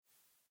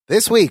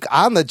This week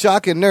on the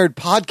Jock and Nerd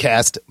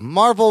podcast,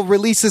 Marvel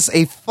releases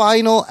a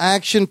final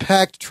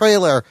action-packed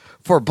trailer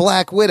for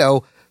Black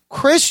Widow.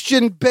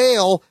 Christian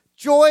Bale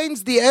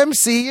joins the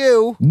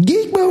MCU.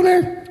 Geek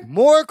boner.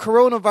 More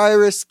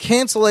coronavirus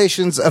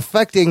cancellations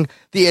affecting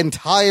the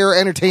entire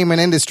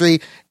entertainment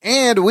industry.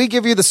 And we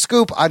give you the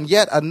scoop on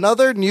yet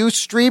another new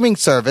streaming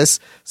service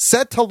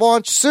set to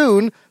launch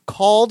soon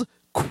called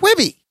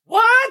QuiBi.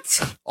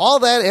 What? All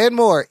that and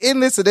more in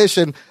this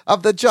edition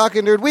of the Jock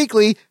and Nerd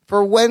Weekly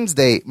for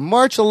Wednesday,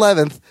 March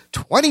 11th,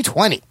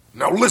 2020.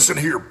 Now listen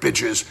here,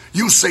 bitches.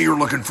 You say you're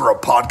looking for a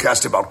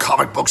podcast about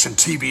comic books and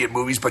TV and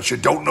movies, but you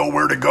don't know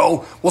where to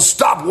go? Well,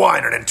 stop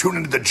whining and tune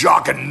into the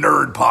Jock and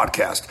Nerd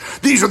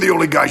podcast. These are the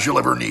only guys you'll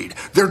ever need.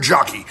 They're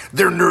jockey,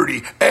 they're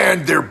nerdy,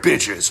 and they're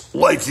bitches,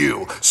 like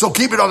you. So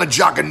keep it on the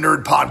Jock and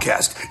Nerd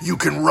podcast. You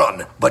can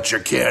run, but you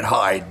can't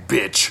hide,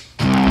 bitch.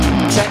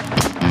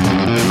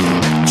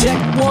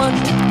 Check one.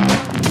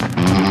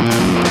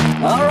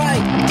 All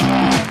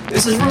right.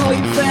 This is really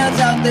fans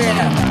out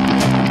there.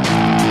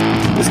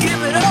 Let's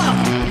give it up.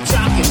 We're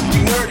jocking, we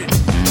nerding.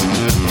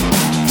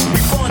 We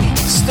funny,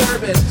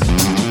 disturbing.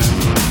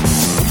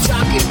 We're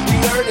jocking, we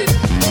nerding.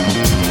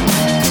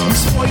 We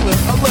spoiler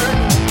alert.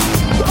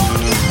 Oh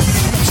yeah.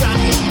 We're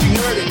jocking, we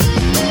nerding.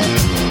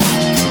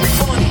 We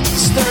funny,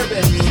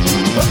 disturbing.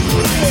 Oh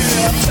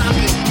yeah. We're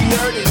jocking, we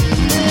nerding.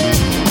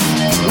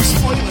 We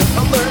spoiler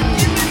alert.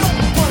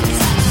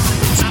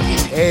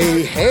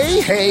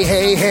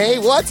 Hey,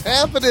 what's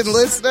happening,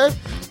 listener?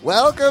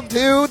 Welcome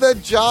to the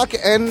Jock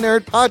and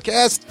Nerd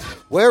podcast,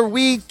 where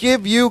we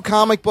give you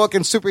comic book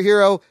and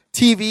superhero,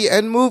 TV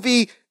and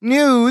movie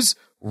news,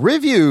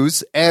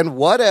 reviews, and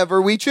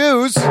whatever we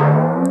choose.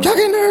 Jock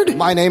and Nerd.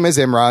 My name is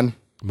Imran.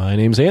 My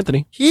name's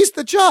Anthony. He's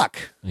the Jock.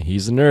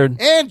 He's the Nerd.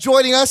 And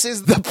joining us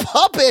is the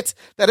puppet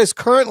that is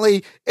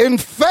currently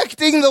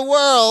infecting the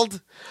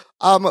world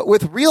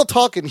with real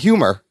talk and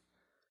humor.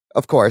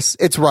 Of course,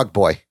 it's Rug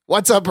Boy.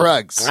 What's up,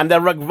 Rugs? I'm the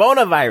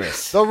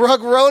Rugvonavirus. The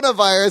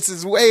Rugvonavirus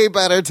is way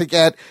better to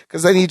get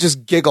because then you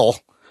just giggle.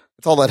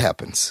 That's all that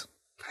happens.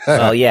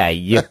 Well, yeah,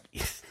 you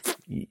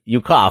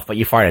cough, but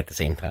you fart at the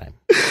same time.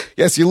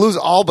 Yes, you lose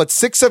all but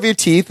 6 of your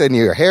teeth and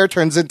your hair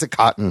turns into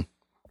cotton.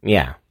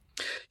 Yeah.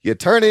 You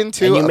turn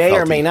into and you may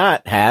felty. or may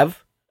not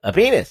have a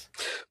penis.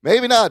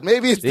 Maybe not.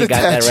 Maybe it's you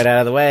got that right out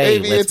of the way.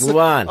 Maybe Let's move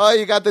on. Oh,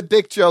 you got the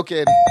dick joke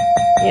in.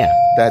 Yeah.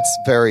 That's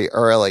very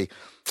early.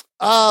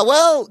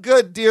 Well,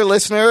 good, dear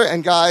listener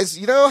and guys,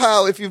 you know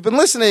how if you've been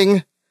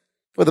listening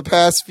for the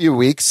past few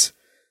weeks,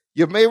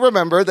 you may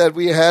remember that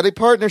we had a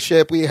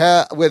partnership we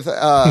had with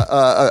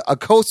a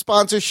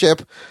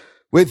co-sponsorship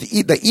with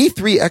the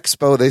E3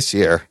 Expo this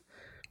year.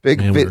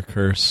 Big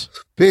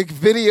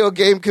video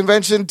game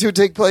convention to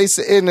take place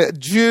in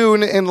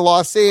June in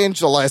Los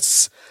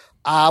Angeles.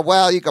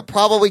 Well, you could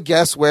probably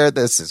guess where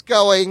this is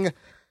going.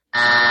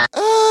 Yeah,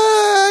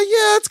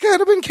 it's kind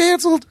of been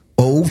canceled.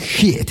 Oh,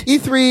 shit.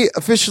 E3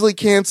 officially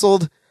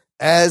canceled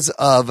as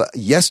of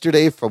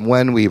yesterday from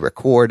when we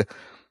record.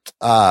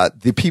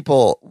 The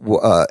people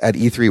at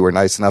E3 were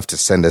nice enough to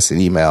send us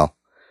an email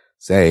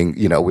saying,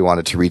 you know, we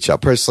wanted to reach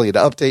out personally to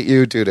update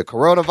you due to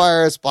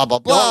coronavirus, blah, blah,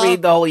 blah. Don't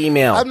read the whole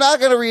email. I'm not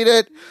going to read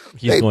it.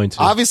 He's going to.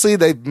 Obviously,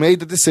 they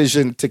made the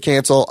decision to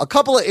cancel. A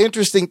couple of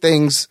interesting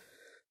things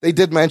they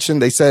did mention.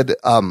 They said,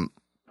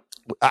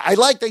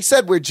 they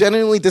said, we're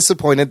genuinely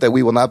disappointed that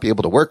we will not be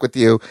able to work with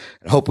you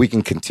and hope we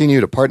can continue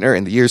to partner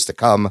in the years to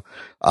come.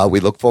 We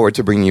look forward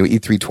to bringing you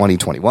E3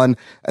 2021.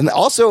 And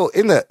also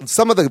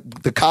some of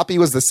the copy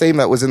was the same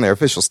that was in their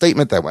official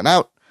statement that went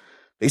out.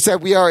 They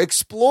said, we are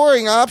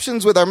exploring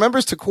options with our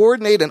members to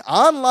coordinate an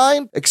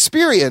online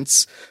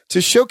experience to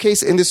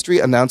showcase industry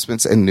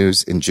announcements and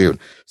news in June.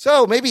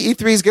 So maybe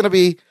E3 is going to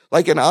be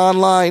like an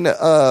online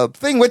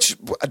thing, which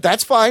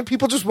that's fine.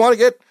 People just want to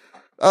get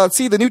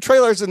see the new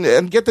trailers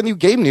and get the new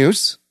game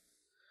news.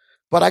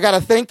 But I got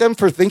to thank them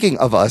for thinking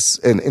of us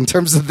in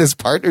terms of this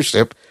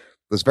partnership.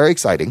 It was very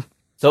exciting.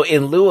 So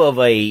in lieu of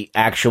a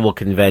actual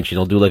convention,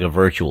 they'll do like a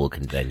virtual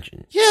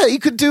convention. Yeah, you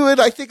could do it.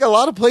 I think a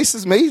lot of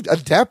places may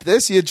adapt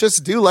this. You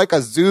just do like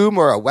a Zoom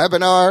or a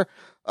webinar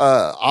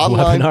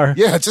online. Webinar?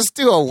 Yeah, just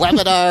do a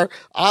webinar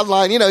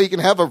online. You know, you can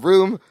have a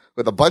room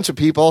with a bunch of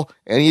people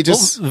and you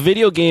just... Well,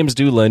 video games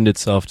do lend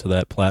itself to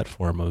that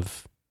platform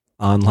of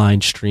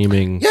online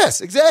streaming.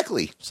 Yes,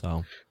 exactly.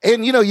 So,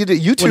 and you know,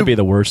 YouTube wouldn't be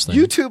the worst thing.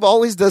 YouTube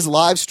always does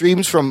live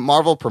streams from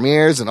Marvel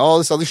premieres and all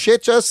this other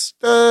shit. Just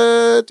do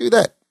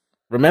that.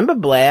 Remember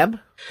Blab?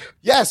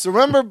 Yes,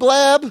 remember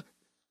Blab?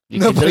 You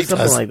can do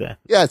something like that.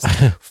 Yes,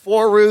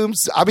 4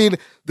 rooms. I mean,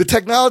 the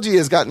technology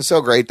has gotten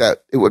so great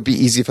that it would be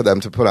easy for them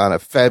to put on a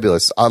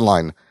fabulous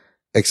online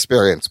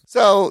experience.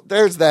 So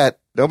there's that.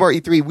 No more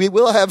E3. We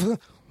will have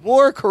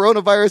more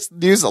coronavirus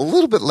news a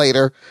little bit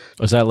later.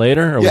 Was that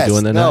later? Or are yes, we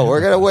doing that no, now?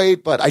 we're going to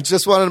wait. But I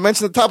just wanted to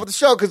mention the top of the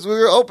show because we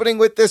were opening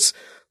with this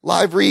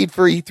live read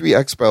for E3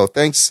 Expo.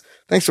 Thanks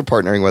for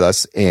partnering with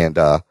us. And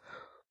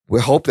we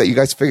hope that you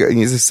guys figure, and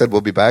as I said,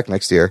 we'll be back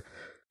next year.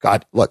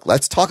 God, look,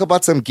 let's talk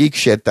about some geek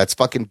shit that's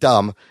fucking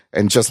dumb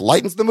and just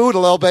lightens the mood a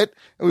little bit,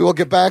 and we will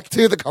get back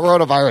to the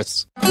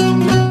coronavirus.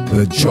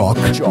 The Jock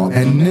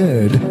and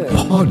Nerd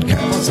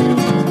Podcast.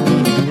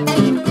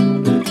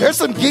 Here's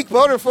some geek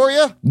boner for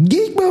you.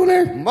 Geek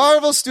Boner.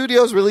 Marvel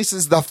Studios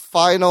releases the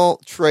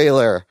final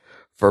trailer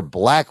for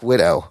Black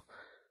Widow.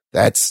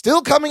 That's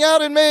still coming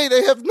out in May.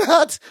 They have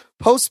not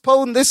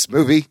postponed this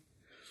movie.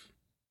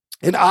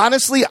 And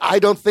honestly, I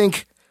don't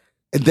think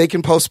they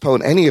can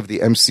postpone any of the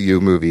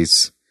MCU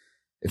movies.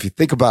 If you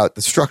think about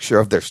the structure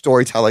of their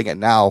storytelling,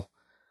 and now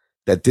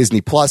that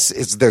Disney Plus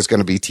there's going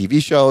to be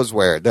TV shows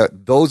where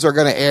those are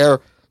going to air.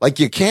 Like,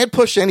 you can't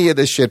push any of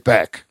this shit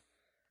back.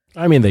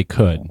 I mean, they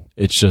could.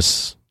 It's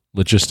just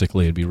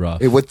logistically it'd be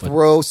rough. It would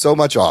throw so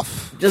much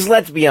off. Just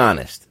let's be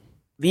honest.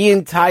 The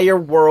entire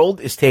world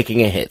is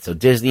taking a hit, so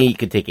Disney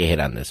could take a hit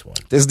on this one.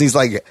 Disney's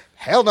like,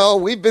 hell no,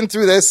 we've been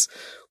through this.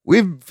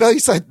 We've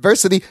faced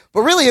adversity.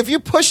 But really, if you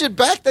push it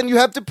back, then you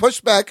have to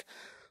push back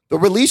the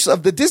release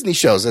of the Disney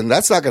shows, and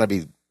that's not going to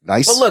be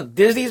nice. But look,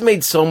 Disney's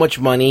made so much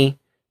money,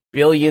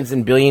 billions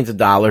and billions of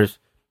dollars.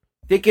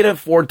 They can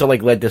afford to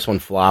let this one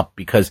flop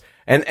because,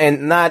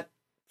 and not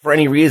for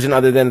any reason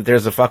other than that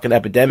there's a fucking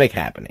epidemic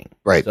happening.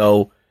 Right.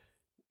 So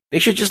they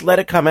should just let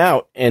it come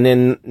out and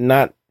then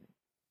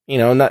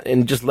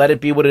and just let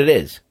it be what it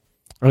is.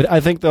 I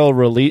think they'll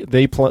release.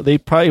 They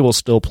probably will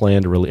still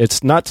plan to release.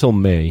 It's not till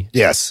May.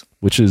 Yes.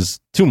 Which is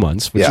 2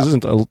 months, which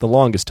isn't the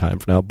longest time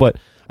for now. But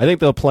I think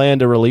they'll plan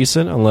to release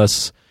it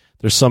unless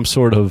there's some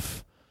sort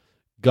of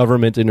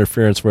government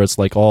interference where it's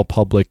like all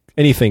public,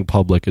 anything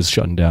public is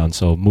shutting down.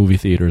 So movie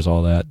theaters,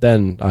 all that.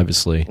 Then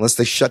obviously, unless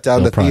they shut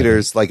down the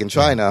theaters like in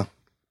China.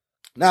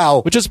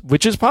 Now, which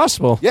is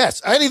possible.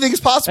 Yes, anything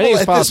is possible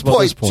at this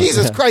point.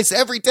 Jesus Christ,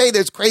 every day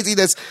there's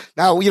craziness.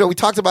 Now, we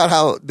talked about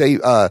how they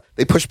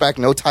pushed back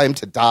No Time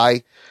to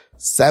Die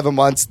 7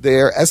 months.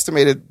 They're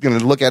estimated going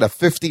to look at a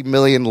 $50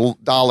 million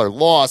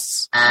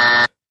loss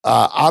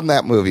on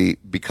that movie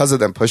because of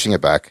them pushing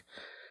it back.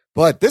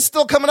 But this is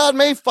still coming out in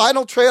May,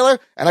 final trailer.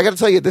 And I got to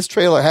tell you, this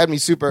trailer had me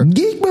super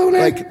geek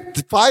boner.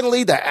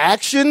 Finally, the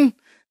action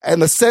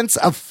and the sense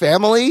of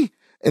family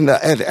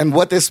and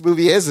what this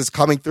movie is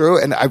coming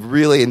through. And I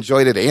really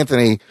enjoyed it.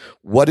 Anthony,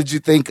 what did you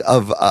think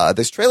of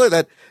this trailer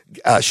that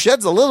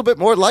sheds a little bit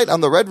more light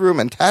on the Red Room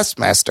and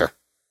Taskmaster?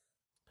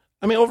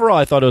 I mean, overall,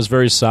 I thought it was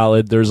very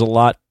solid. There's a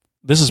lot.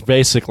 This is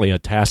basically a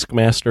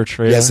Taskmaster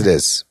trailer. Yes, it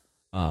is.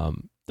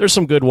 There's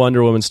some good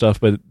Wonder Woman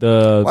stuff, but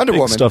the Wonder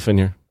Woman stuff in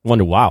here.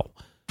 Wow.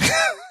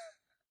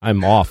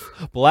 I'm off.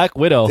 Black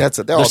Widow.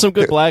 There's some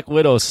good Black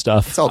Widow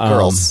stuff. It's all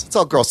girls. It's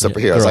all girl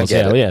superheroes. I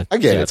get it. I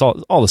get it. It's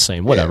all the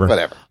same. Whatever.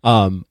 Yeah,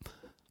 whatever.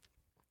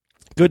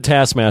 Good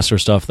Taskmaster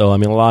stuff, though. I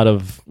mean, a lot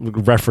of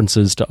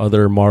references to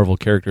other Marvel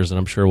characters that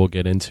I'm sure we'll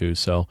get into.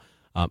 So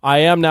I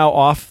am now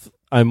off.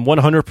 I'm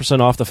 100%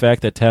 off the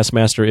fact that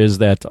Taskmaster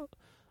is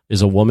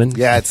a woman.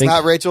 Yeah, it's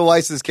not Rachel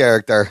Weisz's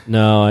character.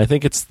 No, I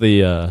think it's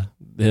the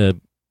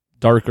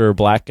darker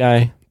black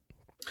guy.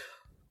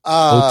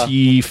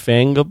 O.T.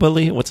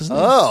 Fangabali? What's his name?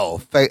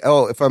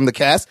 From the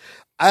cast.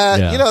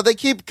 They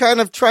keep kind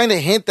of trying to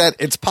hint that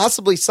it's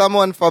possibly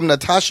someone from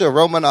Natasha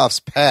Romanoff's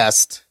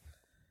past.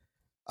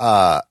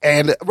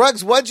 And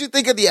Ruggs, what'd you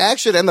think of the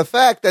action and the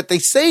fact that they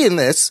say in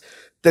this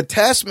the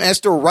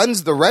Taskmaster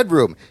runs the Red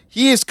Room?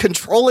 He is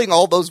controlling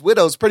all those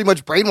widows, pretty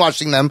much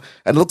brainwashing them,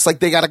 and it looks like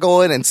they got to go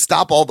in and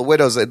stop all the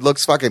widows. It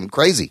looks fucking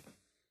crazy.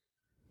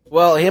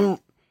 Well, him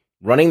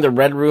running the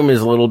Red Room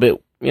is a little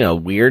bit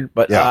weird,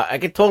 but I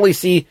could totally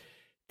see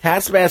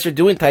Taskmaster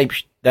doing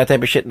that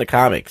type of shit in the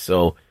comics.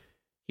 So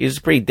he's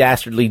a pretty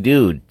dastardly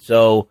dude.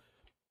 So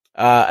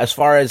as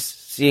far as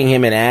seeing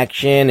him in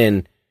action,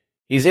 and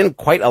he's in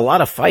quite a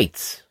lot of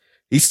fights.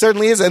 He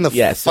certainly is, and the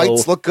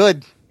fights look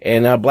good.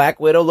 And Black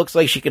Widow looks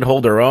like she can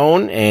hold her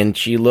own, and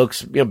she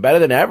looks better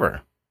than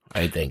ever,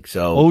 I think.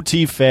 So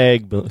O.T.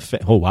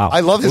 Oh, wow. I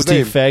love his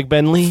name. O.T.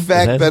 Fagbenley?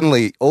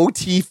 Fagbenley.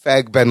 O.T.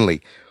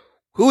 Fagbenley.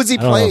 Who is he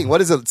playing? What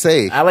does it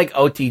say? I like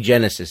O.T.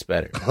 Genesis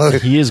better.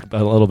 He is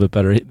a little bit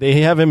better.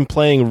 They have him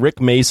playing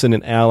Rick Mason,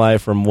 an ally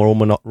from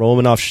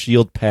Romanoff's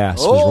Shield past,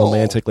 who's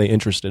romantically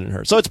interested in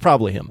her. So it's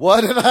probably him.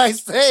 What did I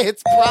say?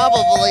 It's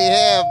probably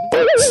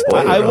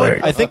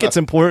him. I think it's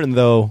important,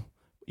 though,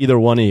 either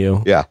one of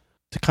you,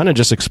 to kind of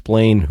just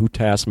explain who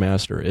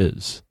Taskmaster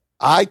is.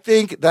 I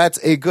think that's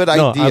a good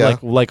idea.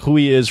 Like who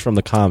he is from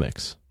the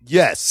comics.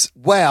 Yes.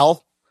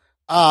 Well,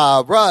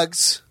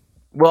 Ruggs.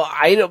 Well,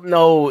 I don't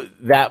know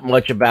that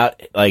much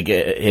about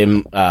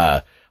him,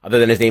 other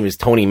than his name is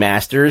Tony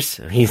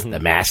Masters. He's the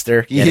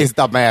master. He is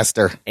the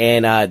master.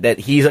 And that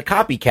he's a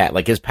copycat.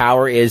 Like, his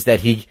power is that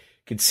he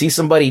could see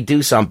somebody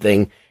do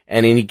something,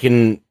 and then he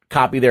can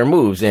copy their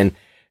moves. And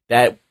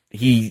that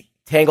he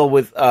tangled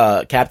with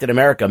Captain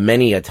America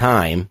many a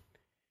time,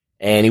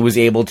 and he was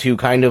able to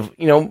kind of,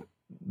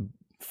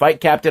 fight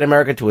Captain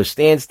America to a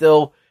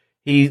standstill.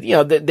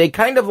 They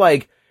kind of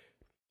like,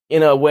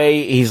 in a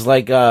way, he's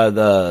like the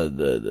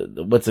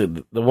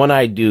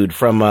one-eyed dude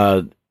from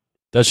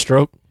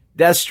Deathstroke?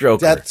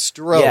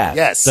 Deathstroker. Yeah.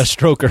 Yes.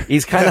 Deathstroker.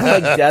 He's kind of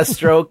like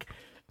Deathstroke,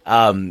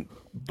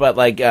 but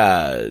like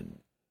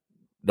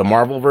the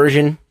Marvel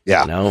version.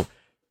 Yeah. You know,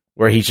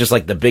 where he's just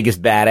like the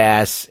biggest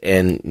badass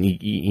and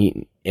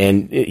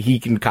he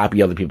can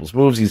copy other people's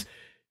moves. He's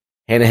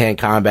hand-to-hand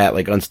combat,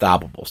 like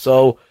unstoppable.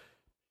 So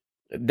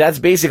that's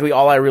basically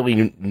all I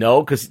really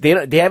know, because they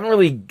haven't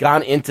really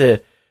gone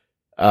into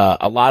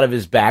a lot of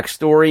his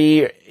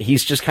backstory.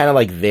 He's just kind of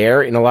like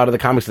there in a lot of the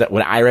comics that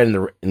when I read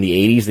in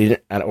the 80s, they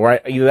didn't, or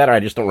either that or I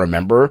just don't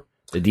remember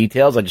the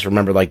details. I just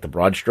remember like the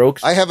broad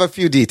strokes. I have a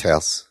few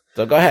details.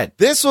 So go ahead.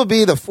 This will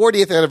be the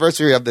 40th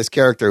anniversary of this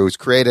character, who was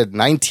created in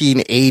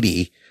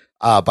 1980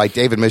 by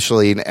David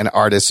Michelin and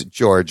artist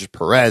George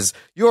Perez.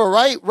 You're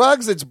right,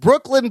 Ruggs. It's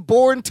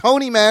Brooklyn-born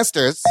Tony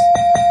Masters,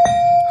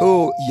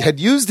 who had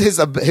used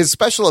his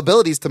special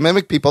abilities to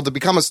mimic people to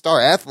become a star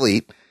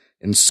athlete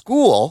in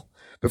school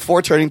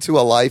before turning to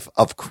a life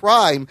of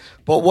crime.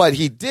 But what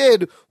he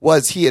did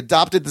was he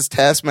adopted this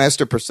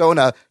Taskmaster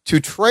persona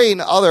to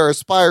train other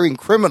aspiring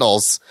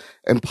criminals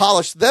and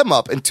polish them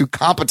up into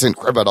competent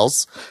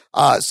criminals.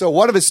 So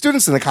one of his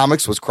students in the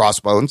comics was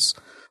Crossbones.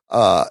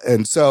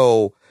 And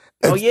so...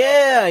 Oh,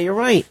 yeah, you're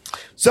right.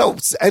 So,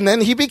 and then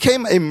he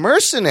became a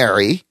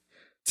mercenary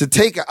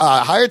to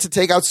hired to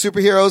take out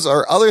superheroes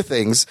or other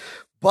things.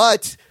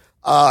 But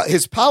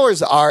his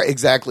powers are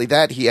exactly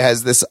that. He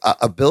has this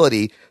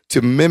ability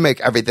to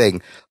mimic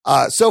everything.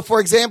 So, for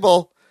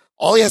example,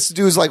 all he has to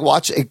do is like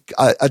watch a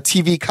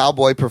TV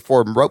cowboy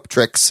perform rope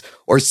tricks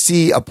or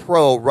see a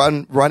pro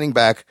running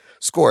back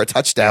score a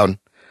touchdown,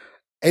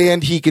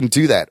 and he can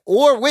do that.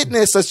 Or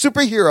witness a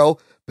superhero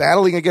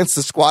battling against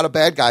a squad of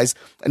bad guys,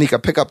 and he can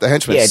pick up the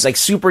henchmen. Yeah, it's like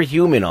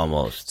superhuman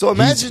almost. So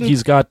imagine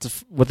he's got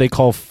what they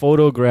call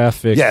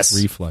photographic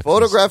reflexes.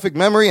 Photographic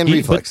memory and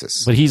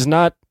reflexes. But he's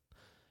not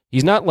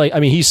like, I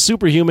mean, he's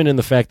superhuman in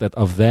the fact that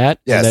and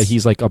that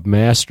he's like a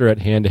master at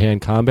hand-to-hand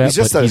combat. He's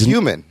just a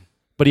human.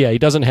 But yeah, he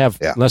doesn't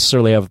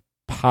necessarily have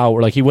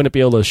power. Like he wouldn't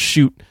be able to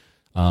shoot,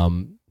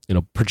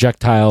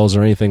 projectiles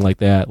or anything like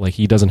that. Like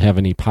he doesn't have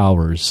any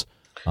powers.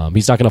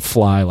 He's not going to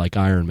fly like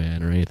Iron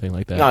Man or anything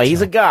like that. No,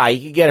 he's a guy.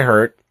 He could get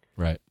hurt.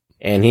 Right.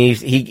 And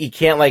he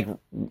can't like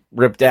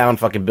rip down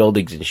fucking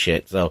buildings and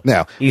shit. So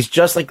no, he's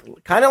just like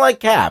kind of like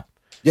Cap.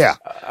 Yeah.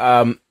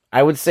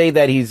 I would say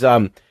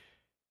that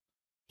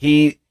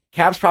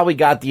Cap's probably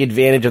got the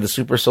advantage of the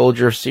super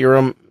soldier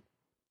serum,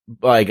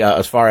 like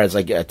as far as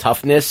like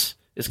toughness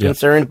is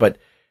concerned. But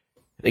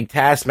I think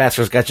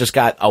Taskmaster's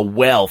got a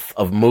wealth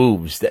of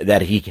moves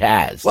that he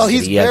has. Well,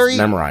 he has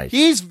memorized.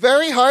 He's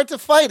very hard to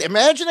fight.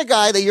 Imagine a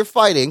guy that you're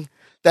fighting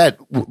that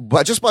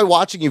just by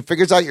watching you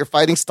figures out your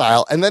fighting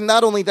style, and then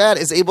not only that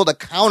is able to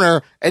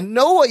counter and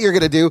know what you're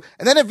going to do,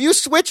 and then if you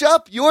switch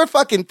up your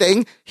fucking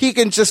thing, he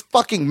can just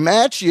fucking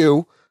match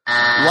you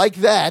like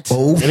that.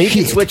 Oh, and he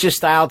can switch his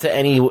style to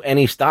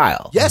any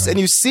style. Yes, and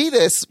you see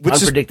this, which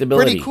is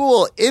pretty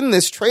cool in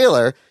this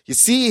trailer. You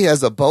see he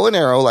has a bow and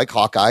arrow like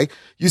Hawkeye.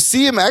 You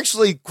see him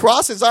actually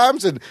cross his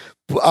arms and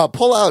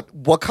pull out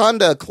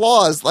Wakanda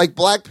claws like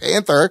Black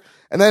Panther.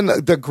 And then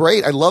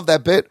I love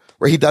that bit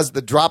where he does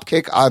the drop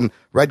kick on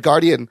Red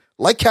Guardian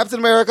like Captain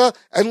America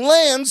and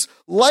lands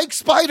like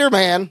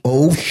Spider-Man.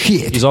 Oh,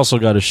 shit. He's also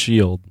got a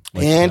shield.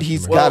 And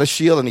he's got a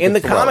shield. And in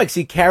the comics,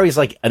 he carries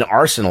like an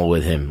arsenal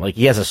with him. Like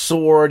he has a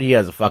sword, he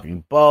has a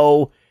fucking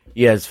bow,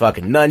 he has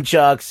fucking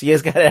nunchucks, he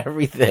has got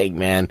everything,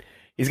 man.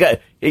 He's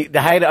got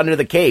the hide under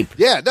the cape.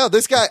 Yeah, no,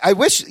 this guy, I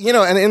wish,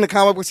 and in the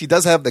comic books, he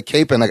does have the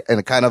cape and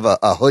a kind of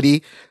a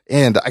hoodie.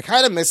 And I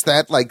kind of miss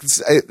that. Like,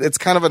 it's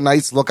kind of a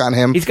nice look on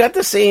him. He's got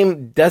the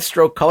same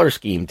Deathstroke color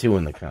scheme, too,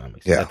 in the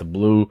comics. He's got the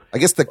blue, I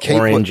guess the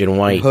cape orange, and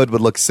white. Hood would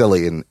look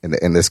silly in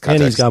this context.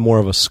 And he's got more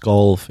of a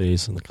skull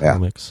face in the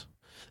comics.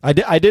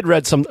 Yeah. I did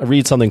read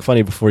something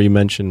funny before you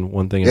mentioned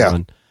one thing,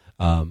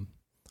 or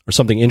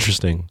something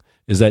interesting,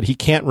 is that he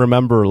can't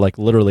remember, like,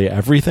 literally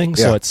everything.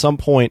 So at some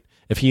point,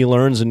 if he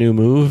learns a new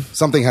move,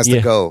 something has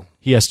to go.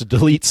 He has to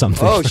delete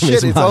something. Oh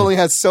shit! It only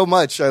has so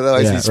much,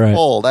 otherwise he's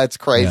full. That's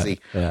crazy.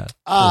 Yeah.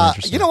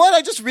 You know what?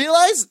 I just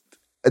realized.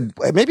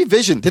 Maybe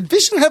Vision. Did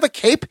Vision have a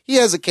cape? He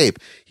has a cape.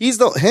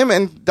 Him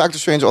and Doctor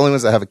Strange are the only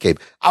ones that have a cape.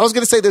 I was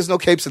going to say there's no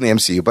capes in the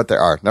MCU, but there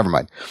are. Never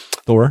mind.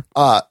 Thor?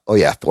 Oh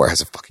yeah, Thor has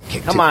a fucking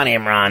cape. Come on,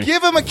 Imran.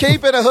 Give him a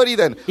cape and a hoodie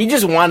then. He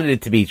just wanted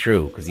it to be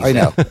true. I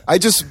know. I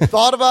just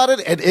thought about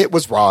it and it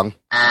was wrong.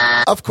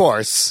 Of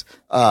course.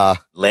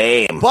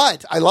 Lame.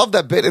 But I love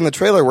that bit in the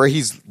trailer where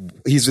he's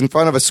in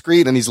front of a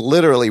screen and he's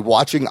literally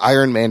watching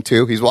Iron Man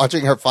 2. He's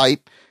watching her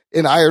fight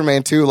in Iron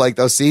Man 2, like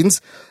those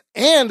scenes.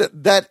 And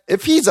that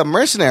if he's a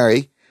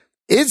mercenary,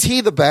 is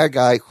he the bad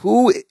guy?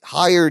 Who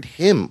hired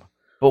him?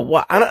 But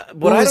what I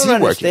don't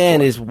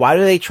understand is why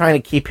are they trying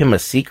to keep him a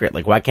secret?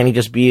 Like, why can't he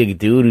just be a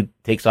dude who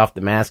takes off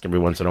the mask every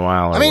once in a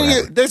while? I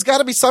mean, there's got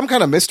to be some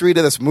kind of mystery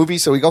to this movie,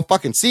 so we go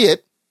fucking see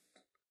it.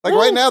 Like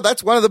right now,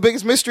 that's one of the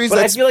biggest mysteries. But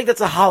I feel like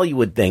that's a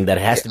Hollywood thing that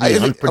it has to be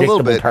an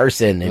unpredictable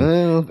person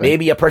and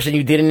maybe a person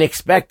you didn't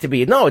expect to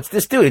be. No, it's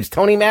this dude. It's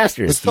Tony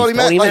Masters. It's Tony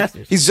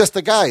Masters. He's just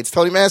a guy. It's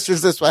Tony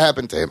Masters. This is what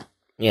happened to him.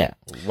 Yeah.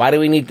 Why do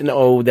we need to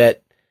know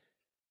that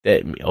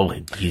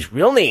his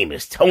real name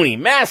is Tony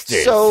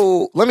Masters?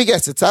 So let me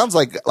guess. It sounds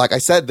like I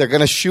said, they're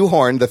going to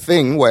shoehorn the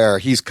thing where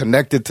he's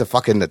connected to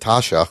fucking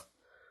Natasha,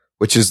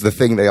 which is the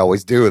thing they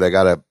always do. They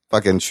got to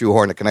fucking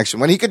shoehorn a connection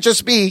when he could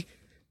just be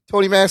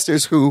Tony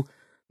Masters, who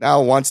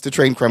now wants to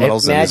train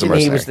criminals. Imagine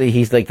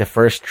he's like the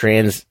first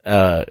trans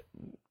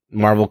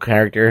Marvel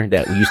character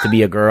that used to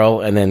be a girl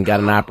and then got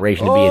an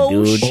operation to be a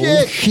dude.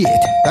 Shit.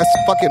 That's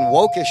fucking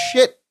woke as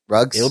shit,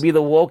 Rugs. It'll be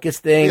the wokest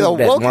thing the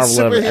that wokest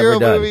Marvel ever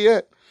done. movie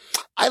yet.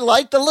 I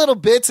like the little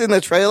bits in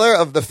the trailer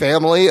of the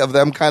family, of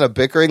them kind of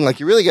bickering. Like,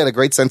 you really get a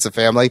great sense of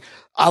family.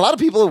 A lot of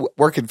people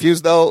were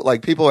confused, though.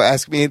 Like, people were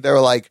asking me, they were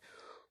like,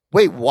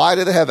 wait, why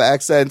do they have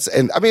accents?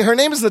 And I mean, her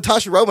name is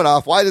Natasha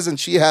Romanoff. Why doesn't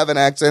she have an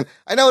accent?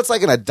 I know it's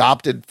like an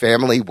adopted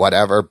family,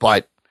 whatever,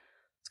 but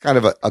it's kind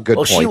of a good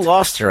point. She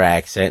lost her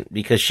accent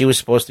because she was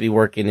supposed to be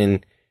working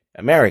in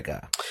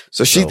America.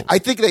 So I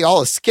think they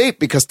all escaped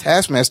because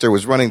Taskmaster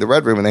was running the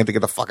Red Room and they had to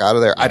get the fuck out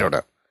of there. I don't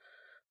know.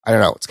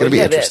 It's going to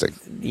be interesting.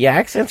 The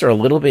accents are a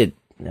little bit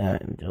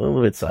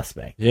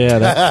suspect.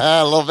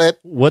 Yeah. A little bit.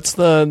 What's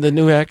the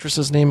new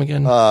actress's name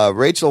again?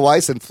 Rachel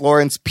Weisz and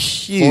Florence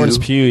Pugh. Florence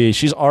Pugh.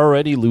 She's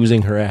already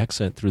losing her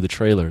accent through the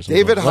trailers.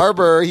 David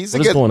Harbour. What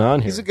is going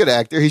on here? He's a good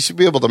actor. He should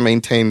be able to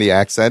maintain the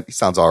accent. He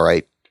sounds all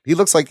right. He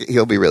looks like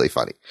he'll be really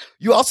funny.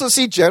 You also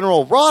see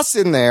General Ross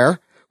in there,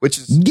 which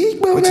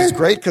is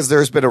great because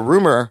there's been a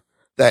rumor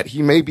that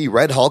he may be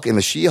Red Hulk in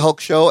the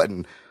She-Hulk show.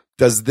 And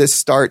does this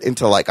start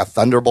into like a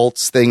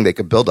Thunderbolts thing? They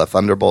could build a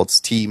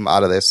Thunderbolts team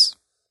out of this.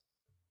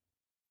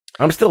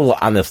 I'm still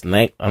on this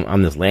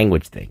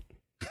language thing.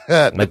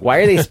 Like, why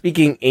are they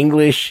speaking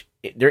English?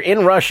 They're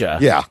in Russia.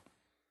 Yeah.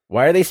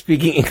 Why are they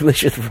speaking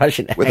English with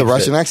Russian accent? With a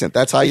Russian accent.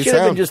 That's how you should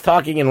have sound. been just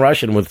talking in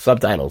Russian with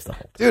subtitles the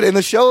whole time. Dude, in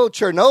the show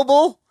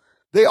Chernobyl,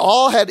 they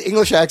all had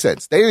English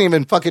accents. They didn't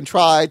even fucking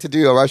try to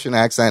do a Russian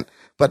accent.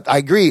 But I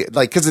agree,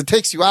 like, because it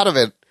takes you out of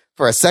it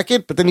for a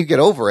second, but then you get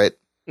over it.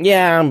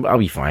 Yeah, I'll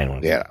be fine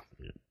with it. Yeah.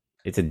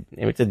 It's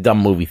a dumb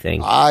movie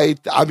thing. I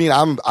mean,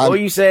 what were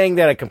you saying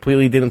that I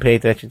completely didn't pay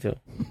attention to?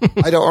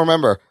 I don't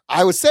remember.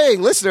 I was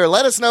saying, listener,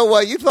 let us know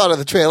what you thought of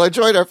the trailer.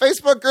 Join our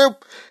Facebook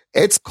group.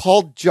 It's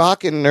called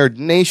Jock and Nerd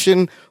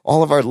Nation.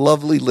 All of our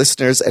lovely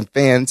listeners and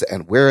fans,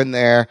 and we're in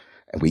there,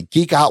 and we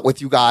geek out with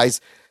you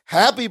guys.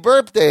 Happy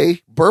birthday.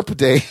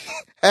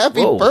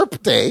 Happy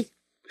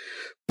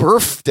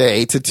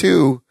birthday to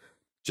two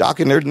Jock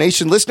and Nerd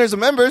Nation listeners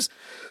and members.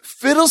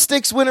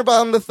 Fiddlesticks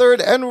Winterbaum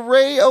III and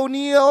Ray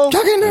O'Neill.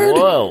 Jock and Nerd.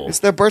 Whoa. It's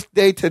their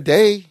birthday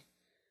today.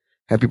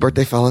 Happy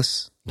birthday,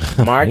 fellas.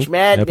 March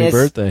Madness. Happy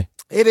birthday.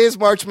 It is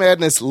March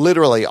Madness,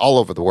 literally all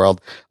over the world.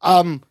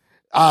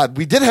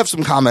 We did have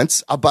some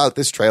comments about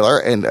this trailer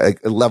and a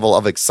level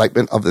of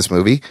excitement of this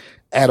movie.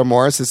 Adam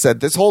Morris has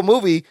said, this whole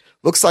movie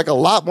looks like a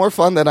lot more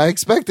fun than I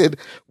expected.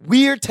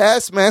 Weird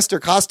Taskmaster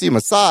costume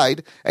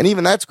aside, and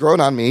even that's grown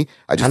on me.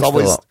 I just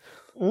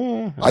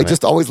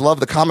always love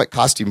the comic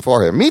costume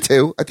for him. Me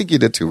too. I think you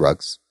did too,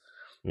 Ruggs.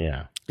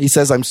 Yeah. He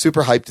says, I'm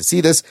super hyped to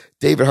see this.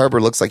 David Harbour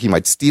looks like he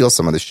might steal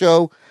some of the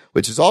show,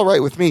 which is all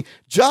right with me.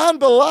 John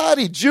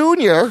Bellotti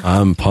Jr.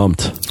 I'm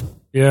pumped.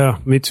 Yeah,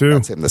 me too.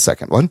 That's him, the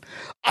second one.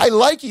 I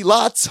like you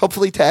lots.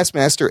 Hopefully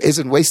Taskmaster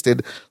isn't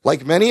wasted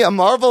like many a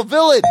Marvel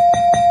villain.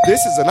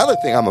 This is another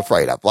thing I'm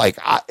afraid of. Like,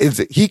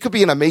 he could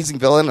be an amazing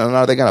villain, and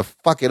are they going to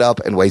fuck it up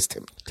and waste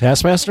him?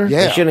 Taskmaster?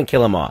 Yeah. They shouldn't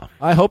kill him off.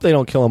 I hope they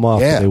don't kill him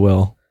off, Yeah. but they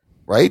will.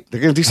 Right? They're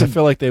going to do I something.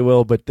 feel like they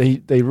will, but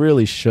they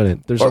really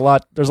shouldn't. There's a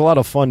lot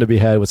of fun to be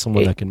had with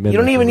someone that can mimic. You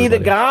don't even need a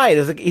everybody.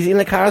 guy. He's in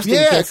the costume.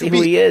 Yeah, You can't see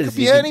who he is. Could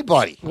be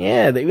anybody.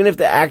 Yeah, even if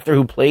the actor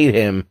who played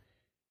him,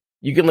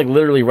 you can like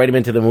literally write him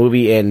into the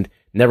movie and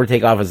never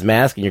take off his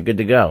mask, and you're good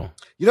to go.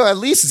 You know, at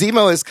least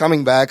Zemo is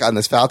coming back on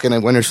this Falcon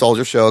and Winter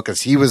Soldier show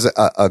because he was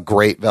a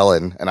great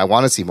villain, and I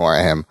want to see more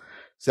of him.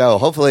 So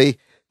hopefully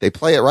they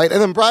play it right.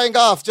 And then Brian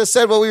Goff just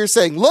said what we were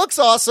saying. Looks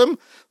awesome.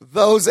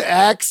 Those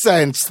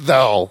accents,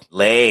 though.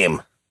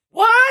 Lame.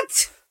 What?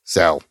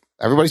 So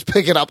everybody's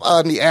picking up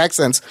on the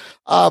accents.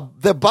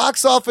 The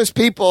box office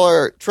people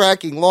are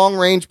tracking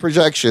long-range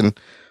projection,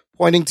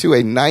 pointing to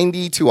a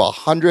 $90 to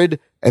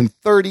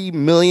 $130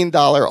 million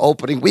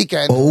opening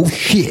weekend. Oh,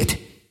 shit.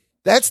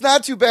 That's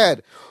not too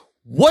bad.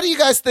 What do you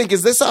guys think?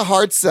 Is this a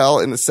hard sell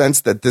in the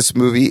sense that this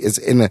movie is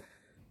in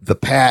the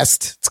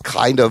past? It's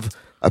kind of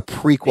a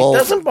prequel. It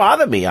doesn't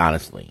bother me,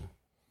 honestly.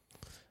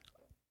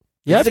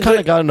 Yeah, I've kind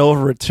of gotten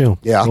over it too.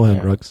 Yeah. Go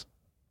ahead, Brooks.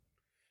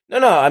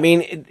 No. I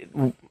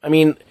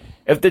mean,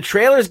 if the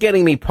trailer's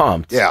getting me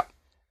pumped, Yeah.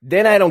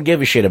 then I don't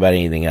give a shit about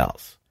anything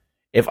else.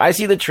 If I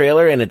see the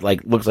trailer and it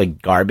like looks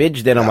like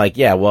garbage, then I'm like,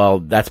 yeah, well,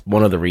 that's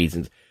one of the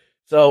reasons.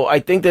 So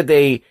I think that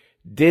they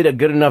did a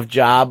good enough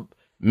job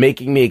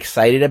making me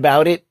excited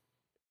about it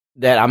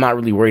that I'm not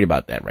really worried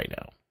about that right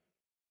now.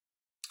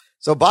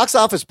 So Box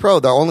Office Pro,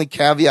 the only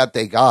caveat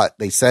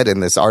they said in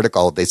this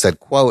article, they said,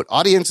 quote,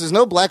 audiences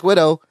know Black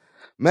Widow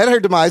met her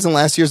demise in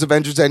last year's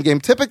Avengers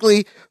Endgame.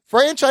 Typically,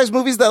 franchise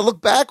movies that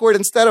look backward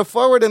instead of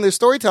forward in their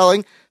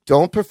storytelling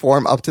don't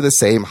perform up to the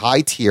same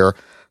high-tier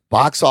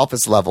box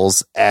office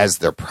levels as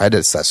their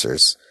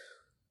predecessors.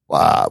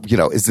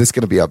 Is this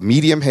going to be a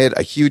medium hit,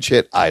 a huge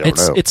hit? I don't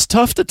know. It's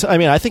tough to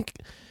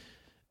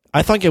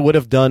I think it would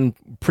have done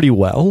pretty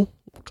well.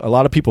 A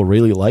lot of people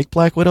really like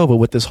Black Widow, but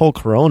with this whole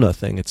Corona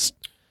thing, it's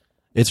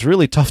it's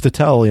really tough to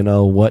tell,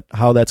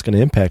 how that's going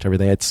to impact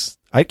everything.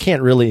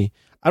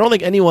 I don't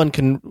think anyone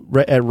can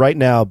right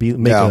now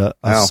make a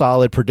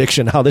solid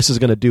prediction how this is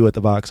going to do at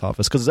the box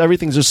office, because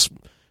everything's just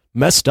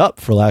messed up,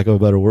 for lack of a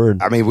better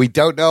word. I mean, we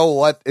don't know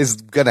what is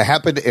going to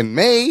happen in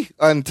May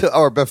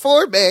or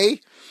before May.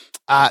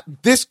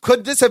 This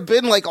have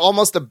been like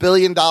almost $1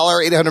 billion,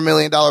 $800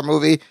 million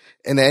movie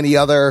in any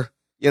other,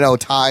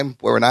 time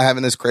where we're not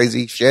having this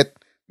crazy shit?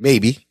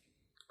 Maybe.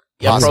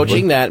 Yeah,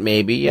 approaching that,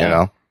 maybe,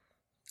 yeah.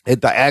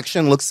 The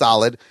action looks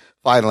solid,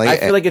 finally. I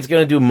feel like it's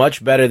going to do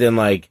much better than,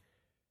 like,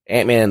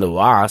 Ant-Man and the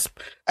Wasp.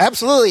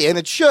 Absolutely, and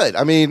it should.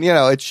 I mean,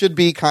 it should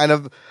be kind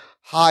of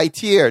high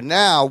tier.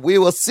 Now, we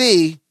will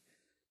see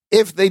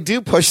if they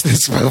do push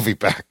this movie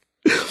back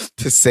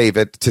to save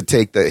it, to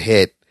take the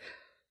hit.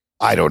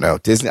 I don't know.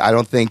 I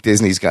don't think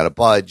Disney's going to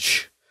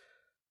budge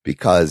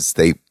because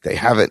they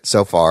haven't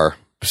so far.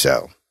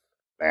 So,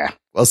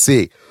 we'll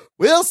see.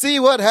 We'll see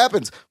what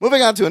happens.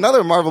 Moving on to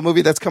another Marvel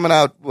movie that's coming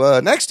out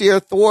next year,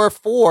 Thor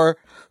 4,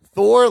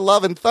 Thor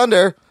Love and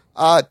Thunder.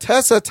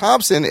 Tessa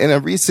Thompson, in a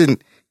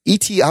recent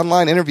ET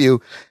Online interview,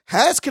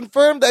 has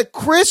confirmed that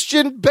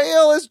Christian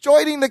Bale is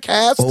joining the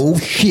cast. Oh,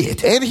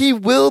 shit. And he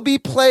will be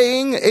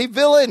playing a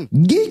villain.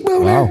 Geek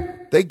boner. Wow.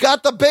 They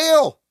got the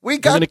Bale. They're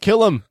going to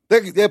kill him.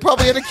 They're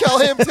probably going to kill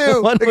him,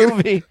 too.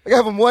 Movie. They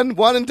have him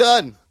one and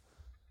done.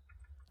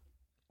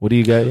 What do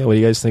you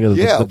guys think of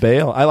the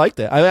Bale? I like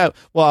that.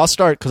 I'll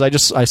start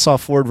because I saw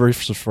Ford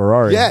versus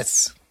Ferrari.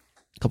 Yes.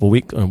 A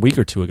week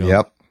or two ago.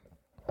 Yep.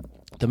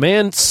 The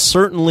man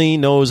certainly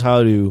knows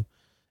how to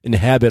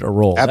inhabit a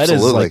role. Absolutely.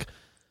 That is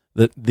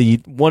like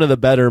the one of the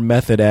better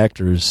method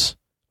actors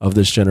of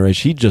this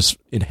generation. He just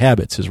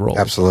inhabits his role.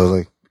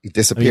 Absolutely. He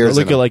disappears.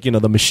 Look at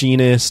The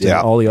Machinist and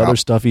all the other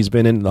stuff he's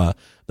been in. The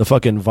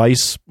fucking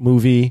Vice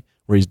movie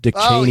where he's Dick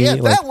Cheney. Yeah,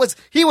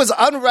 he was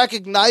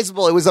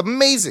unrecognizable. It was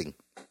amazing.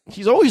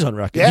 He's always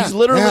unrecognizable. Yeah, he's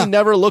literally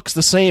never looks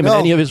the same in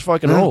any of his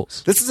fucking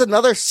roles. This is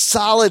another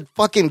solid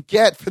fucking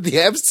get for the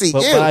MCU.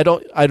 But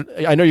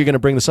I know you're going to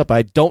bring this up. But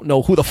I don't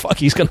know who the fuck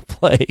he's going to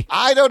play.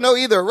 I don't know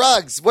either.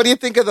 Ruggs, what do you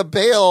think of the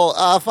Bale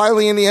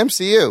finally in the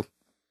MCU?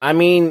 I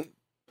mean,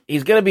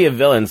 he's going to be a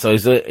villain, so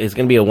he's going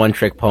to be a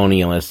one-trick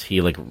pony unless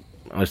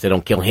they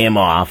don't kill him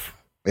off.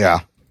 Yeah.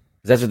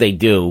 That's what they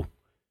do.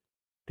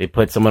 They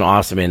put someone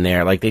awesome in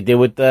there, like they did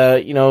with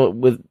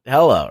with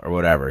Hela or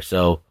whatever.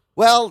 So,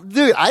 well,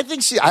 dude, I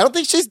don't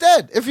think she's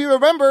dead. If you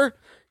remember,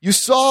 you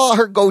saw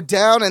her go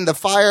down in the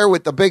fire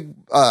with the big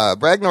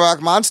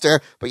Ragnarok monster,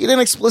 but you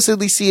didn't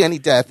explicitly see any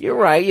death. You're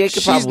right. You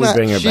could probably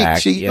bring her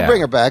back. You can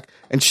bring her back,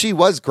 and she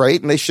was great,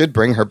 and they should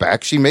bring her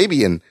back. She may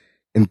be in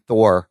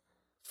Thor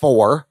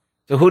 4.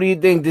 So who do you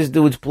think this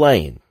dude's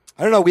playing?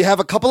 I don't know. We have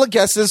a couple of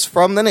guesses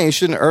from the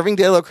nation. Irving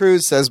De La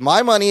Cruz says,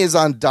 my money is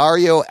on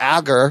Dario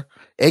Agger,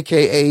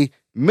 a.k.a.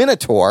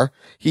 Minotaur.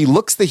 He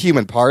looks the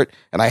human part,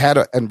 and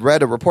I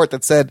read a report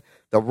that said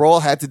the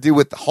role had to do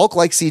with the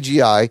Hulk-like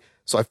CGI,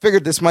 so I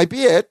figured this might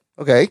be it.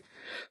 Okay.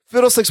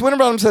 Fiddlesticks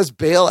Winterbottom says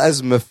Bale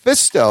as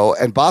Mephisto,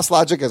 and Boss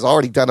Logic has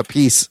already done a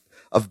piece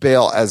of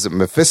Bale as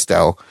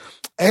Mephisto.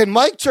 And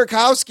Mike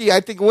Cherkowski,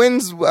 I think,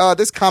 wins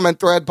this comment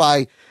thread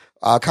by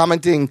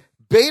commenting,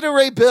 Beta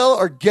Ray Bill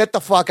or get the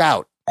fuck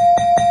out.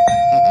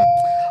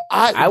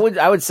 I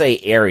would say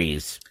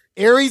Ares.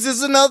 Ares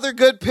is another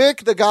good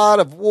pick, the god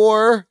of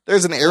war.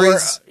 There's an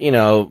Ares.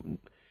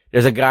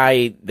 There's a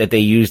guy that they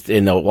used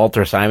in the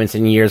Walter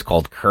Simonson years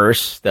called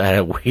Curse that had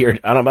a weird.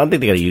 I don't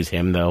think they're gonna use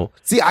him though.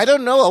 See, I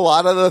don't know a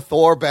lot of the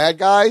Thor bad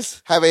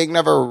guys, having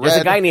never read.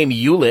 There's a guy named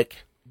Ulick.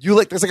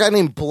 There's a guy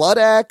named Blood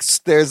Axe.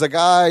 There's a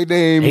guy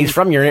named. He's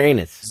from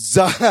Uranus.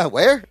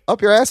 Where?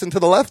 Up your ass and to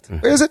the left.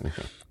 Where is it?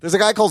 There's a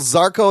guy called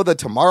Zarko the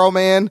Tomorrow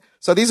Man.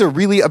 So these are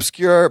really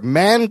obscure.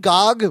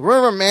 Mangog.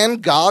 Remember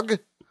Mangog?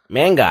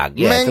 Mangog.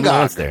 Yeah, it's a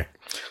monster.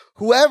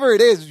 Whoever it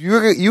is,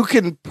 you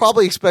can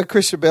probably expect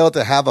Christian Bale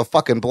to have a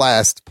fucking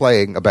blast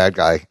playing a bad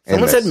guy.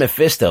 Someone said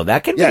Mephisto.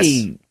 That could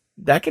be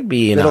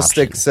an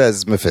Fiddlestick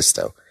says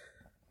Mephisto.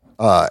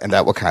 And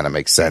that will kind of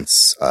make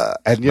sense.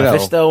 And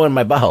Mephisto in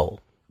my butthole.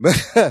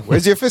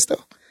 Where's your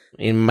Fisto?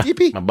 In my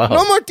butthole.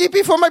 No more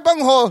DP for my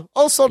bunghole.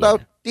 All sold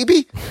out.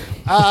 DP.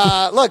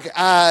 Look,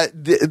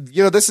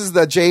 this is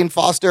the Jane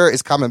Foster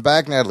is coming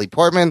back. Natalie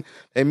Portman.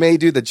 They may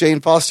do the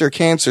Jane Foster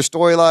cancer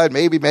storyline.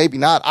 Maybe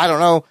not. I don't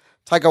know.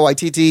 Taika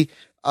Waititi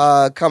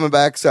coming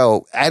back.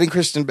 So adding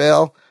Christian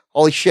Bale.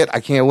 Holy shit. I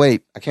can't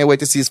wait. I can't wait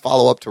to see his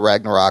follow up to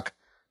Ragnarok.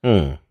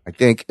 I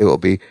think it will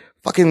be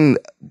fucking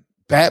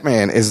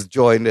Batman has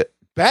joined the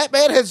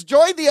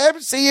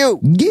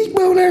MCU. Geek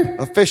boner.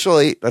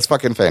 Officially. That's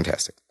fucking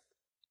fantastic.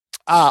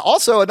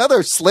 Also,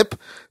 another slip.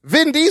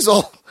 Vin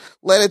Diesel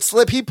let it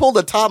slip. He pulled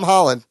a Tom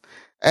Holland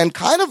and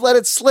kind of let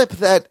it slip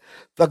that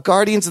the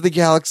Guardians of the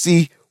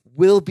Galaxy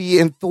will be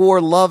in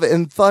Thor Love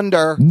and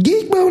Thunder.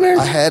 Geek boner.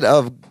 Ahead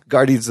of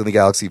Guardians of the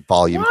Galaxy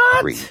Volume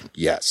 3.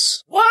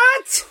 Yes.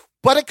 What?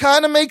 But it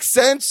kind of makes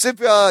sense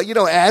if,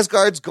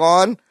 Asgard's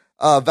gone.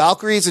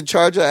 Valkyrie's in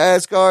charge of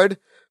Asgard.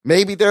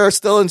 Maybe they're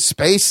still in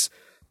space.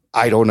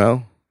 I don't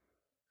know.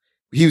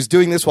 he was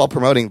doing this while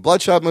promoting the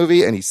Bloodshot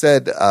movie, and he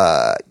said,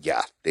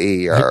 yeah,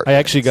 they are. I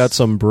actually got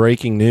some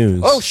breaking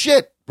news. Oh,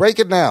 shit. Break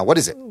it now. What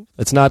is it?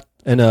 It's not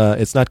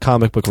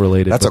comic book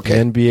related. That's but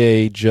okay. The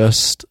NBA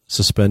just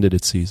suspended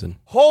its season.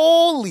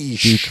 Holy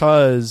shit.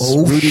 Because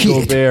Rudy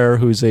Gobert,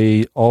 who's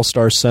a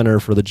all-star center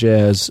for the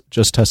Jazz,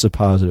 just tested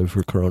positive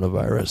for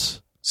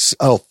coronavirus.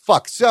 Oh,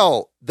 fuck.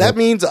 So that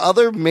means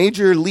other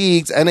major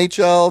leagues,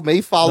 NHL,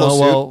 may follow suit.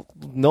 Well,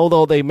 no,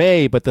 though they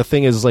may, but the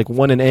thing is, like,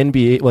 when an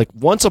NBA, like,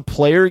 once a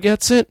player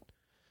gets it,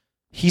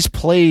 he's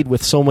played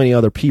with so many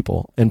other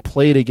people and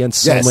played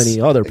against so many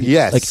other people.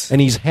 Yes. Like,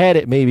 and he's had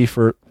it maybe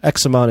for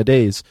X amount of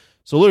days.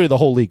 So literally the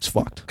whole league's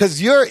fucked.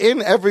 Because you're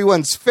in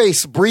everyone's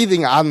face,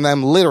 breathing on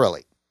them,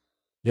 literally.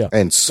 Yeah.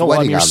 And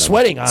sweating on them.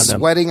 Sweating on them.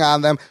 Sweating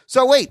on them.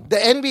 So wait, the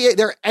NBA,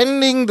 they're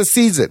ending the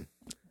season.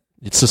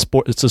 It's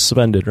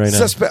suspended right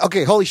now.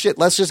 Okay, holy shit.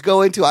 Let's just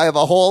go into, I have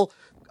a whole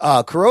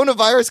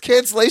coronavirus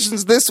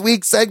cancellations this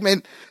week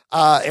segment,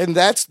 and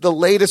that's the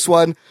latest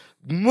one.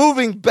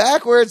 Moving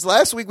backwards,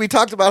 last week we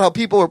talked about how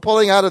people were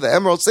pulling out of the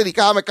Emerald City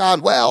Comic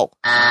Con. Well,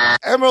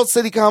 Emerald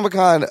City Comic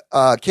Con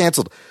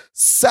canceled.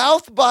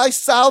 South by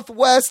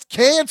Southwest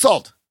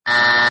canceled.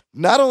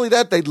 Not only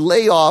that, they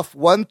lay off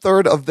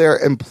 1/3 of their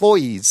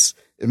employees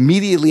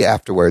immediately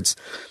afterwards.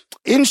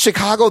 In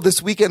Chicago this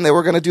weekend, they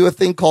were going to do a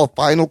thing called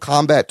Final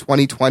Combat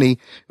 2020. It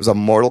was a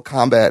Mortal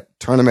Kombat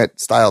tournament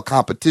style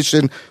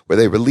competition where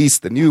they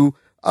released the new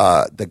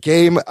the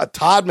game.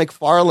 Todd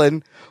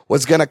McFarlane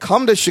was going to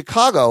come to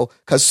Chicago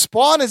because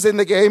Spawn is in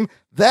the game.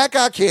 That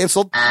got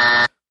canceled.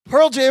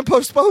 Pearl Jam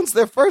postpones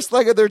their first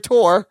leg of their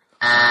tour.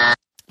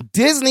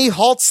 Disney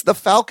halts the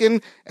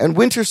Falcon and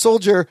Winter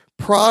Soldier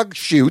Prague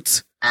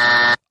shoots.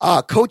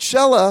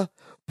 Coachella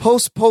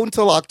postponed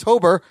till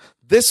October.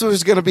 This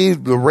was going to be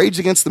the Rage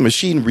Against the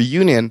Machine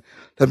reunion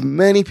that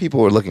many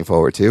people were looking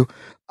forward to.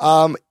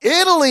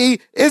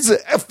 Italy is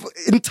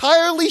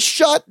entirely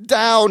shut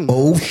down.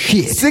 Oh,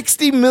 shit.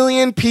 60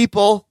 million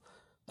people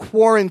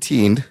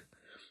quarantined.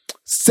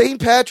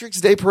 St. Patrick's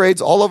Day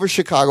parades all over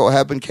Chicago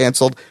have been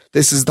canceled.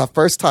 This is the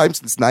first time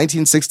since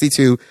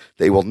 1962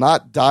 they will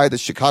not dye the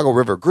Chicago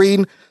River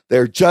green.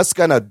 They're just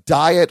going to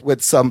dye it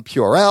with some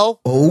Purell.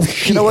 Oh,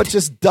 shit. You know what?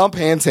 Just dump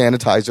hand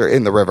sanitizer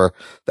in the river.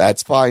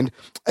 That's fine.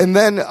 And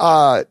then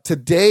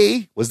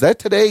today, was that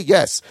today?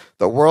 Yes.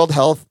 The World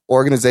Health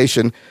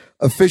Organization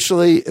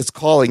officially is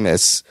calling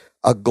this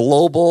a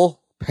global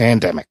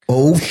pandemic.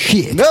 Oh,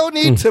 shit. No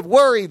need to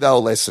worry, though,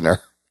 listener.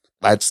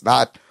 Let's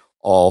not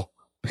all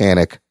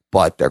panic,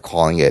 but they're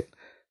calling it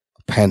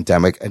a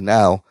pandemic. And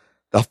now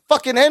the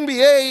fucking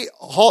NBA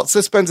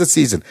suspends its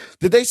season.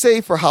 Did they say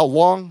for how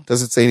long?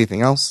 Does it say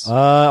anything else?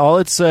 All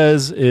it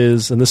says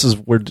is, and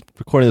we're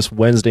recording this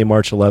Wednesday,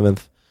 March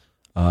 11th.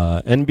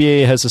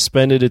 NBA has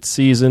suspended its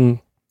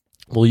season.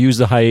 We'll use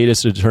the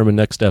hiatus to determine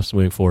next steps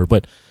moving forward.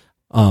 But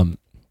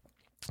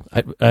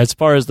as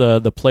far as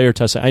the player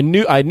testing,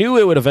 I knew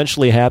it would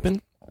eventually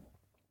happen,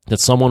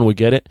 that someone would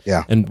get it.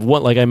 Yeah. And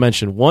like I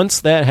mentioned,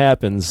 once that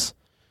happens,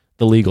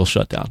 the league will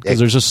shut down because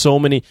there's just so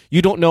many.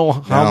 You don't know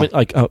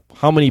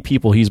how many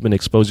people he's been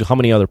exposed to, how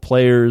many other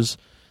players,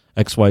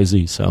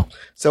 XYZ. So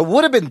it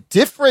would have been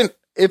different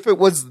if it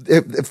was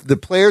if the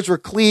players were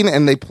clean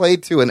and they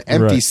played to an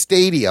empty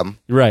stadium.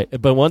 Right.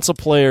 But once a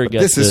player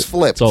gets this is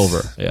flipped. It's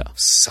over. Yeah.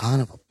 Son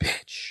of a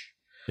bitch.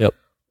 Yep.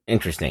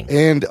 Interesting.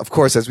 And of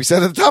course, as we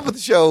said at the top of the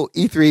show,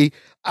 E3.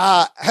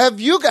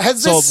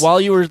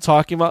 While you were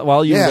talking about,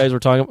 guys were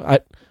talking,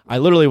 I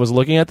literally was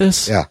looking at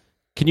this. Yeah.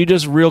 Can you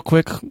just real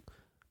quick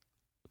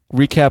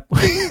recap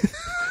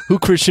who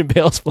Christian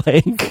Bale's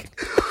playing?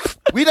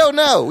 We don't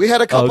know. We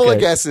had a couple of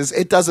guesses.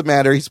 It doesn't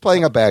matter. He's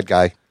playing a bad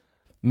guy.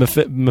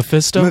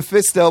 Mephisto?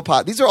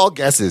 These are all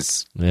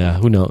guesses. Yeah,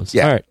 who knows?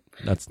 Yeah. All right.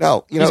 He's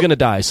going to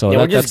die, so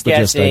we're that's just the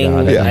gist I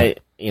guessing.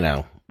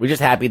 got. We're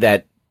just happy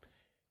that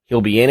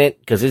he'll be in it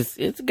because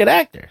it's a good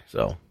actor.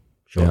 So,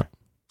 sure. Yeah.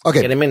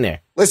 Okay. Get him in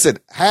there. Listen,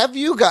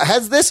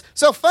 has this,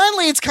 so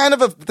finally it's kind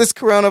of this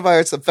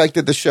coronavirus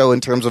affected the show in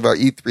terms of our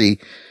E3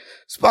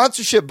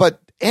 sponsorship, but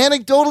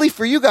anecdotally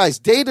for you guys,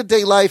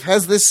 day-to-day life,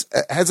 has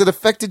it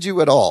affected you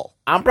at all?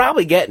 I'm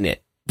probably getting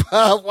it.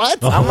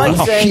 What? I'm like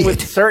saying with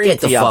Get the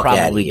certainty I'll fuck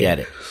outta probably here. get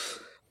it.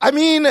 I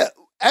mean,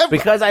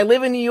 Because I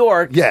live in New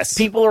York. Yes.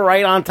 People are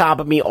right on top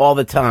of me all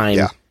the time.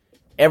 Yeah.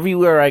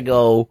 Everywhere I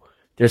go,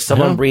 there's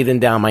someone breathing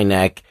down my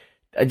neck.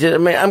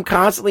 I'm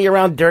constantly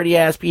around dirty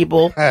ass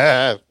people.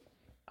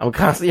 I'm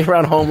constantly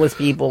around homeless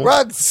people.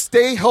 Rod,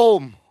 stay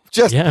home.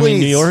 Just please. I mean,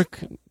 New York,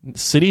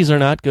 cities are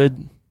not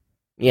good.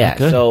 Yeah,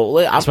 Okay. so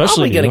I'm Especially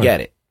probably New going to York.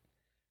 get it.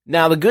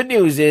 Now, the good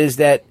news is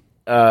that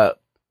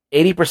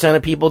 80%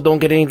 of people don't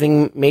get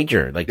anything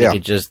major. Like, they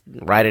could just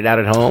ride it out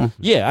at home.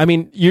 Yeah, I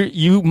mean,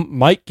 you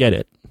might get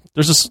it.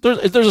 There's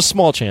a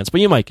small chance, but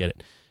you might get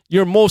it.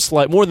 You're more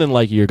than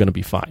likely you're going to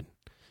be fine.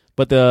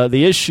 But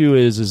the issue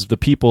is the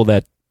people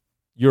that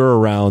you're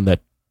around that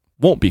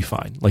won't be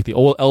fine, like the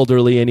old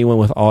elderly, anyone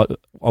with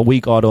a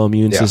weak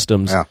autoimmune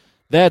systems. Yeah.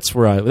 That's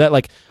where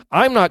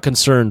I'm not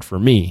concerned for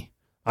me.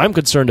 I'm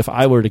concerned if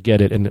I were to get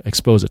it and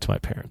expose it to my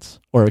parents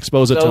or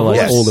expose it to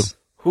older.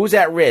 Who's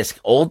at risk?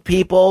 Old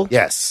people?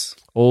 Yes.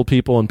 Old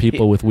people and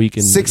people with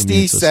weakened 60,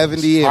 immune systems.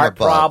 70, and Heart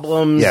above.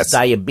 problems, Yes.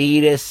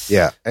 diabetes.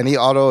 Yeah. Any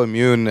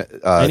autoimmune.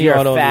 Any you're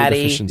autoimmune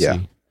fatty. deficiency. Yeah.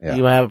 Yeah.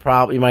 You might have a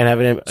problem. You might have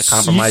a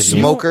compromised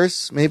immune-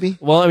 Smokers, maybe?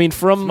 Well, I mean,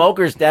 from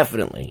Smokers,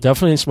 definitely.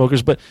 definitely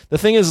smokers, but the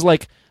thing is,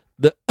 like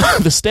the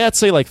the stats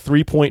say like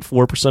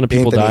 3.4% of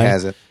people Anthony die.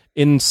 has it.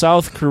 In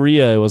South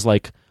Korea, it was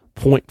like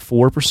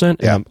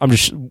 0.4%. Yeah.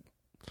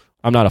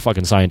 I'm not a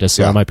fucking scientist,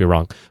 so Yeah. I might be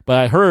wrong. But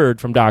I heard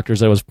from doctors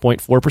that it was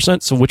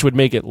 0.4%, so which would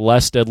make it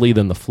less deadly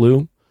than the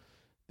flu.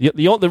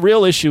 The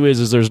real issue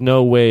is there's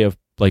no way of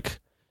like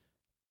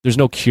there's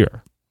no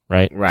cure,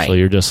 right? Right. So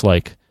you're just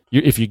like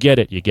if you get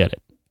it, you get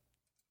it.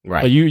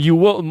 Right. But you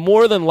will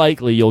more than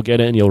likely you'll get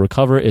it and you'll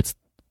recover. It's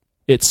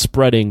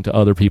spreading to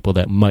other people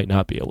that might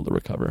not be able to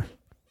recover.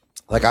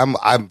 Like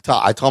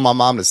I told my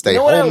mom to stay You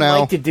know what I home would now.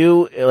 like to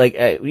do? Like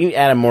we need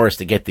Adam Morris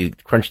to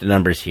crunch the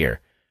numbers here,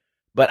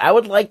 but I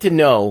would like to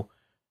know.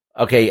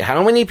 Okay,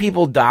 how many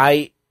people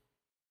die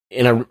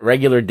in a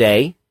regular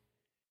day,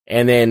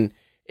 and then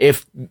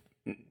if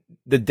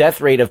the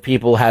death rate of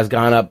people has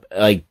gone up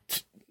like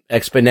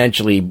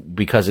exponentially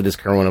because of this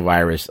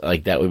coronavirus,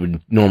 like that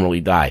would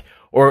normally die,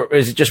 or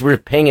is it just we're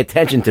paying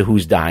attention to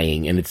who's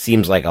dying and it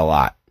seems like a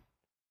lot?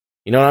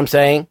 You know what I'm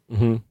saying?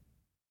 Mm-hmm.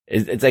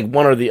 It's like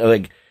one or the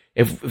like.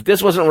 If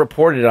this wasn't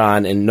reported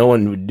on and no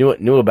one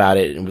knew about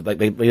it, and like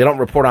they don't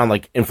report on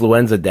like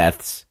influenza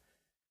deaths,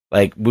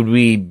 like would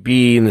we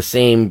be in the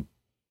same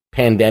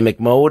pandemic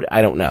mode?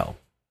 I don't know.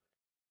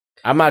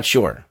 I'm not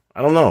sure.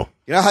 I don't know.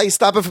 You know how you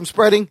stop it from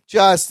spreading?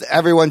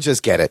 Everyone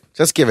just get it.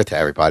 Just give it to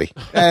everybody.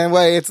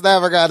 Anyway, it's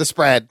never got to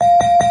spread.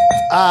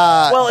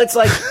 Well, it's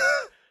like,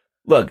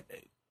 look,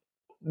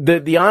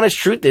 the honest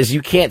truth is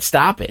you can't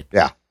stop it.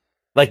 Yeah.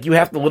 Like you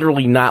have to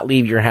literally not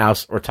leave your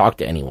house or talk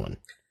to anyone.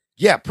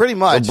 Yeah, pretty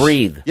much. Or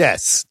breathe.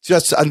 Yes,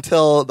 just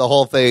until the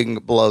whole thing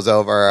blows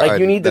over. Like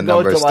you need to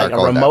go to like a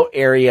remote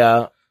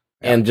area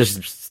and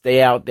just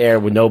stay out there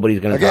where nobody's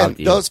going to talk to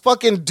you. Those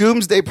fucking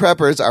doomsday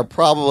preppers are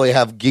probably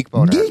have geek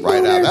boners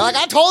right now. They're like,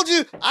 I told you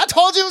it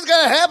was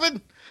going to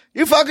happen.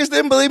 You fuckers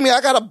didn't believe me.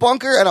 I got a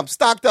bunker and I'm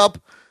stocked up.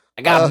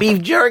 I got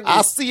beef jerky.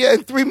 I'll see you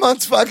in 3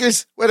 months,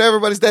 fuckers, when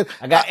everybody's dead.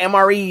 I got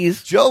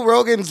MREs. Joe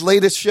Rogan's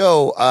latest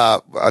show,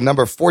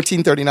 number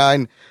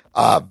 1439,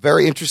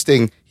 very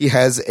interesting. He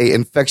has a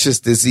infectious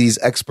disease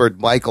expert,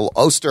 Michael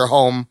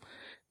Osterholm,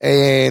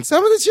 and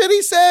some of the shit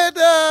he said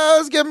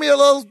was getting me a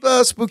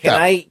little spooked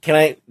out.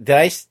 Did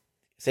I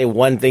say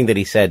one thing that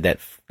he said that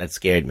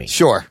scared me?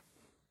 Sure.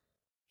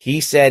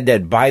 He said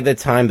that by the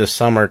time the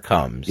summer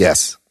comes,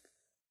 Yes,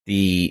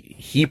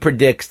 he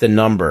predicts the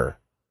number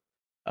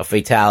of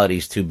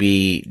fatalities to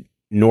be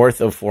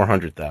north of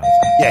 400,000.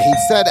 Yeah, he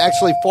said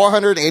actually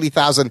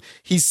 480,000.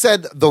 He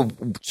said the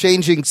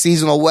changing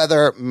seasonal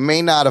weather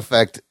may not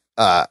affect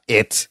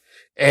it,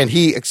 and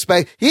he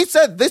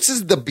said this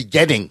is the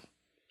beginning,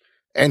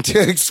 and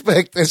to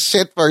expect this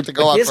shit for it to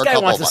go on. This for a guy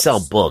couple wants to months.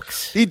 sell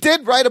books. He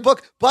did write a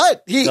book,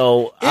 but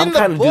I'm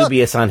kind of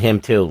dubious on him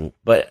too.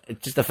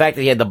 But just the fact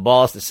that he had the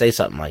balls to say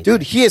something like that.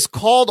 Dude, he has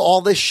called all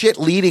this shit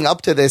leading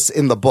up to this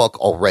in the book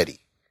already.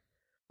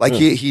 Like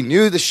he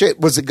knew the shit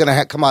was going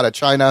to come out of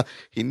China.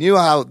 He knew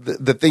how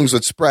the things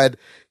would spread.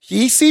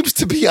 He seems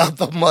to be on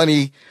the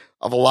money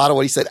of a lot of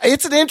what he said.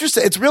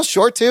 It's real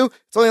short too.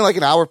 It's only like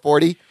an hour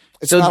 40.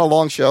 It's not a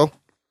long show.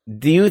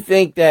 Do you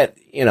think that,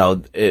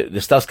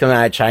 the stuff's coming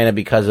out of China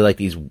because of like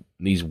these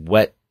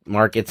wet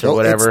markets or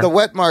whatever? It's the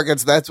wet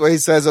markets. That's what he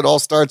says. It all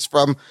starts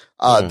from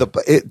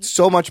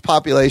so much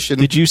population.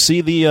 Did you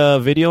see the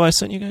video I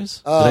sent you guys?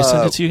 Did I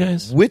send it to you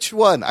guys? Which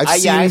one?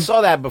 I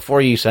saw that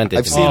before you sent it.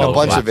 I've seen a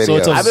bunch of videos. So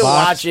it's a I've been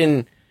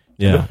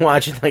Vox-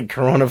 watching like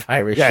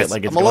coronavirus shit.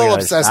 Like it's I'm a little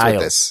going obsessed out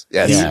of with style.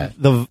 this. Yes.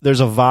 Yeah. There's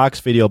a Vox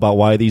video about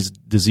why these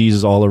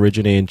diseases all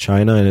originate in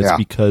China, and it's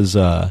because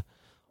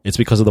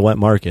of the wet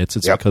markets.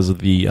 It's because of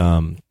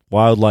the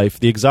wildlife,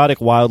 the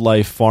exotic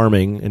wildlife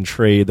farming and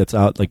trade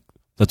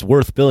that's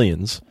worth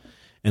billions.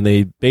 And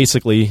they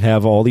basically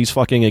have all these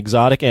fucking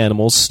exotic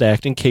animals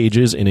stacked in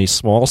cages in a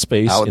small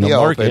space Out in a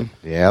market. open.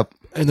 Yep.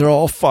 And they're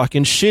all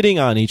fucking shitting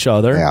on each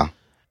other. Yeah.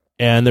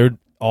 And they're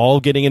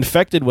all getting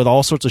infected with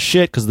all sorts of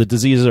shit because the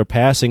diseases are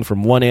passing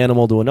from one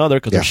animal to another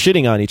because they're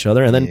shitting on each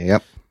other. And then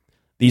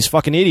these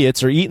fucking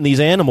idiots are eating these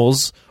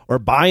animals or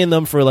buying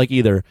them for like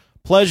either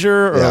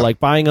pleasure or like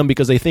buying them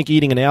because they think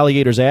eating an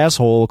alligator's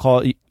asshole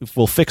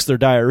will fix their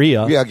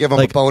diarrhea. Yeah, give them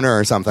a boner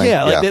or something.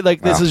 Yeah,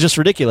 this is just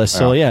ridiculous.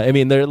 So yeah, I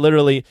mean, they're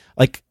literally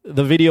like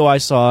the video I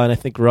saw, and I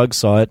think Rugg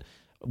saw it.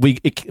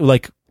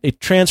 It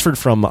transferred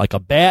from like a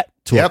bat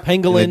to a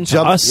pangolin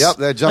to us. Yep,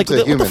 that jumped to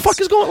humans. What the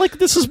fuck is going? Like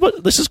this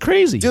is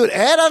crazy, dude.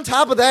 Add on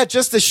top of that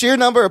just the sheer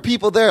number of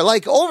people there.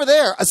 Like over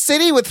there, a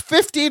city with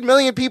 15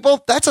 million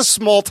people. That's a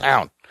small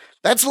town.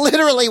 That's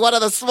literally one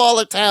of the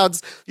smaller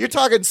towns. You're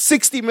talking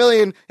 60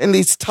 million in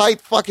these tight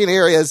fucking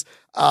areas.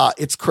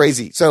 It's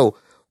crazy. So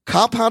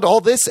compound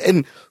all this,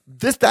 and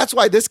that's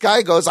why this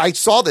guy goes, I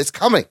saw this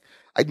coming.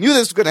 I knew this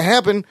was going to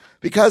happen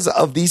because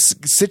of these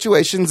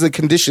situations and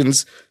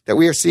conditions that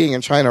we are seeing in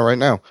China right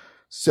now.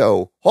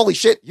 So holy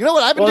shit. You know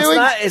what I've been doing?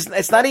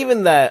 It's not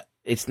even that.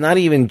 It's not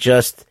even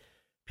just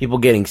people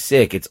getting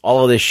sick. It's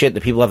all of this shit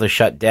that people have to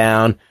shut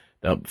down,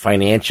 the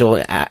financial,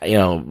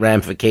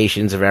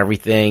 ramifications of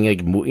everything,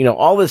 like,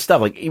 all this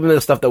stuff, like even the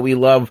stuff that we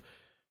love,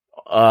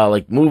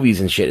 like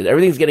movies and shit.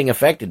 Everything's getting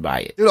affected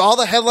by it. Dude, all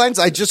the headlines,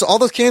 all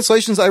those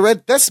cancellations I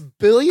read, that's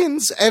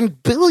billions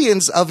and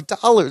billions of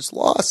dollars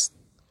lost.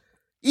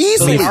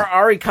 Easily. So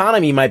our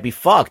economy might be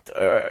fucked.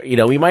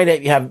 We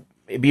might have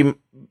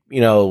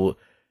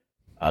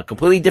a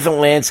completely different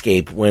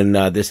landscape when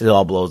this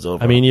all blows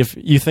over. I mean, if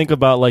you think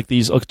about like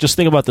just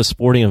think about the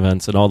sporting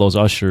events and all those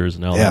ushers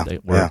and all that they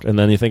work, and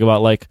then you think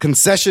about like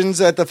concessions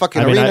at the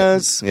fucking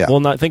arenas. Well,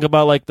 not think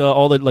about like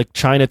all the like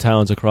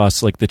Chinatowns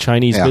across like the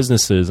Chinese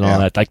businesses and all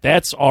that. Like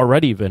that's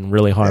already been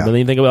really harmed. And then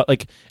you think about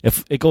like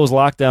if it goes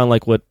lockdown,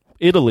 like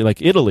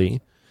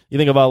Italy. You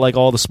think about like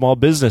all the small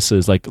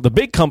businesses, like the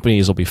big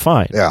companies will be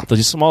fine. Yeah,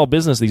 these small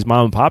business, these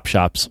mom and pop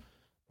shops,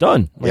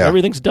 done. Like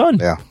everything's done.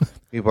 Yeah.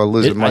 People are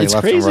losing money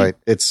left and right.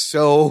 It's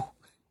so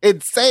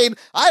insane.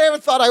 I never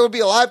thought I would be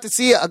alive to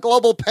see a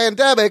global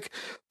pandemic,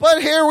 but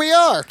here we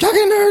are.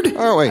 Talking nerd.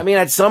 Aren't we? I mean,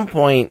 at some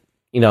point,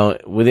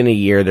 within a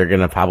year, they're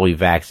going to probably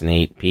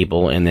vaccinate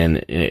people, and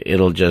then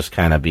it'll just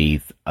kind of be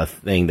a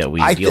thing that we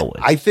deal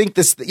with. I think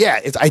this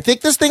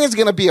thing is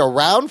going to be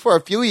around for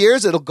a few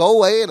years. It'll go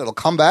away and it'll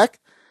come back,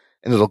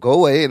 and it'll go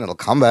away and it'll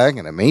come back,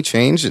 and it may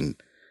change, and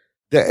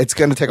it's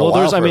going to take a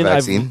while for a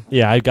vaccine.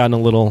 I've gotten a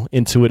little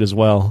into it as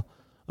well.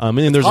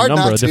 There's a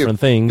number of different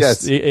things.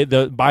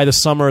 Yes. By the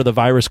summer, the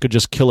virus could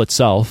just kill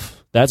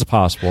itself. That's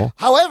possible.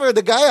 However,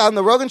 the guy on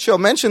the Rogan show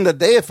mentioned that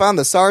they have found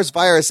the SARS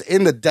virus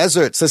in the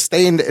desert,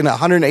 sustained in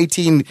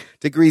 118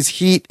 degrees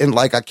heat in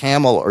like a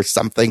camel or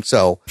something.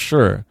 So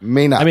sure,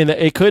 may not. I mean,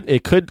 it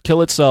could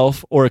kill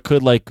itself, or it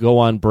could like go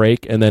on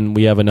break, and then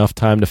we have enough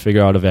time to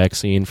figure out a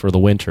vaccine for the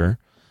winter.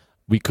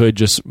 We could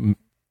just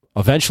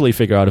eventually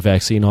figure out a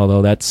vaccine,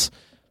 although that's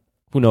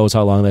who knows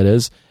how long that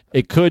is.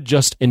 It could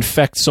just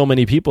infect so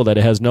many people that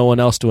it has no one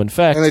else to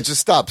infect, and it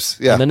just stops.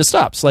 Yeah, and then it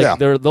stops. Like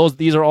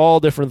these are all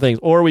different things.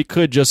 Or we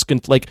could just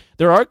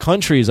there are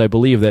countries I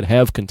believe that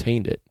have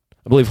contained it.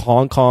 I believe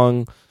Hong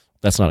Kong.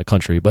 That's not a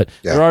country, but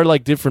there are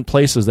like different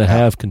places that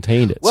have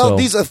contained it. Well,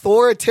 these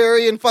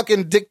authoritarian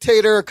fucking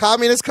dictator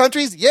communist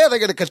countries, they're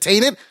going to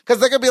contain it because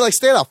they're going to be like,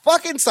 stay on the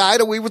fucking side,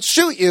 and we would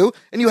shoot you,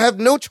 and you have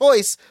no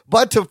choice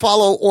but to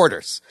follow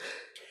orders.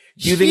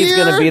 Do you think it's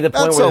going to be the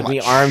point where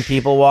we arm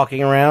people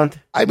walking around?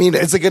 I mean,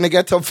 is it going to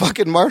get to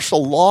fucking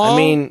martial law? I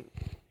mean,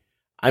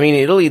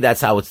 Italy,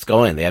 that's how it's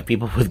going. They have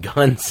people with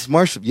guns.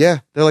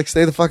 They're like,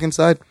 stay the fucking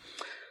side.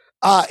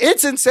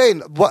 It's insane.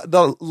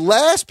 The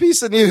last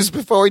piece of news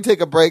before we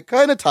take a break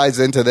kind of ties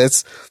into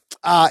this.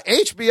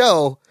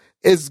 HBO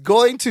is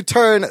going to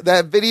turn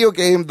that video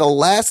game, The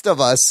Last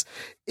of Us,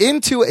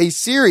 into a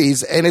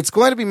series, and it's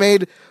going to be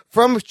made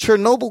from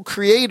Chernobyl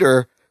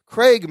creator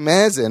Craig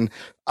Mazin.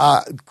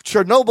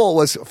 Chernobyl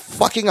was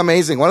fucking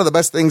amazing. One of the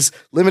best things,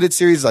 limited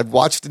series I've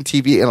watched in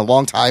TV in a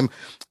long time.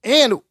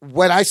 And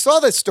when I saw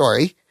this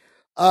story,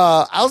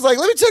 I was like,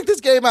 let me check this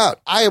game out.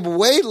 I am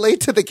way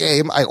late to the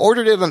game. I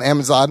ordered it on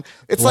Amazon.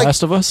 It's like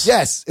Last of Us?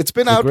 Yes. It's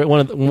been out.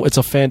 It's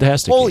a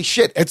fantastic Holy game.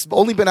 shit. It's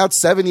only been out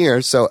 7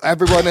 years, so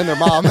everyone and their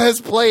mom has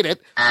played it.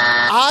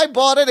 I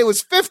bought it. It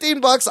was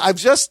 $15. I've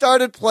just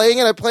started playing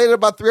it. I played it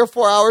about 3 or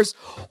 4 hours.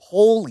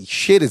 Holy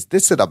shit, is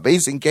this an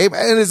amazing game?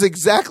 And it is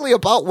exactly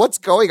about what's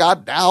going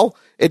on now.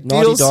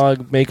 Naughty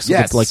Dog makes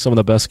like some of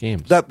the best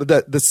games.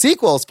 The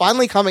sequel is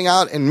finally coming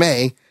out in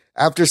May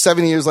after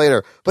 7 years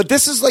later. But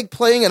this is like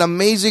playing an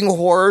amazing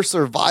horror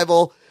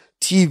survival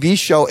TV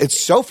show.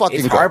 It's so fucking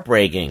It's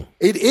heartbreaking.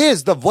 It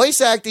is. The voice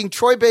acting,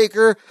 Troy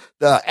Baker,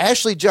 the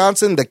Ashley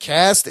Johnson, the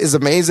cast is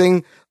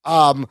amazing.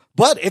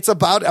 But it's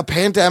about a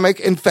pandemic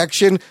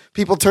infection.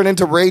 People turn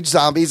into rage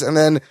zombies, and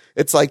then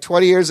it's like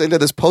 20 years into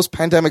this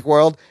post-pandemic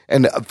world,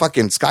 and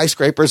fucking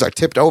skyscrapers are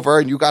tipped over,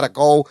 and you got to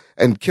go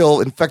and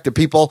kill infected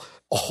people.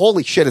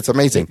 Holy shit, it's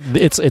amazing.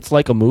 It's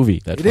like a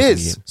movie. It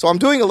is. Game. So I'm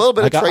doing a little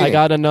bit of training. I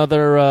got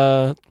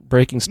another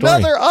breaking story.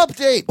 Another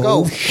update.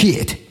 Go. Oh,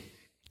 shit.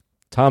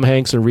 Tom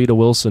Hanks and Rita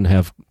Wilson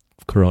have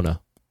corona.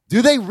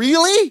 Do they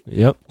really?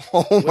 Yep.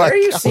 Oh my Where are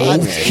you God.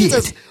 seeing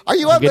Jesus. Are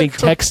you getting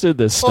texted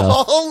this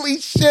stuff? Holy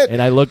shit.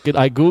 And I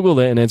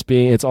Googled it, and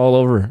it's all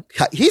over.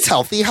 He's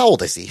healthy. How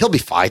old is he? He'll be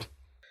fine.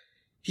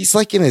 He's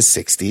like in his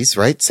 60s,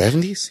 right?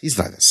 70s? He's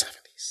not in his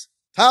 70s.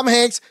 Tom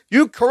Hanks,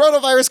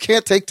 coronavirus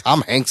can't take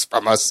Tom Hanks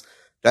from us.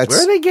 Where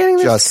are they getting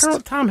this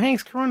Tom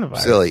Hanks coronavirus?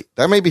 Silly.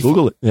 That may be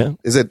Google it. Yeah.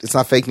 It's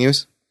not fake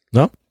news?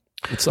 No.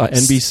 It's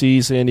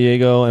NBC, San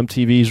Diego,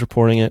 MTV's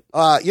reporting it.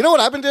 You know what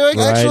I've been doing,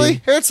 Variety.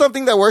 actually? Here's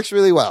something that works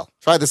really well.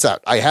 Try this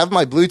out. I have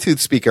my Bluetooth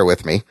speaker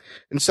with me.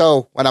 And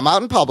so when I'm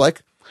out in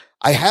public,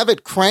 I have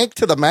it cranked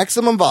to the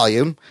maximum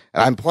volume,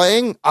 and I'm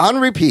playing on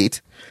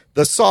repeat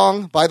the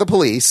song by The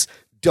Police,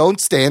 Don't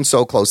Stand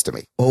So Close to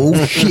Me.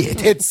 Oh,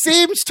 shit. It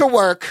seems to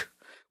work.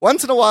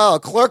 Once in a while, a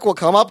clerk will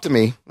come up to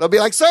me. They'll be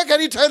like, sir,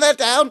 can you turn that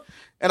down?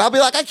 And I'll be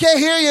like, I can't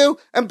hear you.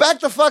 And back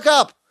the fuck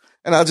up.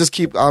 And I'll just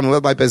keep on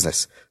with my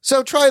business.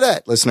 So try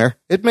that, listener.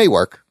 It may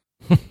work.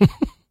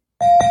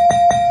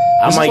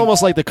 This is like,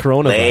 almost like the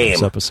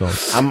coronavirus lame. episode.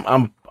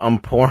 I'm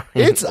pouring.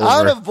 It's over.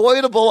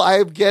 unavoidable.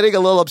 I'm getting a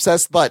little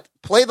obsessed, but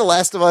play The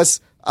Last of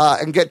Us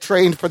and get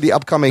trained for the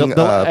upcoming. As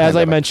I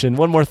pandemic. mentioned,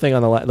 one more thing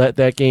on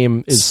that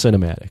game is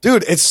cinematic.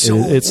 Dude, it's so.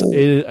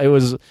 It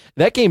was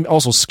that game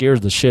also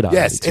scares the shit out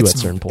of me too at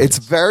certain points.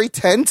 It's very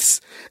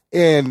tense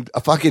and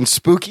fucking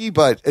spooky,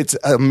 but it's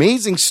an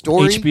amazing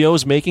story.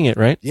 HBO's making it,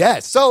 right?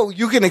 Yes, so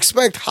you can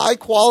expect high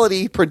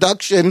quality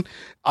production.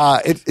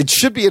 It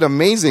should be an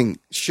amazing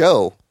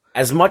show.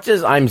 As much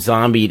as I'm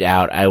zombied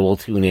out, I will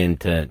tune in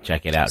to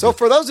check it out. So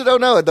for those who don't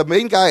know, the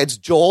main guy, it's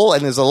Joel,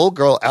 and there's a little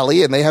girl,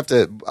 Ellie, and they have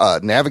to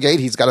navigate.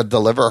 He's got to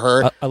deliver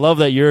her. I love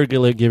that you're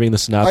giving the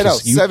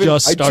synopsis. I know.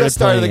 I just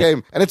started the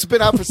game, and it's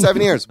been out for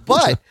 7 years.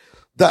 But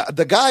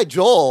the guy,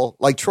 Joel,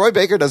 like Troy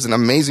Baker does an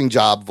amazing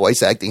job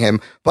voice acting him,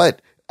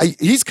 but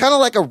he's kind of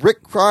like a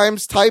Rick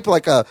Grimes type,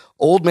 like a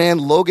old man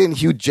Logan,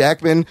 Hugh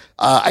Jackman.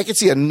 I can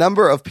see a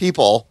number of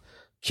people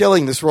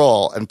killing this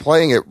role and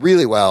playing it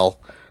really well.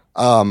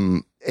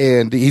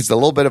 And he's a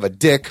little bit of a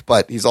dick,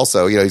 but he's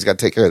also, he's got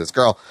to take care of this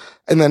girl.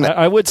 And then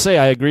I would say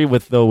I agree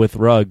with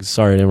Ruggs.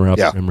 Sorry to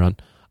interrupt, Imran.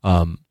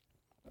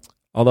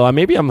 Although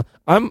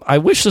I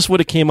wish this would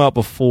have came out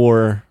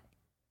before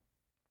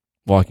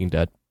Walking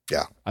Dead.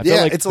 Yeah, I feel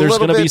like it's there's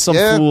going to be some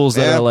fools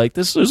that are like,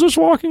 "This is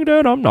Walking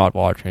Dead. I'm not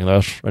watching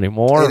this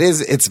anymore." It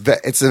is.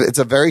 It's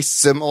a very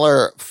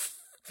similar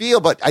feel,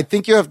 but I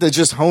think you have to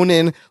just hone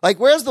in. Like,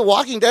 where's The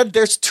Walking Dead?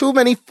 There's too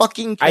many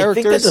fucking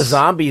characters. I think that the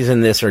zombies in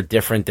this are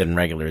different than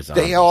regular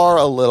zombies. They are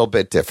a little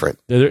bit different,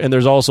 and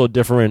there's also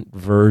different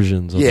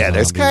versions. Of the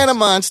there's zombies. kind of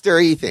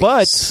monster-y things,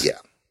 but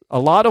a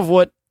lot of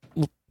what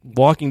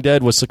Walking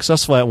Dead was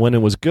successful at when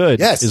it was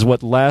good is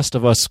what Last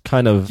of Us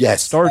kind of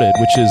started,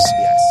 which is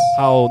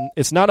how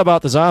it's not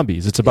about the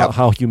zombies. It's about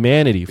how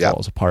humanity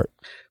falls apart.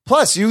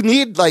 Plus, you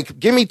need,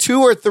 give me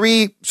 2 or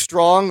 3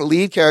 strong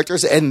lead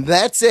characters, and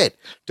that's it.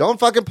 Don't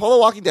fucking pull a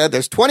Walking Dead.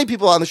 There's 20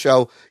 people on the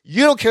show.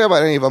 You don't care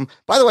about any of them.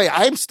 By the way,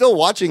 I'm still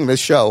watching this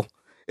show.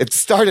 It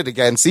started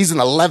again, season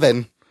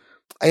 11.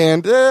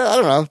 And, I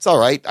don't know. It's all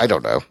right. I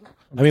don't know.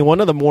 I mean, one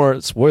of the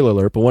more, spoiler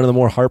alert, but one of the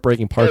more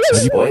heartbreaking parts,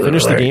 have you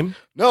finished the game?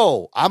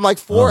 No, I'm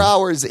 4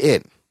 hours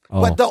in.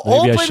 But the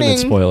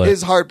opening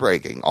is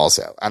heartbreaking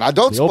also. And I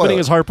don't spoil it. The opening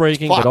is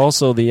heartbreaking, but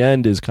also the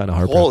end is kind of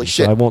heartbreaking. Holy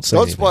shit. So I won't say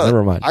don't anything. spoil it.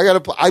 Never mind.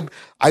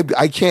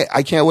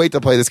 I can't wait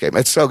to play this game.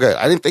 It's so good.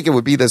 I didn't think it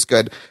would be this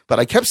good, but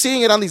I kept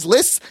seeing it on these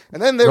lists,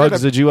 and then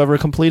did you ever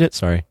complete it?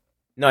 Sorry.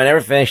 No, I never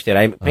finished it.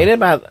 I played it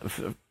about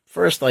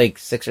first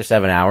 6 or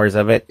 7 hours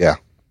of it. Yeah.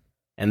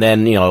 And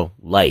then,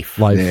 life.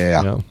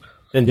 Yeah.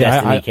 Then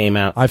Destiny came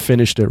out. I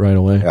finished it right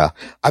away. Yeah.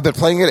 I've been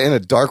playing it in a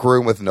dark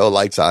room with no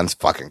lights on. It's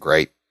fucking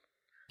great.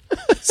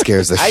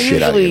 Scares the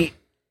shit out of you. I usually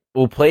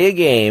will play a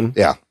game.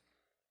 Yeah.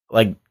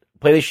 Play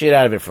the shit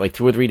out of it for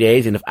 2 or 3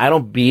 days. And if I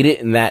don't beat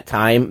it in that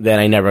time, then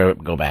I never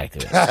go back to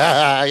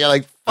it. You're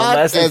like, fuck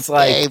unless this it's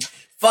game.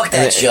 Fuck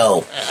that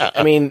show.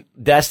 I mean,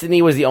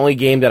 Destiny was the only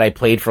game that I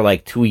played for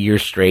 2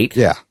 years straight.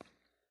 Yeah.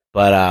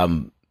 But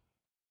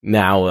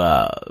now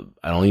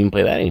I don't even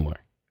play that anymore.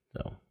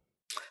 So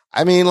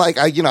I mean,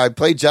 I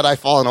played Jedi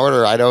Fallen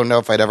Order. I don't know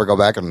if I'd ever go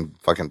back and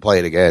fucking play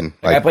it again.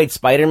 I played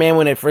Spider-Man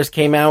when it first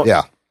came out.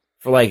 Yeah.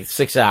 For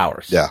 6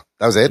 hours. Yeah,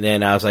 that was it. And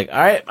then I was like, all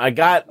right, I know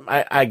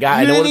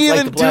what it's it's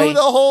like to play. Do the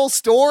whole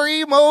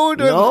story mode?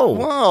 No.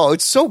 Wow,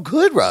 it's so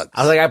good, Ruggs.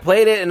 I was like, I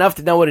played it enough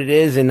to know what it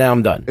is, and now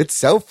I'm done. It's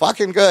so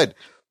fucking good.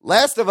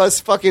 Last of Us,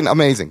 fucking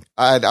amazing.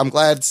 I'm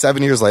glad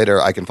 7 years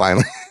later I can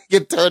finally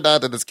get turned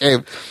on to this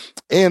game.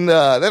 And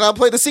then I'll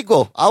play the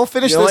sequel. I'll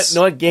finish this. You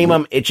know what game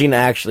I'm itching to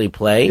actually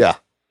play? Yeah.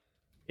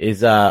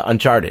 Is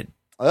Uncharted.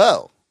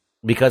 Oh.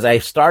 Because I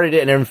started it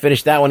and never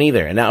finished that one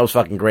either, and that was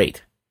fucking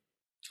great.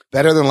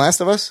 Better than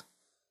Last of Us?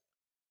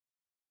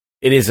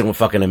 It is a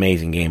fucking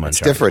amazing game, Uncharted. It's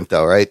different,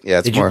 though, right?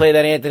 Yeah. Did you play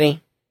that,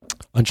 Anthony?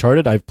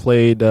 Uncharted, I've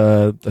played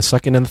the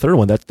second and third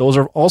one. Those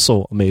are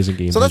also amazing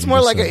games. So that's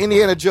more like an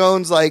Indiana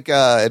Jones,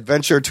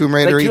 adventure Tomb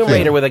Raider. Tomb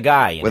Raider with a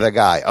guy. With a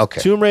guy,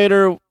 okay. Tomb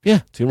Raider,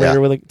 Tomb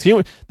Raider with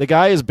a the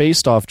guy is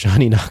based off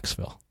Johnny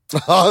Knoxville.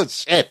 Oh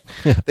shit!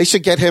 They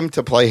should get him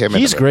to play him.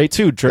 He's great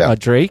too.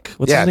 Drake.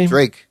 What's his name?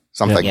 Drake.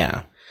 Something.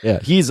 Yeah.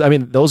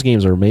 Those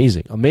games are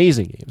amazing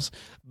games.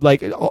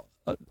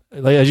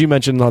 As you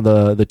mentioned, on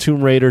the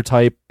Tomb Raider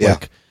type,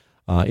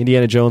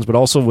 Indiana Jones, but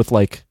also with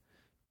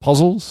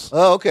puzzles.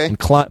 Oh, okay. And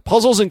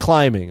puzzles and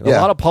climbing. A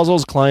lot of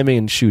puzzles, climbing,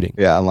 and shooting.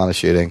 Yeah, a lot of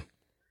shooting.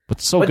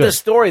 But good. The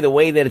story, the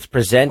way that it's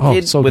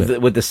presented with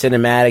the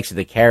cinematics of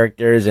the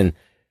characters and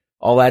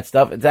all that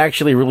stuff, it's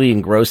actually really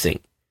engrossing.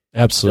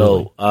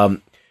 Absolutely.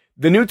 So,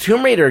 the new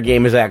Tomb Raider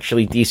game is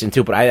actually decent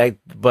too,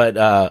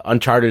 but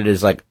Uncharted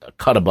is a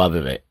cut above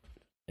of it.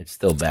 It's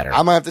still better.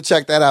 I'm gonna have to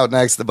check that out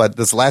next. But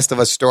this Last of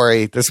Us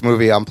story, this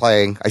movie I'm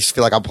playing, I just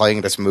feel like I'm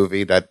playing this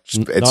movie. It's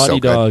Naughty so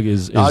Dog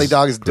good. Naughty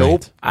Dog is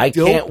dope. I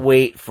can't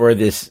wait for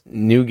this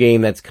new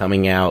game that's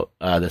coming out,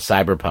 the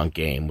Cyberpunk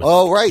game. With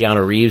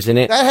Keanu Reeves in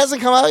it. That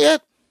hasn't come out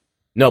yet.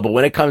 No, but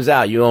when it comes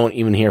out, you won't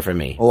even hear from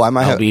me. Oh,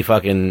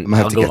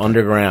 I'll go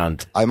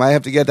underground. I might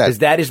have to get that because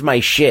that is my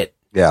shit.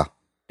 Yeah,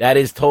 that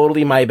is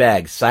totally my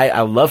bag.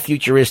 I love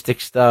futuristic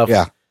stuff.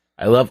 Yeah.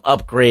 I love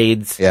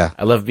upgrades. Yeah.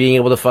 I love being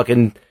able to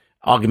fucking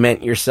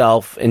augment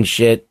yourself and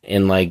shit.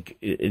 And like,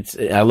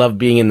 I love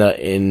being in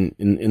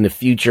the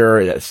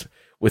future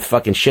with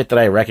fucking shit that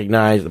I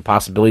recognize. The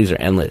possibilities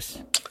are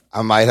endless.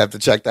 I might have to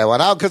check that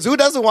one out because who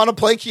doesn't want to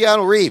play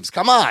Keanu Reeves?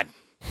 Come on.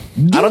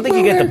 I don't think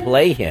you get to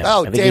play him.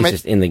 Oh, I think damn he's it.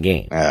 just in the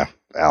game. Yeah,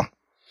 well,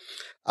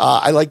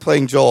 I like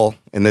playing Joel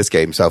in this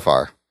game so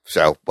far.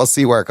 So we'll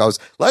see where it goes.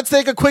 Let's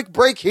take a quick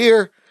break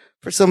here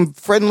for some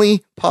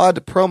friendly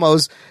pod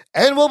promos,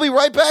 and we'll be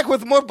right back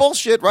with more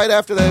bullshit right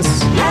after this.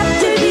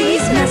 After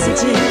these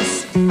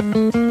messages,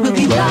 we'll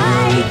be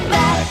right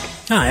back.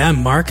 Hi,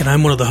 I'm Mark, and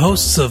I'm one of the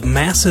hosts of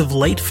Massive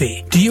Late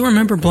Fee. Do you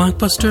remember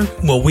Blockbuster?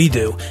 Well, we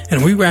do,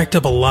 and we racked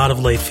up a lot of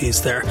late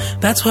fees there.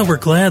 That's why we're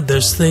glad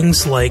there's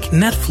things like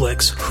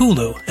Netflix,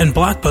 Hulu, and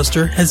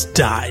Blockbuster has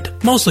died,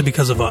 mostly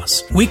because of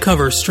us. We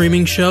cover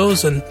streaming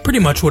shows and pretty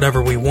much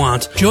whatever we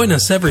want. Join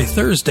us every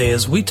Thursday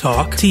as we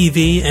talk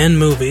TV and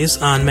movies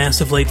on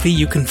Massive Late Fee.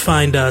 You can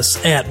find us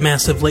at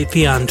Massive Late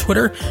Fee on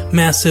Twitter,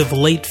 Massive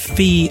Late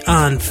Fee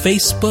on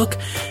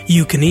Facebook.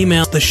 You can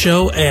email the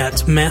show at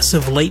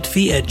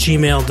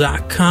massivelatefee@gmail.com,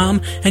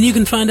 and you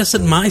can find us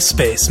at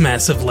MySpace,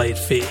 Massive Late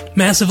Fee.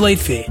 Massive Late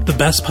Fee, the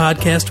best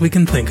podcast we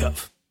can think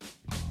of.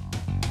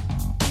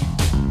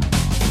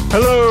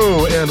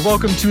 Hello, and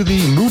welcome to the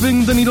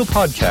Moving the Needle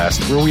podcast,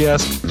 where we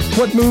ask,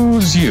 what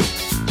moves you?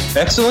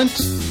 Excellent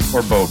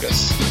or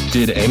bogus?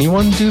 Did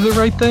anyone do the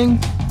right thing?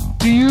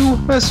 Do you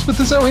mess with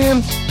the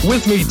Zohan?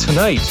 With me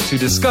tonight to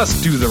discuss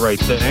Do the Right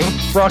Thing,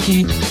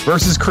 Rocky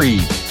versus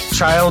Creed,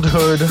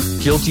 childhood,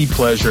 guilty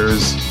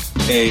pleasures,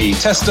 a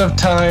test of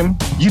time,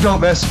 you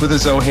don't mess with a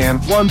Zohan,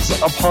 once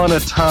upon a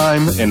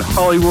time in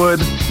Hollywood.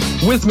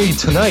 With me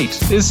tonight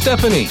is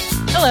Stephanie.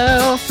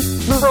 Hello.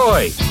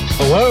 Roy.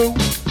 Hello.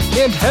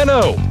 And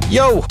Henno.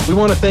 Yo. We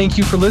want to thank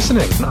you for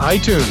listening on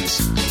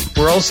iTunes.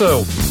 We're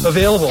also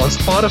available on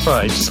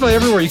Spotify, just about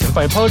everywhere you can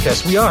find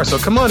podcasts. We are, so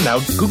come on now,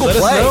 Google let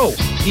Play. us know.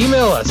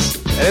 Email us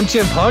at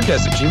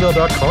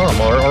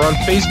mtnpodcast@gmail.com or on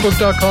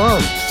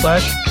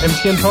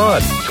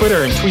facebook.com/mtnpod.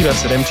 Twitter and tweet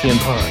us at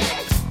mtnpod.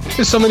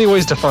 There's so many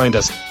ways to find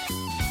us.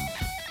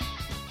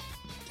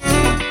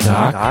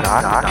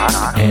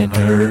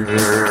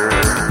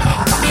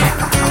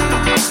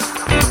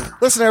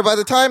 Listener, by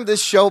the time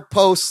this show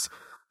posts,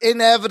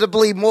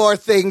 inevitably more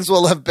things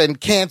will have been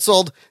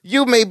canceled.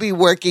 You may be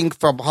working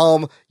from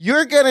home.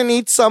 You're going to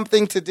need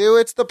something to do.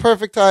 It's the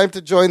perfect time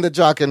to join the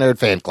Jock and Nerd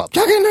fan club.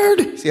 Jock and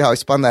Nerd. See how I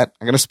spun that?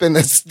 I'm going to spin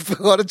this.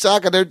 Go to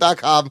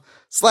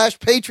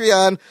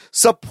jockandnerd.com/Patreon.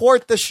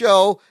 Support the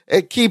show.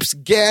 It keeps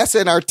gas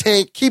in our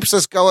tank, keeps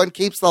us going,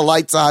 keeps the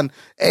lights on,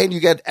 and you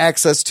get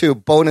access to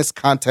bonus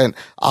content,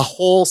 a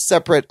whole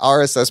separate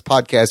RSS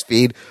podcast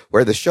feed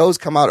where the shows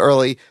come out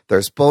early.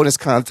 There's bonus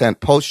content,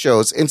 post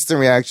shows, instant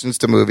reactions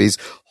to movies,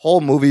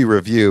 whole movie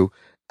review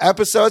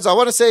episodes. I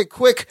want to say a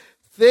quick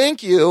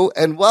thank you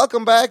and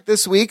welcome back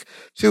this week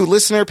to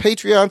listener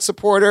Patreon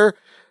supporter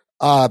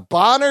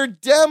Bonner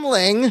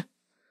Demling.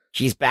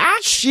 She's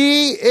back?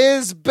 She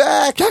is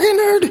back. Jock and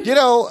Nerd. You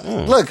know,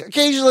 look,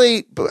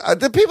 occasionally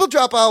the people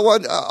drop out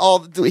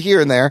all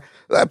here and there.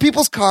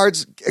 People's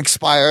cards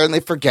expire and they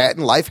forget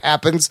and life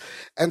happens,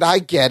 and I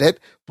get it.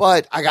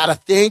 But I got to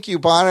thank you,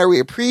 Bonner. We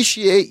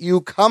appreciate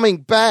you coming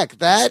back.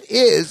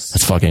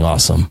 That's fucking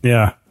awesome.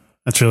 Yeah,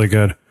 that's really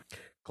good.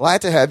 Glad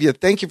to have you.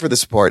 Thank you for the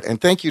support,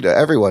 and thank you to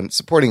everyone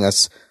supporting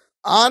us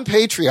on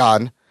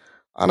Patreon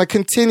on a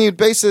continued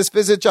basis.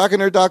 Visit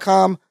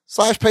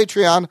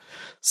jockandnerd.com/Patreon.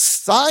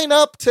 Sign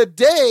up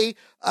today.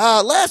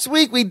 Last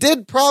week we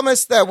did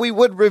promise that we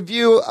would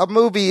review a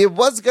movie. It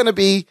was going to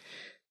be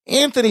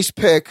Anthony's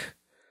pick,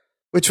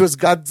 which was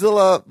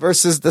Godzilla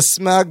versus the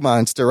Smog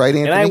Monster, right,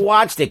 Anthony? And I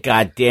watched it,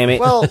 goddammit.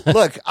 Well,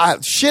 look,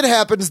 shit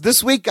happens.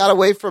 This week got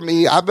away from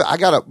me.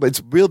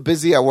 It's real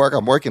busy at work.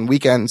 I'm working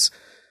weekends.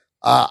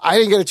 I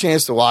didn't get a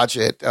chance to watch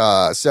it.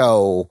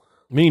 So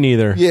Me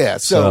neither. yeah,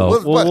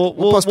 so we'll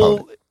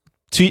postpone it.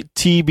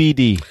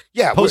 TBD.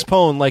 Yeah,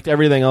 postpone like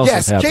everything else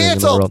yes, that's happening in the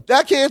canceled. world.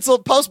 That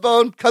canceled,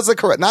 postponed because of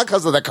not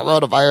because of the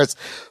coronavirus.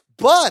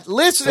 But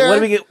listener, So what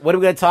are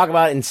we going to talk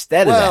about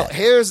instead of well, that?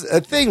 here's the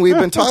thing: we've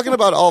been talking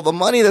about all the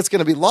money that's going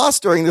to be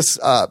lost during this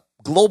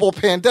global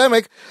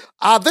pandemic.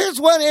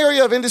 There's one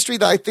area of industry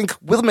that I think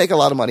will make a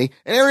lot of money,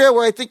 an area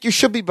where I think you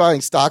should be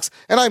buying stocks,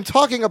 and I'm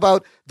talking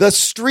about the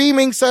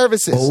streaming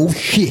services. Oh,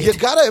 shit. You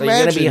gotta So you're going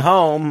imagine. to be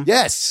home,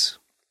 Yes.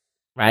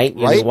 right?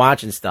 You're Right? be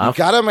watching You stuff.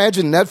 gotta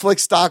imagine Netflix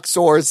stock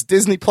soars,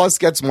 Disney Plus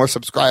gets more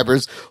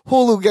subscribers,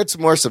 Hulu gets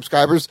more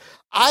subscribers.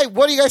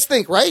 What do you guys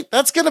think, right?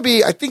 I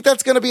think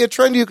that's gonna be a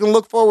trend you can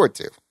look forward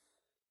to.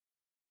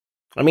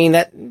 I mean,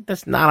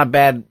 that's not a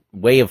bad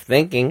way of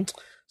thinking.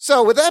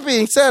 So with that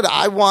being said,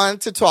 I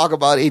want to talk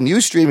about a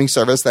new streaming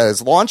service that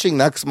is launching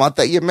next month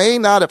that you may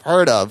not have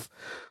heard of,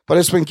 but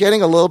it's been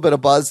getting a little bit of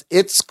buzz.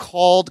 It's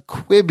called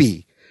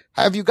QuiBi.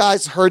 Have you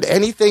guys heard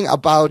anything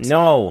about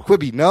No.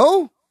 QuiBi?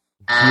 No?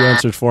 You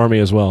answered for me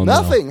as well.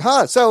 no. Nothing,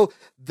 huh? So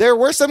there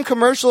were some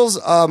commercials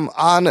on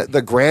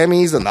the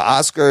Grammys and the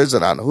Oscars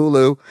and on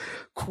Hulu.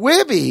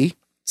 QuiBi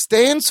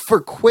stands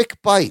for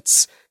Quick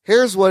Bites.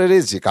 Here's what it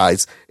is, you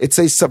guys. It's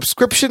a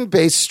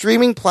subscription-based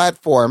streaming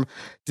platform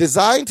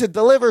designed to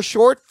deliver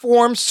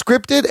short-form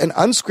scripted and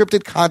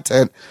unscripted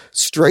content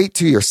straight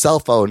to your cell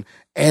phone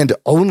and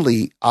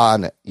only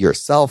on your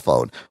cell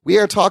phone. We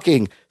are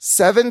talking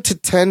 7 to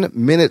 10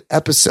 minute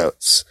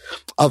episodes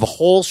of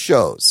whole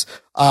shows.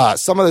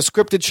 Some of the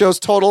scripted shows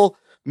total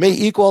may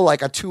equal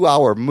like a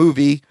 2-hour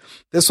movie.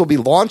 This will be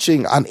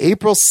launching on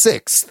April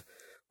 6th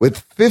with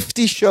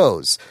 50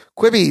 shows.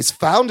 QuiBi is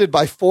founded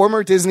by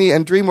former Disney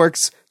and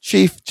DreamWorks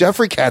chief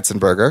Jeffrey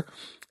Katzenberger,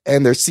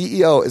 and their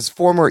CEO is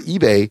former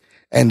eBay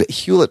and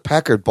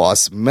Hewlett-Packard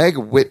boss Meg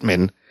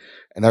Whitman,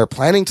 and they're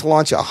planning to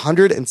launch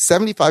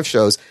 175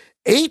 shows,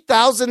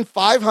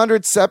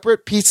 8,500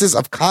 separate pieces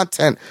of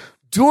content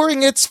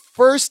during its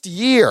first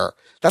year.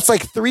 That's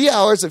like 3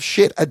 hours of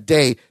shit a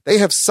day. They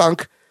have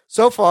sunk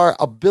so far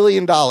 $1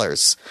 billion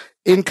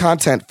in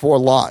content for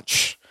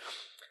launch.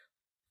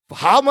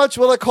 How much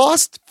will it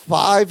cost?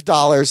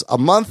 $5 a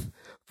month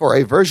for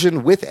a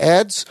version with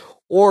ads,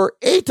 or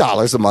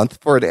 $8 a month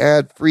for an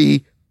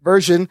ad-free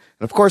version. And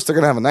of course, they're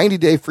going to have a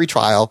 90-day free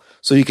trial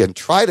so you can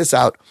try this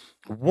out.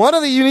 One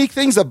of the unique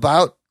things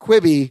about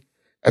QuiBi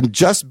and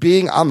just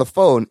being on the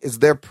phone is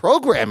their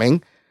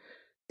programming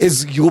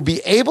is you'll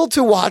be able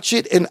to watch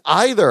it in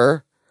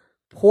either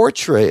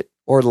portrait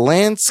or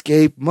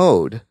landscape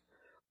mode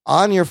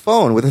on your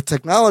phone with a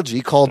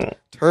technology called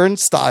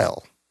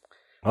Turnstile.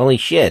 Holy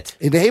shit.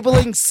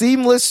 Enabling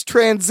seamless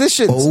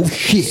transitions. Oh,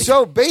 shit.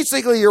 So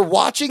basically, you're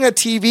watching a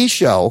TV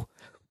show,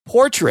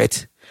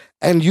 portrait,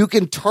 and you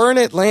can turn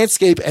it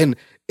landscape and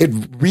it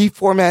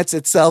reformats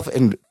itself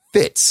and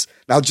fits.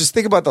 Now, just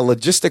think about the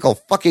logistical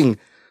fucking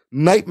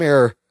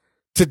nightmare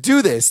to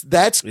do this.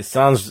 It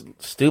sounds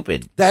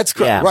stupid. That's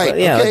correct. Right.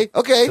 Yeah,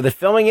 Okay. So they're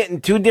filming it in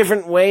two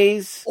different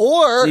ways,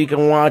 Or so you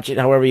can watch it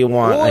however you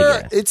want.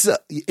 I guess.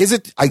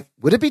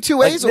 would it be two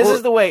ways? This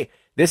is the way.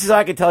 This is how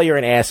I can tell you're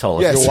an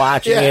asshole. Yes. If you're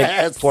watching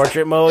it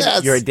portrait mode,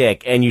 you're a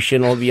dick, and you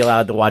shouldn't be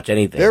allowed to watch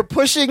anything. They're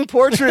pushing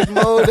portrait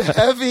mode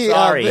heavy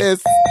on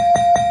this.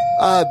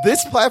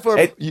 This platform,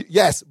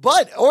 yes,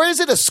 or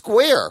is it a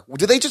square?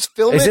 Do they just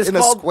film it in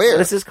a square?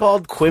 This is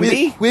called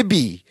QuiBi?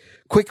 QuiBi.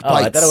 Quick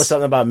Bites. I thought it was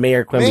something about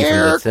Mayor Quimby.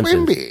 Mayor from The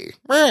Simpsons. QuiBi.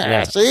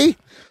 Yeah, see?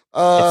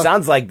 It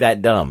sounds like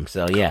that dumb,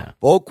 so yeah.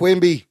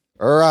 QuiBi.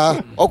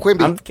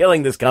 QuiBi. I'm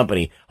killing this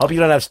company. Hope you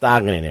don't have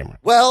stock in it anymore.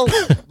 Well,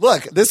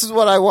 look, this is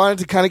what I wanted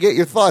to kind of get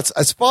your thoughts.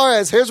 As far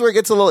as, here's where it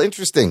gets a little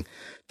interesting.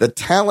 The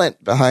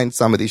talent behind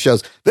some of these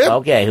shows.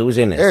 Okay, who's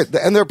in this?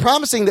 And they're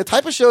promising, the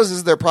type of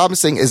shows they're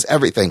promising is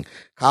everything.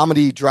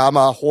 Comedy,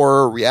 drama,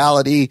 horror,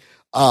 reality,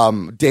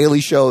 daily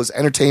shows,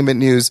 entertainment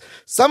news.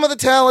 Some of the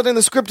talent in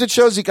the scripted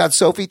shows, you got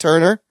Sophie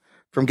Turner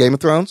from Game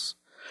of Thrones,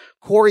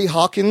 Corey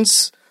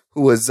Hawkins,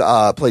 who was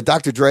played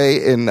Dr.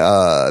 Dre in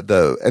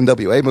the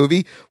NWA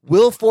movie,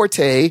 Will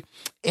Forte,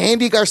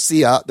 Andy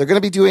Garcia. They're going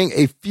to be doing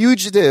a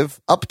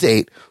fugitive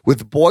update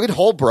with Boyd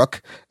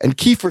Holbrook and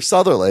Kiefer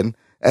Sutherland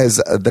as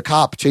the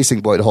cop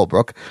chasing Boyd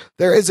Holbrook.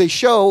 There is a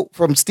show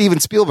from Steven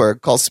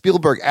Spielberg called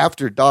Spielberg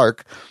After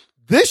Dark.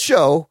 This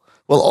show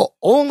will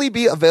only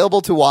be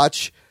available to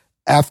watch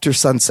after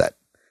sunset.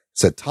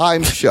 It's a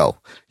timed show.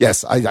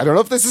 Yes, I don't know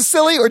if this is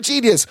silly or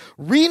genius.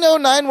 Reno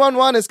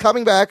 911 is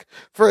coming back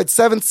for its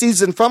 7th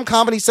season from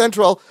Comedy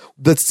Central.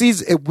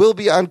 It will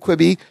be on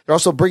QuiBi. They're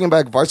also bringing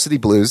back Varsity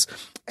Blues.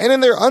 And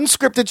in their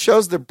unscripted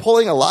shows, they're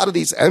pulling a lot of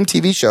these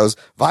MTV shows.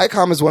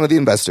 Viacom is one of the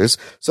investors,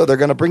 so they're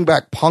going to bring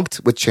back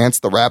Punk'd with Chance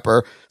the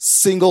Rapper.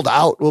 Singled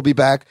Out will be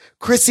back.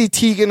 Chrissy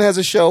Teigen has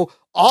a show.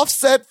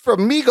 Offset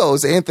from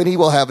Migos, Anthony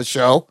will have a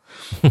show.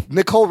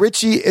 Nicole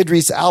Richie,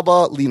 Idris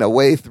Elba, Lena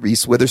Waithe,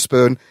 Reese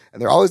Witherspoon.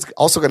 And they're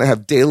also going to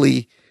have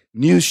daily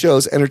news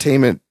shows,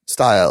 entertainment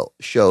style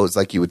shows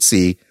like you would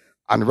see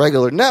on a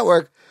regular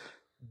network.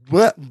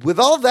 With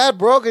all that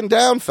broken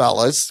down,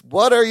 fellas,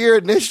 what are your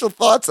initial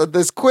thoughts on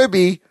this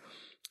QuiBi?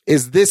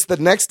 Is this the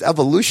next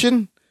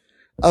evolution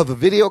of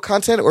video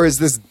content, or is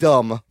this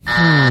dumb,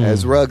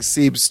 as Ruggs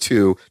seems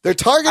to? They're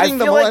targeting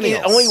the millennials. I feel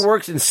like it only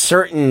works in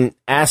certain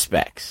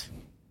aspects.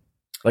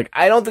 Like,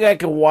 I don't think I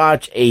could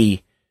watch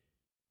a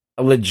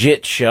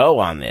legit show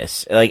on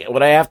this. Like,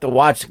 what I have to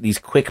watch, these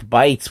quick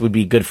bites would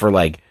be good for,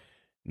 like,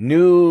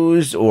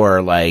 news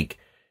or, like,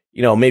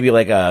 you know, maybe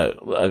like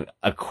a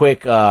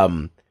quick,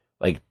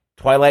 like,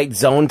 Twilight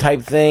Zone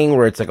type thing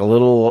where it's like a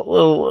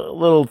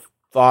little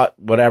thought,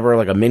 whatever,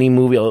 like a mini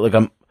movie,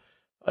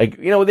 like,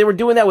 you know, they were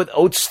doing that with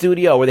Oats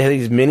Studio where they had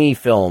these mini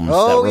films that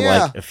were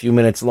like a few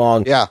minutes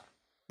long. Yeah.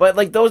 But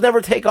like those never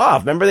take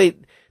off. Remember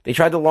they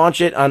tried to launch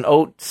it on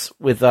Oats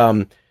with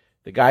the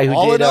guy who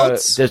All did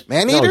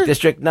Maneater?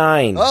 District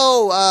 9.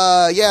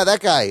 Oh, yeah, that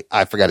guy.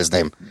 I forgot his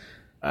name.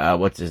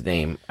 What's his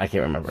name? I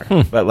can't remember.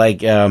 But like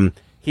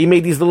he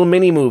made these little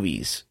mini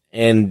movies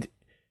and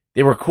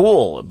they were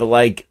cool, but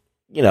like,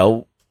 you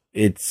know,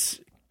 it's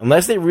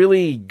unless they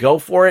really go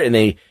for it and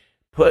they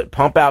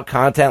pump out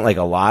content like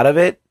a lot of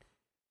it,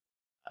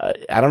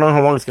 I don't know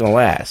how long it's going to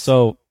last.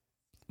 So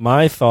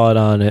my thought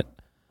on it,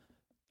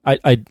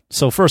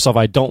 so first off,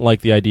 I don't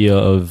like the idea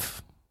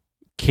of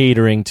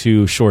catering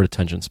to short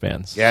attention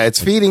spans. Yeah,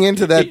 it's feeding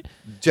into that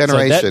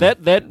generation. So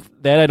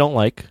that I don't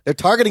like. They're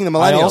targeting the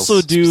millennials I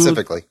also do,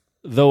 specifically.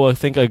 Though I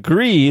think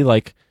agree,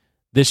 like,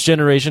 this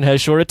generation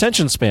has short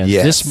attention spans.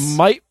 Yes. This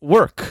might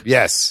work.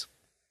 Yes.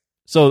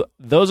 So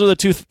those are the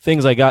two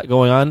things I got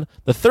going on.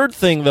 The third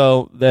thing,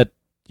 though, that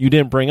you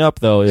didn't bring up,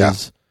 though,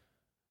 is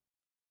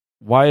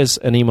why is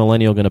any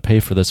millennial going to pay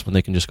for this when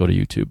they can just go to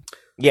YouTube?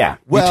 Yeah.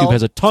 Well, YouTube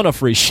has a ton of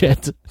free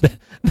shit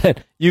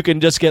that you can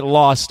just get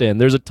lost in.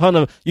 There's a ton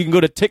of... You can go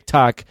to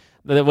TikTok,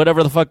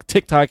 whatever the fuck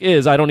TikTok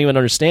is. I don't even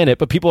understand it,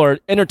 but people are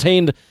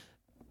entertained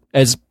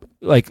as...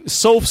 Like,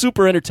 so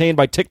super entertained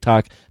by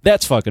TikTok.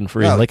 That's fucking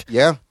free.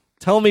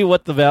 Tell me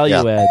what the value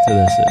add to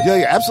this is. Yeah,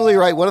 you're absolutely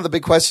right. One of the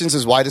big questions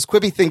is, why does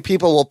QuiBi think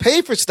people will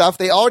pay for stuff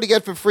they already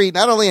get for free,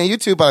 not only on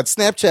YouTube, but on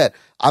Snapchat,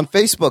 on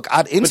Facebook,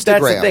 on Instagram? But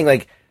that's the thing.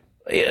 Like,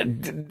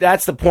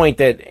 that's the point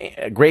that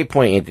a great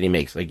point Anthony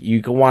makes. Like,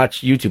 you can watch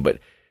YouTube, but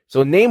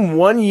so name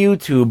one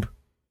YouTube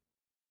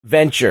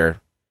venture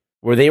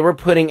where they were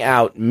putting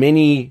out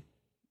mini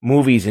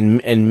movies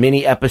and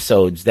mini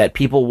episodes that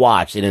people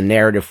watched in a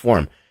narrative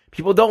form.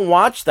 People don't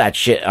watch that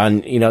shit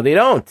on, they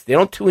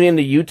don't tune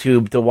into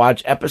YouTube to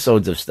watch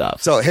episodes of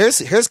stuff. So here's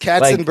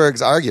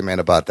Katzenberg's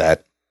argument about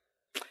that.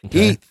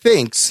 Okay. He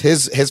thinks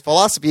his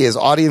philosophy is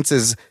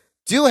audiences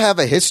do have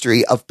a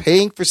history of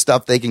paying for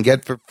stuff they can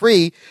get for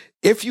free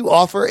if you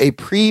offer a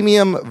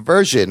premium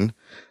version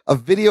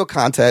of video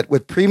content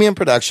with premium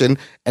production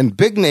and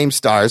big name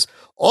stars.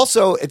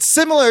 Also, it's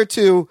similar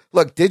to,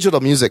 look, digital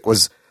music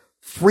was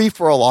free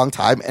for a long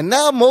time, and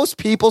now most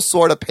people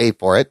sort of pay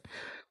for it.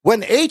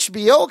 When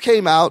HBO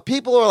came out,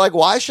 people were like,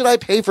 why should I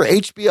pay for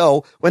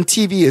HBO when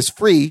TV is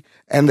free?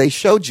 And they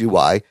showed you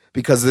why,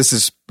 because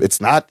it's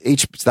not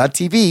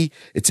TV,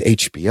 it's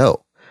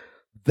HBO.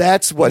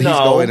 That's what he's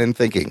going and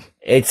thinking.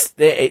 It's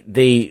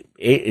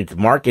it's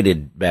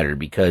marketed better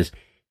because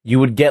you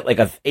would get like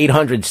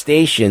 800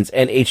 stations,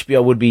 and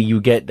HBO would be, you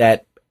get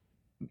that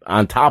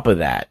on top of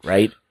that,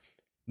 right?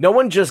 No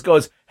one just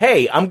goes,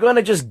 hey, I'm going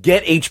to just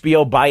get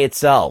HBO by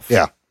itself.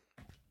 Yeah.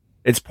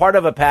 It's part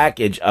of a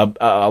package,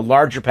 a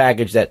larger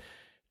package that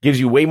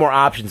gives you way more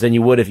options than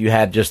you would if you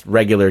had just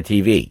regular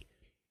TV.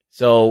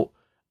 So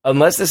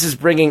unless this is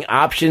bringing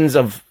options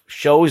of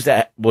shows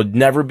that would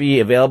never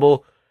be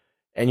available,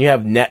 and you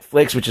have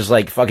Netflix, which is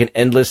like fucking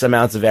endless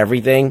amounts of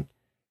everything,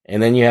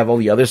 and then you have all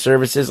the other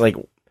services, like,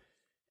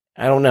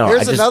 I don't know.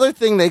 Here's another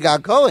thing they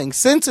got going.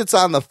 Since it's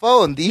on the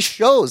phone, these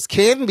shows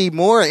can be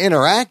more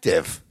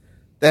interactive.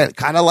 Then,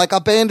 kind of like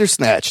a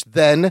Bandersnatch,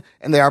 and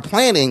they are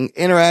planning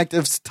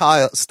interactive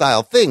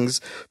style things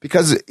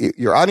because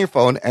you're on your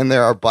phone and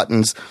there are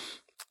buttons.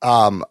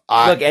 Look,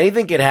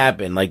 anything could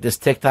happen. Like, this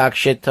TikTok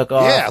shit took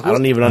off. Yeah, I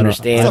don't even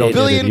understand. It's a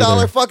 $1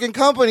 billion fucking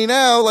company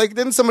now. Like,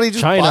 didn't somebody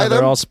just China, buy them?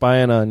 They're all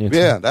spying on you.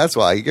 Yeah, that's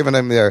why you're giving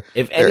them their.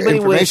 If anybody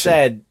would have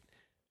said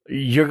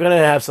you're gonna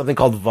have something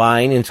called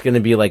Vine, and it's gonna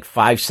be like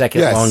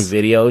 5-second long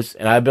videos,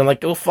 and I've been like,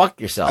 go fuck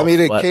yourself. I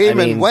mean, it came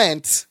and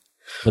went.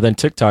 But then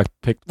TikTok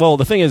picked... Well,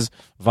 the thing is,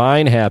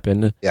 Vine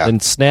happened, then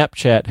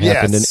Snapchat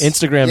happened, and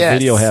Instagram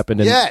video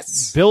happened, and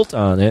built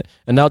on it,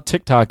 and now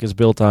TikTok is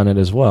built on it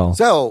as well.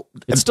 So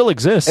it still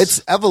exists.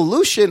 It's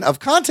evolution of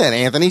content,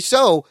 Anthony.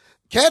 So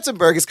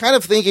Katzenberg is kind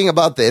of thinking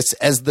about this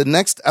as the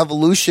next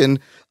evolution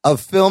of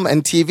film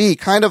and TV,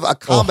 kind of a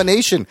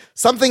combination,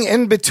 something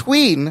in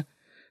between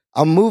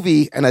a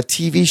movie and a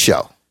TV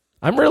show.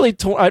 I'm really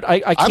torn.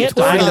 I can't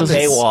behind a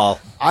paywall.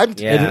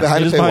 It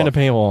is behind a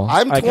paywall.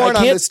 I'm torn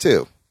on this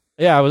too.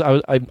 Yeah,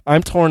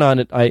 I'm torn on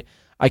it.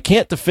 I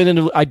can't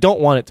definitively. I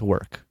don't want it to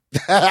work.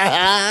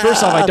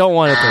 First off, I don't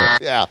want it to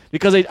work. Yeah,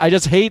 because I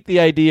just hate the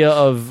idea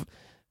of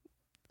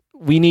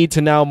we need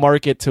to now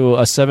market to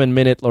a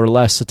 7-minute or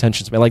less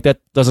attention span. Like,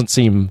 that doesn't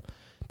seem.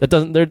 That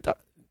doesn't. There,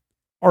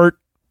 art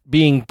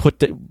being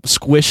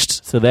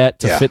squished to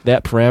fit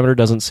that parameter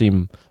doesn't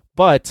seem.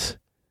 But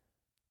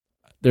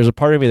there's a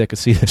part of me that could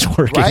see this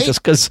working,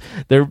 just because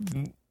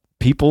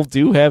people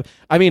do have.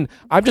 I mean,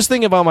 I'm just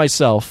thinking about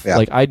myself. Yeah.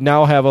 Like, I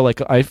now have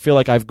I feel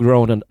like I've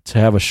grown to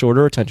have a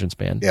shorter attention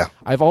span. Yeah.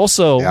 I've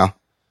also. Yeah.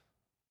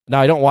 Now,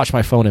 I don't watch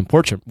my phone in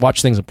portrait.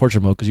 Watch things in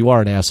portrait mode because you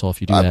are an asshole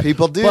if you do that.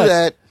 People do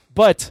that.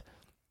 But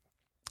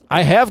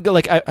I have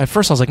at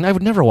first I was like, no, I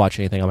would never watch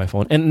anything on my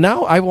phone, and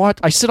now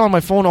I sit on my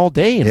phone all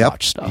day and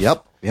watch stuff.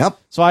 Yep.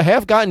 So I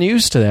have gotten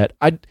used to that.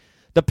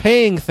 The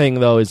paying thing,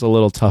 though, is a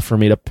little tough for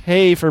me to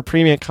pay for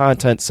premium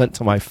content sent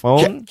to my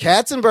phone.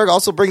 Katzenberg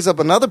also brings up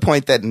another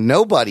point that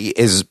nobody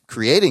is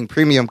creating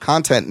premium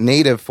content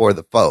native for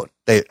the phone.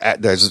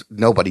 There's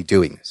nobody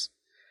doing this.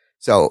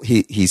 So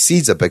he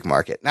sees a big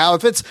market. Now,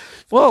 if it's...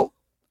 Well,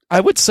 I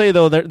would say,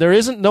 though, there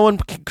isn't no one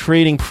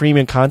creating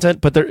premium content,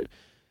 but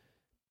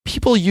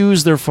people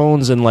use their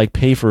phones and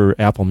pay for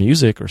Apple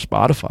Music or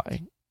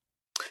Spotify.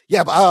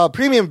 Yeah,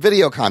 premium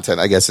video content,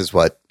 I guess, is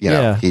what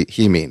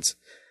he means.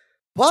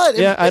 But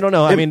I don't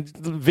know. I mean,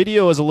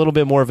 video is a little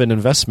bit more of an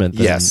investment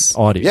than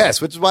audio.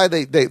 Yes, which is why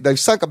they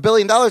sunk $1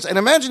 billion. And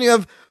imagine you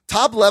have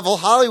top level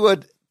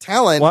Hollywood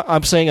talent. Well,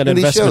 I'm saying an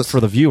investment for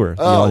the viewer,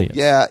 the audience.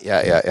 Yeah.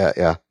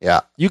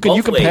 You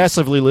can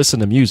passively listen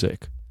to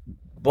music.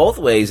 both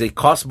ways. It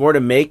costs more to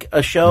make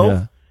a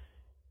show,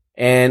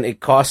 and it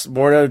costs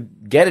more to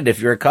get it if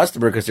you're a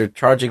customer because they're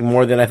charging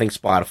more than I think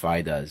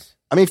Spotify does.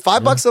 I mean,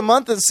 $5 a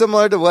month is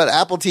similar to what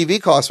Apple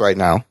TV costs right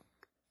now.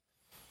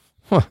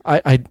 Huh,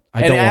 I don't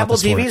and Apple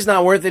want this TV is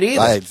not worth it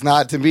either. It's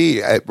not to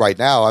me right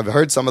now. I've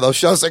heard some of those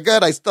shows are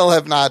good. I still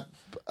have not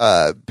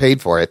paid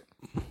for it.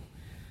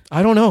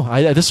 I don't know.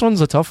 This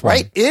one's a tough one.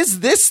 Right? Is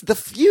this the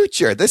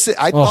future?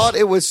 I thought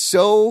it was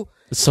so.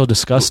 It's so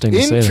disgusting.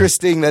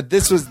 Interesting that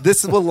this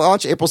will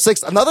launch April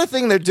 6th. Another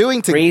thing they're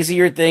doing to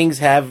crazier things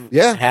have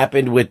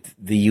happened with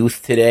the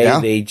youth today.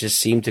 Yeah. They just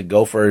seem to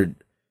go for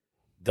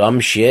dumb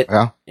shit.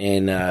 Yeah.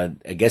 And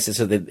I guess it's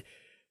so that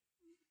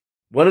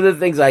one of the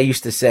things I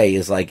used to say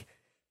is like,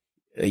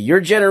 your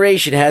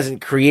generation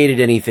hasn't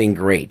created anything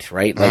great,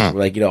 right?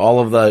 Like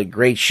all of the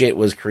great shit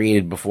was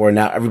created before.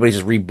 Now everybody's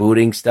just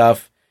rebooting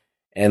stuff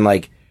and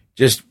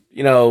just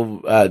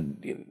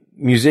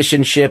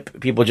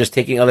musicianship, people just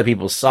taking other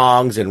people's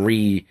songs and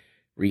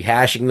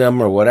rehashing them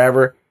or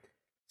whatever.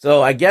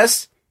 So I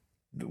guess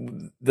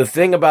the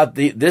thing about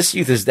this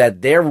youth is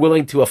that they're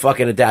willing to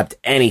fucking adapt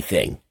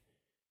anything.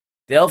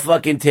 They'll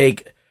fucking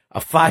take a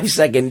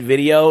 5-second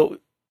video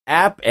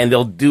app and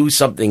they'll do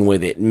something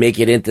with it and make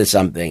it into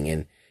something.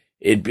 And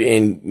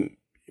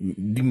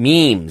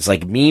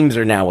memes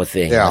are now a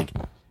thing. Yeah.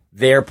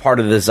 They're part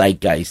of the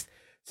zeitgeist.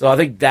 So I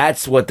think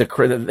that's what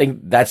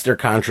that's their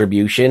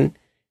contribution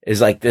is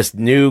this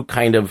new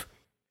kind of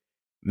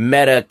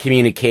meta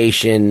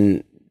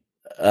communication,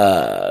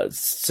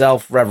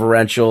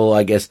 self-referential,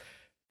 I guess,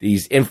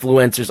 these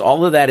influencers,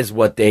 all of that is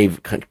what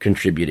they've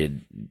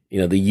contributed,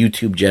 the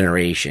YouTube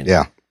generation.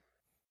 Yeah.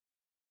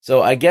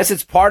 So I guess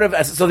it's part of,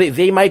 so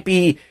they might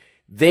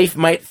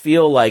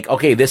feel like,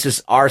 okay, this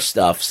is our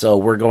stuff, so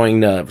we're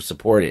going to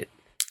support it.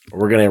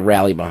 We're going to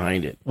rally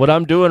behind it. What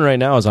I'm doing right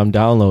now is I'm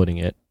downloading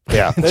it.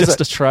 Yeah. Just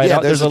to try it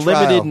out. There's a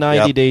limited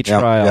 90-day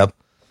trial. Yep.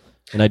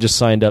 And I just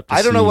signed up.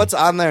 I don't know what's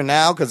on there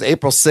now because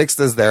April 6th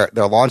is their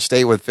launch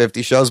date with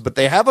 50 shows, but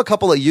they have a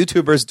couple of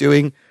YouTubers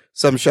doing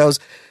some shows.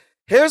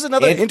 Here's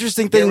another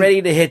interesting thing. Get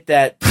ready to hit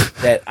that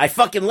I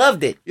fucking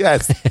loved it.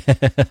 Yes.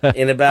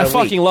 In about a week.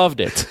 I fucking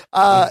loved it.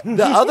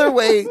 The other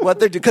way,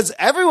 what they're doing, because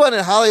everyone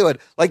in Hollywood,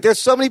 there's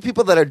so many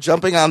people that are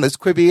jumping on this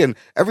QuiBi, and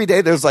every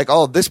day there's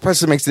this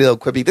person makes a deal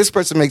with QuiBi, this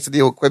person makes a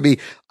deal with QuiBi.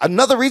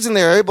 Another reason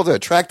they're able to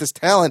attract this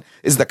talent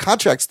is the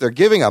contracts they're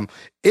giving them.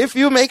 If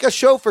you make a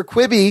show for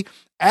QuiBi,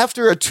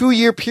 after a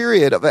 2-year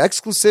period of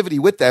exclusivity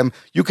with them,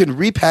 you can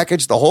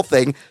repackage the whole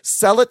thing,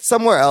 sell it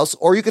somewhere else,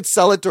 or you could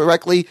sell it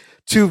directly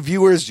to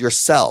viewers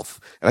yourself.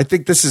 And I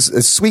think this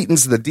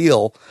sweetens the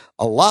deal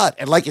a lot.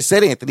 And like you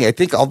said, Anthony, I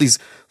think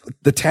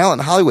the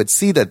talent in Hollywood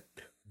see that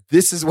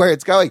this is where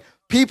it's going.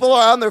 People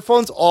are on their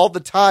phones all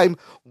the time.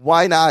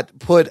 Why not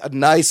put a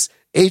nice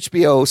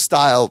HBO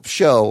style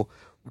show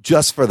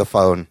just for the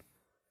phone?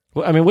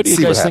 Well, I mean, what do you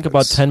guys think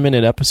about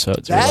 10-minute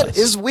episodes? That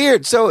is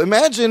weird. So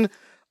imagine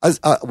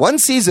one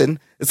season,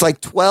 it's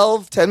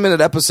 12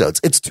 10-minute episodes.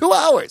 It's 2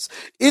 hours.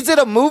 Is it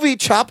a movie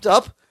chopped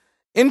up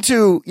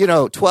into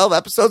 12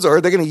 episodes, or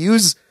are they going to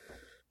use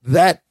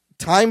that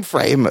time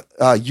frame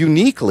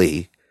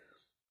uniquely?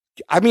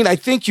 I mean, I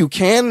think you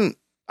can.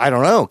 I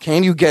don't know.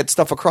 Can you get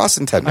stuff across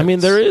in 10 minutes? I mean,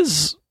 there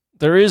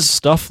is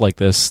stuff like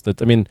this that,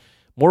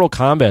 Mortal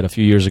Kombat a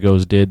few years ago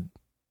did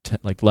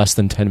less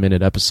than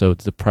 10-minute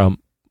episodes to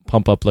pump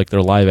up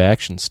their live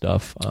action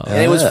stuff.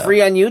 And it was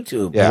free on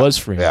YouTube. Yeah. It was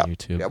free on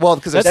YouTube. Yeah. Well,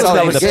 because they're that's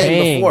selling what I was a game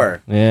saying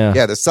before. Yeah.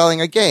 Yeah, they're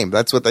selling a game.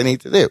 That's what they need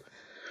to do.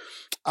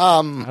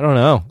 I don't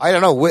know.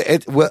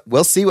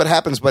 We'll see what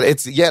happens, but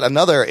it's yet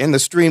another in the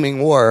streaming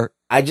war.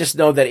 I just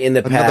know that in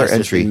the past,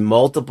 there's been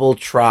multiple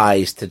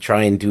tries to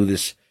try and do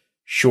this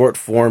short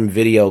form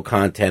video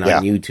content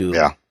on YouTube.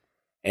 Yeah.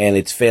 And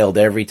it's failed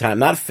every time.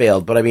 Not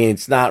failed, but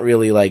it's not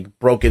really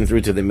broken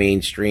through to the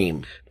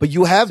mainstream. But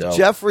you have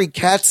Jeffrey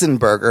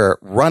Katzenberger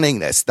running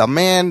this. The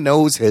man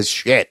knows his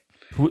shit.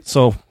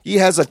 So he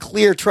has a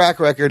clear track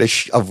record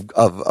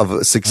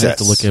of success. I have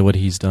to look at what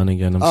he's done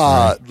again. I'm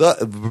sorry.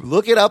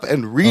 Look it up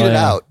and read it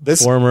out.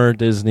 This former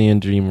Disney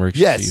and DreamWorks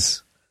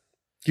chief.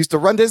 Used to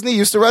run Disney,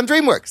 used to run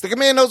DreamWorks. The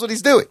man knows what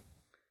he's doing.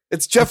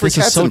 It's Jeffrey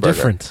Katzenberger. Is so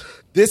different.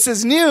 This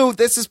is new.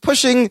 This is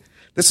pushing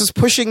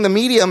the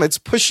medium. It's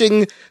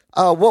pushing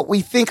what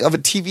we think of a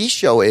TV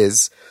show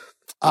is.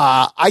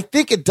 I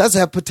think it does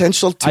have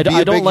potential to be a big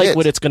hit. I don't like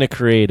what it's going to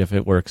create if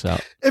it works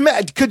out.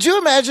 Could you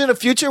imagine a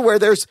future where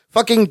there's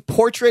fucking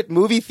portrait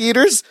movie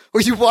theaters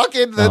where you walk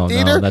into the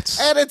theater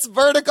and it's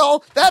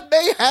vertical? That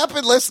may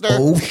happen, listener.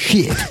 Oh,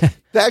 shit.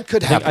 That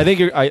could happen. I think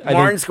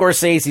Martin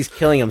Scorsese's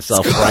killing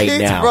himself right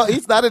now.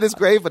 He's not in his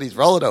grave, but he's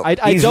rolling over.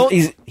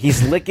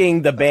 He's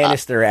licking the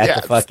banister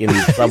at the fucking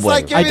subway. He's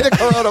like, give me the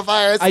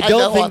coronavirus. I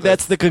don't think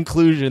that's the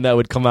conclusion that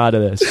would come out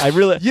of this.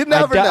 You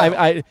never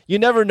know. You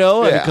never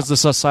know because the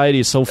society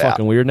is so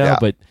fucking weird now,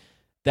 but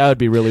that would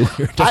be really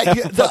weird.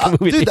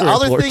 The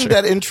other thing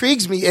that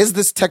intrigues me is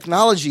this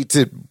technology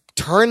to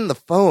turn the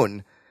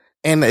phone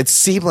and it's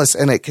seamless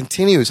and it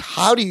continues.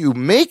 How do you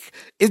make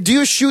it? Do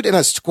you shoot in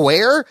a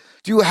square?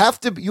 Do you have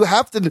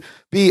to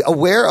be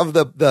aware of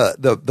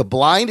the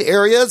blind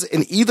areas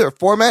in either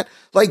format?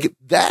 Like,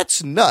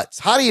 that's nuts.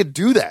 How do you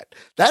do that?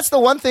 That's the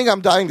one thing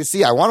I'm dying to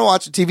see. I want to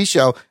watch a TV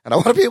show and I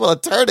want to be able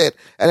to turn it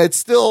and it's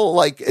still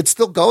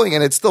going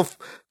and it's still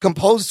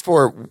composed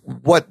for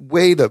what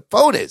way the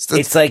phone is.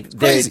 It's like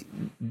crazy.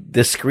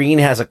 The screen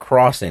has a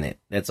cross in it.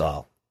 That's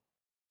all.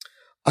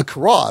 A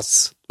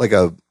cross, like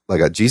a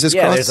Jesus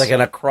cross? Yeah, there's like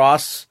a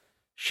cross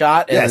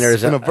shot and then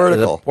there's a vertical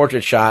there's a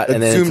portrait shot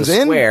and then it's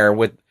a square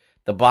with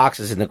the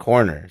boxes in the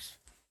corners.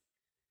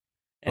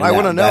 And I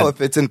want to know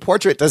if it's in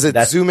portrait. Does it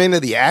zoom into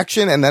the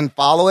action and then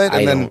follow it?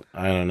 And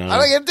I don't know. How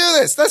do I get to do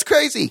this? That's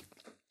crazy.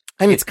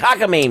 It's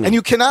cockamamie. And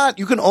you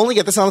can only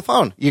get this on the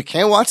phone. You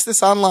can't watch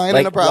this online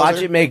in a browser.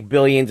 Watch it make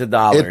billions of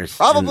dollars. It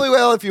probably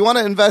will if you want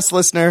to invest,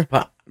 listener.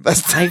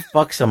 Invest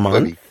 $5 a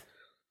month?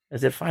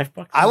 Is it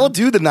 $5? I will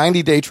do the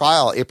 90-day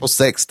trial April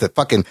 6th to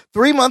fucking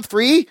 3-month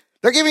free.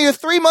 They're giving you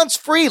 3 months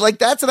free. Like,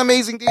 that's an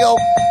amazing deal.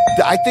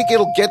 I think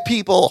it'll get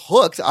people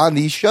hooked on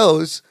these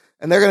shows,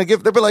 and they'll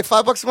be like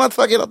 $5 a month.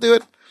 Fuck it, I'll do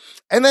it.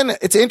 And then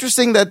it's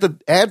interesting that the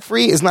ad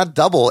free is not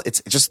double.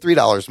 It's just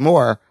 $3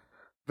 more.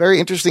 Very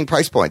interesting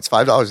price points,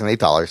 $5 and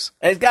 $8.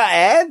 And it's got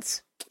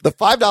ads? The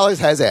 $5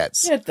 has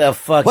ads. Get the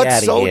fuck out of here.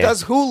 But so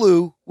does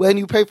Hulu when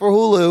you pay for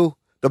Hulu.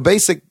 The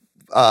basic.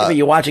 But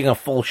you're watching a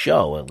full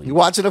show. At least. You're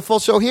watching a full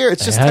show here.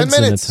 It's just 10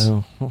 minutes.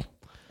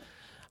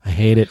 I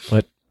hate it,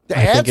 but the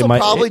ads will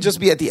probably just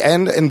be at the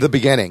end and the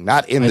beginning,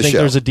 not in the show. I think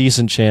there's a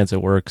decent chance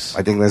it works.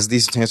 I think there's a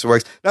decent chance it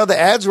works. Now, the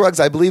ads rugs,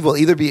 I believe, will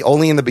either be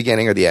only in the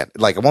beginning or the end.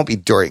 Like, it won't be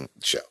during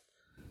the show.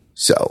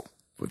 So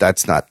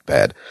that's not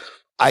bad.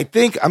 I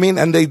think,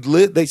 and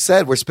they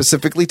said we're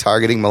specifically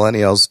targeting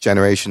millennials,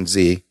 Generation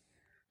Z,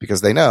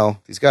 because they know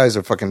these guys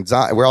are fucking,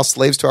 we're all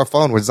slaves to our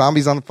phone. We're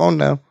zombies on the phone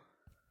now.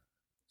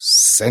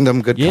 Send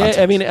them good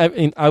content.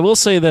 Yeah, I will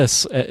say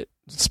this,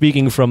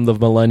 speaking from the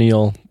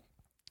millennial,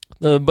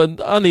 but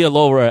on the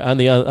lower, on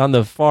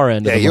the far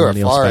end of the millennial spectrum.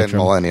 Yeah, you're a far end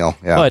millennial,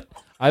 yeah. But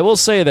I will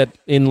say that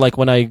in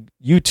when I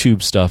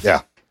YouTube stuff,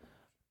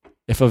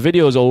 if a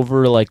video is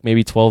over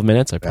maybe 12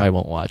 minutes, I probably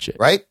won't watch it.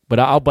 Right? But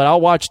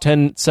I'll watch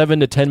 7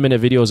 to 10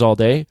 minute videos all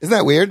day. Isn't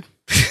that weird?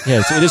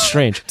 Yeah, it is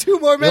strange.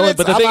 2 more minutes.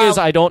 But the thing is,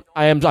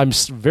 I'm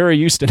very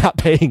used to not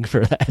paying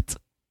for that.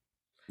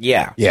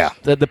 Yeah. Yeah.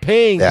 The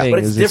paying thing but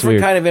it's is different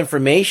weird. kind of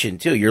information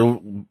too. You're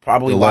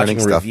probably watching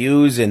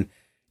reviews and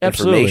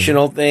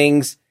informational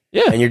things.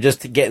 Yeah. And you're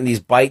just getting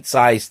these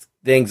bite-sized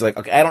things like,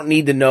 okay, I don't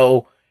need to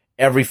know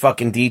every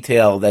fucking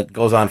detail that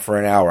goes on for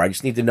an hour. I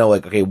just need to know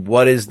okay,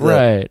 what is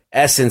the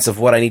essence of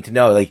what I need to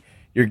know? Like,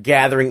 you're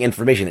gathering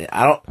information.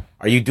 Are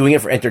you doing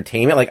it for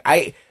entertainment? Like,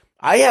 I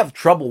have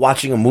trouble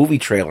watching a movie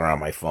trailer on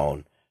my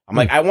phone. I'm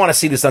like, I want to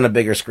see this on a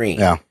bigger screen.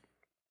 Yeah.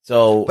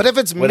 So, but if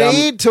it's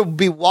made to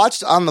be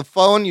watched on the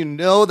phone, you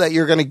know that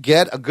you're going to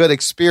get a good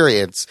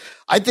experience.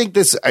 I think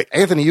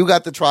Anthony, you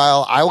got the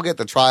trial. I will get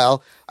the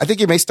trial. I think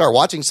you may start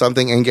watching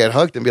something and get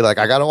hooked and be like,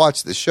 I got to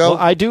watch this show. Well,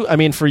 I do.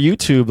 For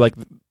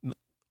YouTube,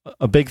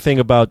 a big thing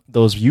about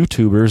those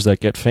YouTubers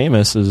that get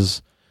famous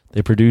is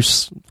they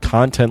produce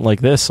content like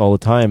this all the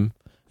time,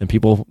 and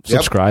people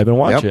subscribe and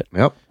watch it.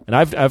 Yep. And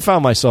I've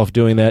found myself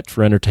doing that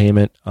for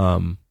entertainment.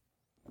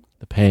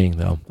 The paying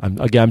though,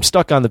 I'm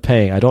stuck on the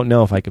paying. I don't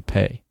know if I could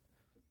pay.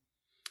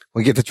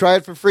 We get to try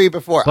it for free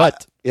before,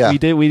 but we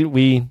did.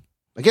 We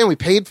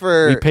paid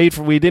for.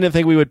 We didn't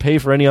think we would pay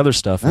for any other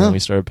stuff, and then we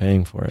started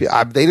paying for it.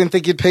 Yeah, they didn't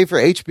think you'd pay for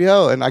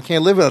HBO, and I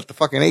can't live without the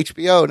fucking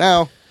HBO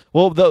now.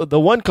 Well, the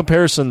one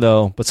comparison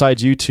though,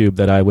 besides YouTube,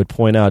 that I would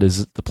point out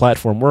is the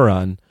platform we're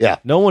on. Yeah,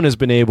 no one has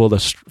been able to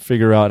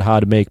figure out how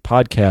to make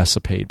podcasts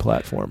a paid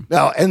platform.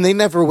 No, and they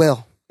never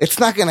will. It's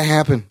not going to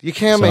happen. You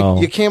can't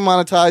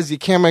monetize. You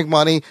can't make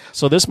money.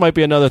 So this might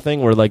be another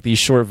thing where these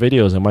short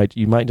videos,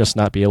 you might just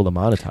not be able to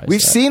monetize. We've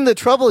seen the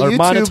trouble. Or YouTube,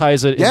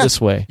 monetize it in this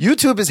way.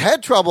 YouTube has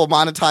had trouble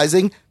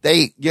monetizing.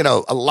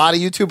 A lot of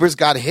YouTubers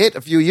got hit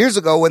a few years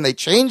ago when they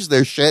changed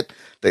their shit.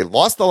 They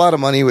lost a lot of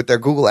money with their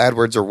Google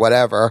AdWords or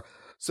whatever.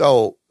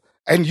 So,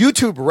 and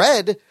YouTube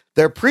Red,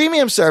 their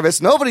premium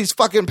service, nobody's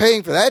fucking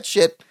paying for that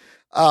shit.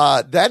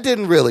 That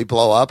didn't really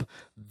blow up.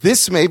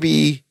 This may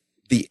be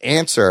the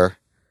answer.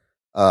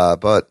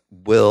 But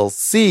we'll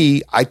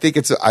see. I think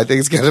it's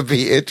going to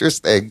be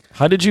interesting.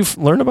 How did you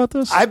learn about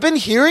this? I've been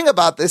hearing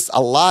about this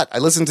a lot. I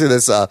listened to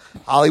this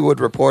Hollywood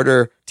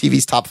Reporter,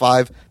 TV's Top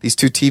 5, these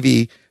 2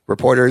 TV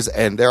reporters,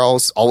 and they're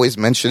always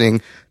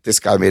mentioning this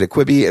guy made a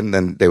QuiBi, and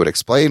then they would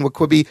explain what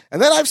QuiBi.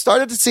 And then I've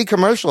started to see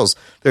commercials.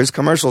 There's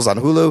commercials on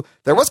Hulu.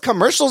 There was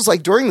commercials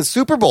during the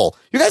Super Bowl.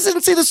 You guys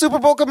didn't see the Super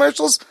Bowl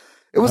commercials?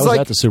 It was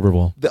at the Super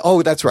Bowl.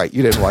 That's right.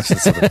 You didn't watch the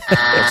Super Bowl.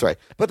 That's right.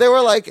 But they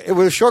were it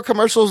was short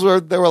commercials where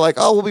they were like,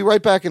 oh, we'll be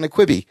right back in a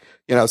QuiBi,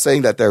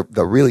 saying that they're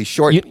really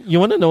short. You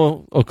want to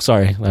know? Oh,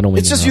 sorry. I don't mean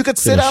it's just you could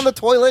sit on the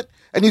toilet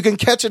and you can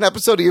catch an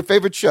episode of your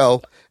favorite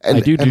show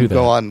and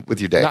go on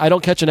with your day. I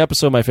don't catch an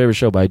episode of my favorite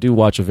show, but I do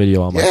watch a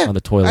video on the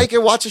toilet. You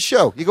can watch a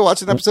show. You can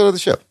watch an episode of the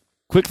show.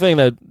 Quick thing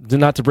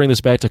not to bring this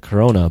back to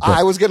Corona. But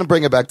I was going to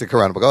bring it back to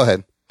Corona, but go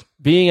ahead.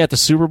 being at the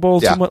Super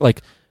Bowl too much,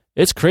 like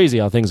it's crazy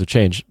how things have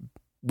changed.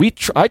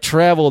 I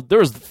traveled. There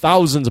was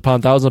thousands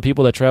upon thousands of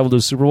people that traveled to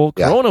the Super Bowl.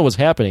 Corona was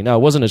happening. Now it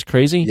wasn't as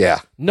crazy. Yeah,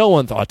 no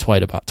one thought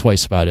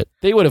twice about it.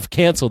 They would have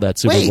canceled that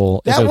Super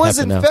Bowl. That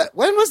wasn't.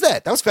 When was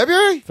that? That was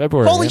February.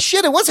 Holy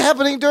shit! It was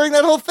happening during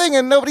that whole thing,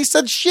 and nobody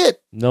said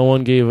shit. No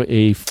one gave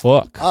a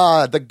fuck.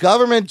 The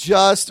government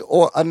just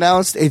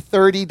announced a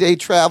 30-day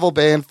travel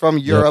ban from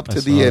Europe to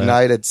the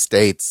United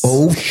States.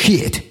 Oh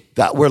shit!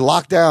 That we're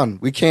locked down.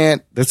 We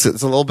can't. It's a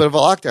little bit of a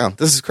lockdown.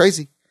 This is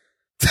crazy.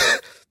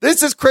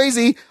 This is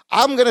crazy.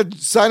 I'm going to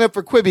sign up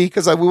for QuiBi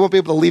because we won't be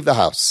able to leave the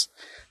house.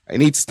 I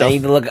need stuff.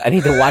 I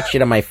need to watch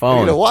it on my phone.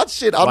 I need to watch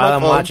shit on my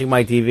phone. While I'm watching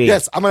my TV.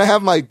 Yes, I'm going to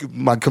have my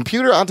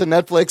computer onto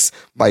Netflix,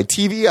 my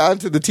TV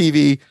onto the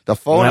TV, the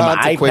phone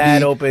onto QuiBi.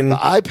 iPad open. The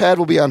iPad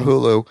will be on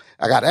Hulu.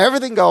 I got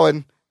everything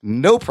going.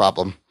 No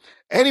problem.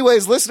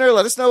 Anyways, listener,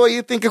 let us know what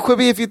you think of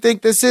QuiBi, if you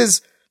think this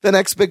is the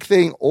next big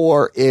thing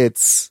or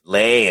it's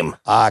lame.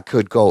 I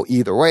could go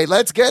either way.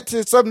 Let's get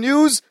to some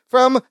news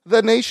from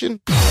the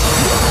nation.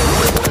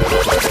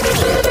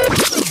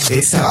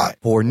 It's time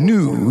for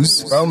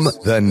news from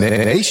the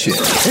nation.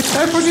 It's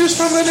time for news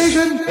from the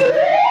nation.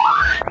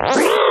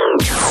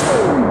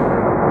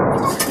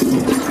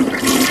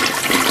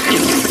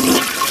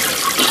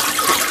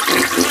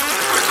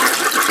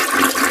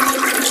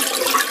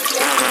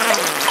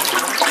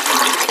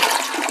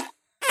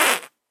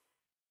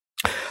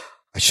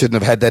 I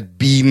shouldn't have had that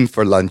bean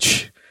for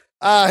lunch.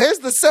 Here's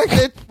the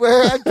segment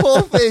where I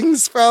pull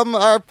things from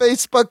our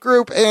Facebook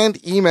group and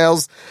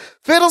emails.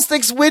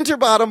 Fiddlesticks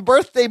Winterbottom,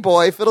 birthday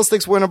boy,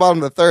 Fiddlesticks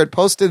Winterbottom III,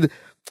 posted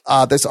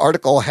this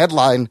article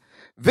headline,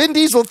 Vin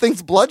Diesel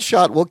thinks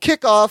Bloodshot will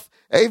kick off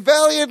a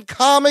Valiant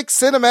comic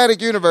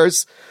cinematic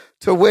universe,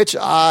 to which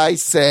I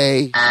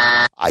say,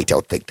 I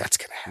don't think that's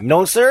going to happen.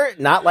 No, sir,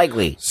 not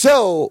likely.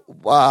 So,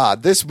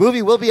 this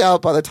movie will be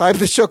out by the time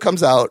the show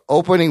comes out,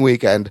 opening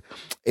weekend.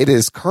 It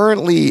is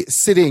currently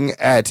sitting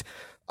at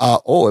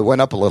it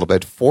went up a little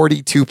bit,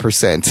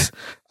 42%,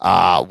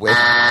 with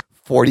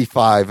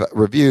 45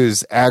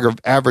 reviews,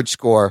 average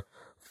score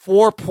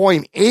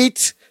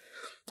 4.8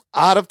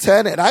 out of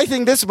 10. And I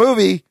think this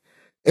movie,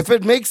 if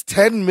it makes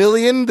 10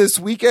 million this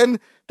weekend,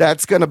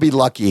 that's going to be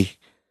lucky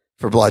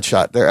for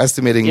Bloodshot. They're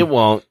estimating it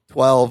won't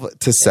 12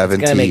 to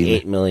 17. It's going to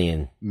make 8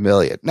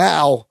 million.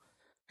 Now,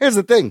 here's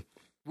the thing.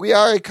 We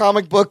are a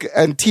comic book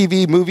and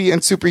TV movie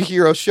and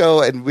superhero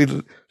show, and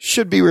we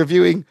should be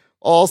reviewing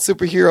all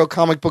superhero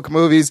comic book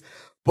movies.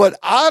 But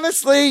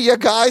honestly, you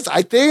guys,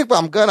 I think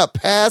I'm going to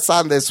pass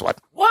on this one.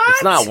 What?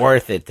 It's not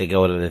worth it to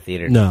go to the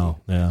theater. No,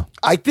 yeah.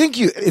 I think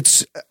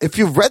if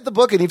you've read the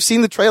book and you've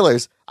seen the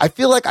trailers, I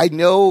feel like I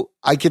know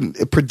I can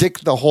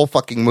predict the whole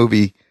fucking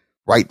movie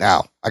right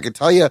now. I can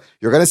tell you,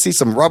 you're going to see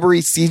some rubbery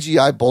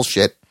CGI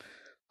bullshit.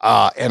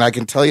 And I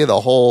can tell you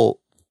the whole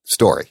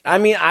story. I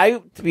mean,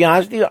 to be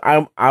honest with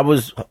you, I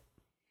was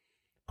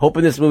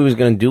hoping this movie was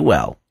going to do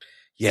well.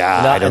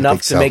 Yeah,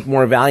 enough to make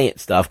more Valiant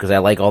stuff because I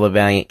like all the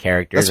Valiant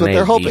characters. That's what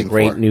they're hoping for.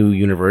 Great new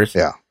universe.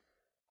 Yeah,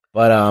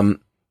 but I'm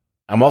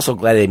also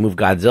glad they moved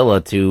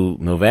Godzilla to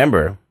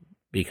November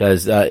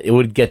because it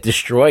would get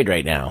destroyed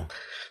right now.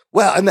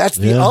 Well, and that's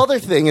the other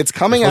thing. It's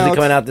coming out.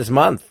 Coming out this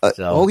month.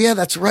 Oh yeah,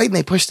 that's right. And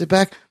they pushed it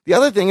back. The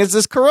other thing is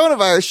this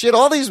coronavirus shit.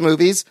 All these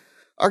movies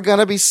are going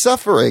to be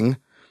suffering.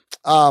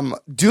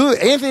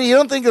 Anthony, you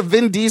don't think the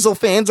Vin Diesel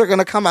fans are going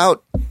to come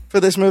out for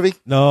this movie?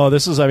 No,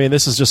 this is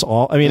just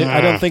all. I mean, I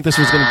don't think this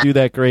was going to do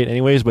that great,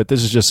 anyways. But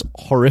this is just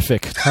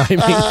horrific timing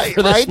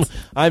for this.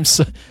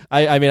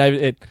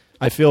 Right?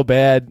 I feel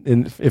bad,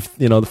 if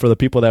for the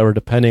people that were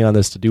depending on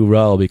this to do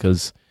well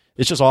because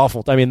it's just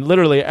awful. I mean,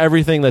 literally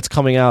everything that's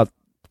coming out.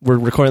 We're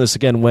recording this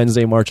again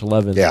Wednesday, March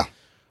 11th. Yeah,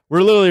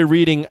 we're literally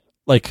reading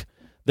like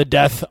the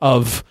death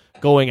of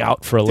going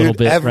out for a little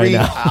bit every right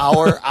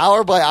now.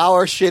 hour by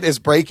hour, shit is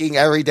breaking.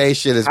 Every day,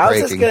 shit is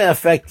breaking. How's this going to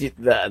affect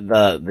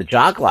the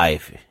jock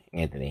life,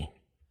 Anthony?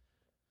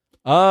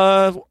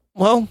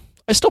 Well,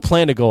 I still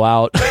plan to go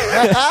out,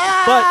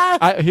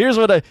 but here's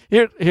what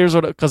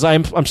because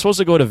I'm supposed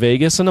to go to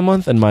Vegas in a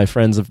month, and my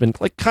friends have been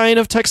like kind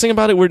of texting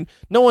about it.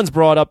 No one's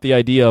brought up the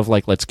idea of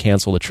like let's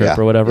cancel the trip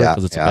or whatever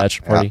because it's a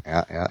bachelor party.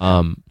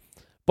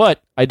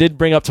 But I did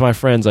bring up to my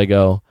friends. I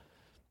go,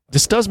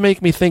 this does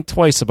make me think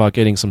twice about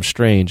getting some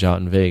Strange out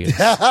in Vegas.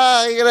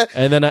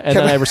 And then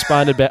I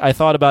responded back. I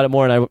thought about it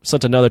more, and I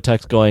sent another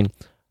text going,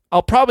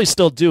 I'll probably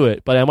still do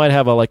it, but I might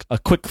have a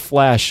quick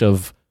flash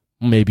of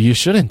maybe you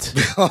shouldn't.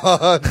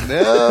 Oh,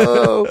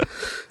 no.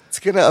 It's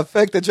going to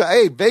affect the job.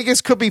 Hey,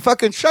 Vegas could be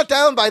fucking shut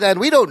down by then.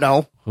 We don't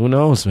know. Who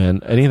knows,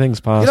 man? Anything's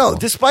possible.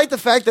 Despite the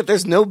fact that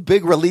there's no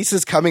big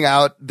releases coming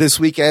out this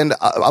weekend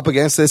up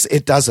against this,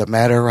 it doesn't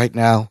matter right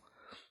now.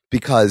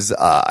 Because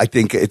I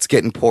think it's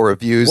getting poor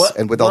reviews,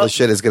 and with all the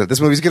shit,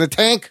 this movie's gonna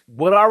tank.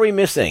 What are we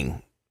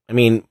missing? I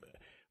mean,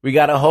 We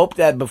got to hope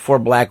that before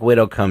Black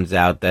Widow comes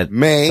out, that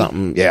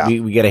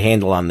we get a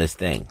handle on this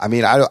thing. I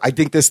mean, I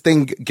think this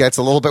thing gets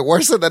a little bit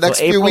worse in the next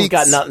few April's weeks.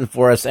 got nothing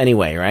for us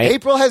anyway, right?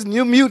 April has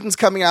New Mutants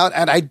coming out,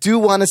 and I do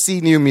want to see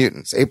New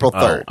Mutants, April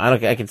 3rd.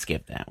 I can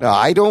skip that one. No,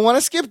 I don't want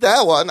to skip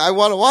that one. I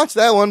want to watch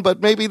that one,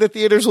 but maybe the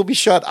theaters will be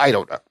shut. I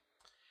don't know.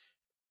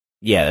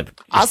 Yeah.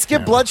 I'll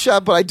skip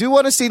Bloodshot, but I do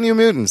want to see New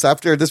Mutants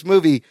after this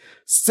movie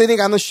sitting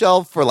on the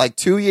shelf for like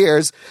 2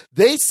 years.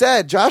 They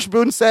said, Josh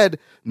Boone said,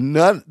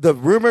 the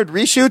rumored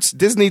reshoots,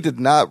 Disney did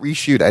not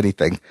reshoot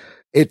anything.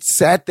 It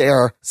sat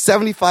there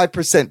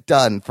 75%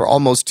 done for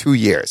almost 2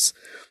 years.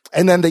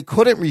 And then they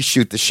couldn't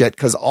reshoot the shit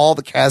because all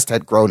the cast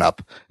had grown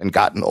up and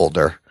gotten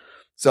older.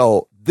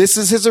 So this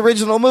is his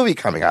original movie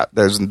coming out.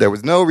 There was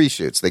no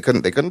reshoots. They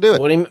couldn't do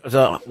it.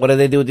 So what did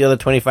they do with the other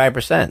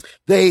 25%?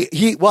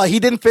 He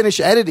didn't finish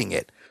editing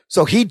it.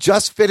 So he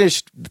just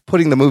finished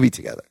putting the movie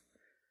together.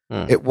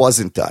 It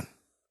wasn't done.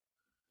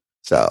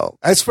 So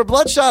as for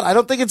Bloodshot, I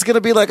don't think it's going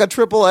to be like a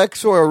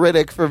XXX or a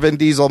Riddick for Vin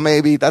Diesel.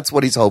 Maybe that's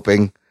what he's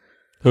hoping.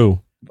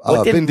 Who?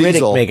 What did Vin Riddick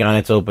Diesel make on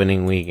its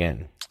opening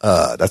weekend?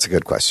 That's a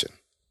good question.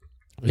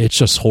 It's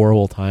just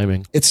horrible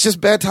timing. It's just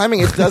bad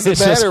timing. It doesn't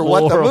It's just matter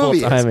what the horrible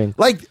movie timing. is.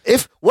 Like,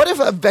 what if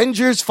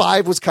Avengers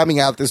 5 was coming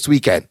out this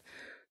weekend?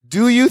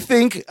 Do you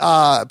think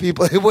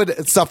people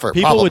would suffer?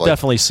 People Probably. would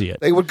definitely see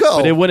it. They would go.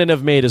 But it wouldn't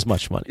have made as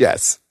much money.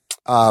 Yes.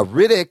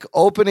 Riddick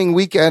opening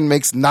weekend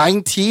makes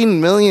 $19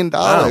 million.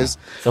 Wow.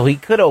 So he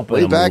could open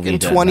way a back movie in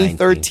to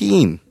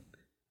 2013. 19.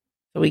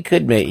 So he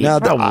could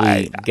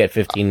probably get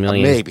 15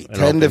 million. Maybe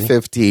 10 to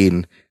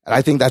 15. And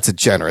I think that's a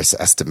generous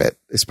estimate,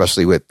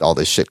 especially with all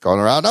this shit going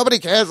around. Nobody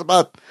cares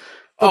about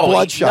the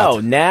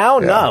Bloodshot.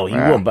 No, he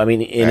won't. But I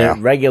mean, in a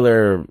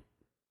regular,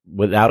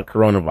 without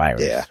coronavirus.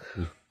 Yeah.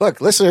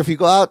 Look, listener, if you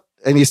go out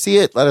and you see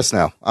it, let us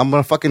know. I'm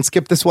going to fucking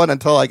skip this one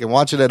until I can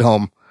watch it at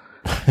home.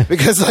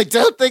 Because I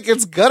don't think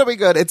it's going to be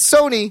good. It's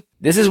Sony.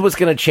 This is what's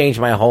going to change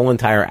my whole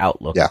entire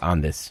outlook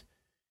on this.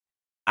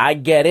 I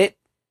get it,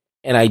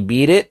 and I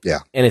beat it,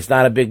 and it's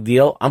not a big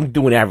deal. I'm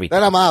doing everything.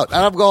 Then I'm out,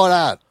 and I'm going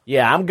out.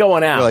 Yeah, I'm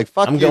going out. You're like,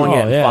 fuck I'm you. going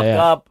getting fucked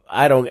up.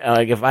 I don't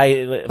if I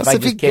If you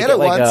just get it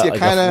once, you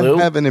kind of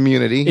have an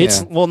immunity.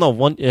 It's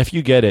if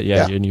you get it,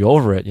 and you're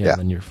over it,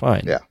 then you're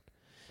fine. Yeah.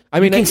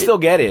 I mean, you can still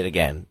get it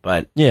again,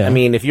 but I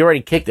mean, if you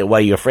already kicked it, what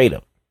are you afraid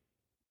of?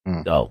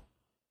 So.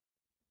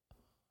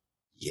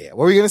 Yeah. What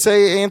were you going to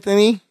say,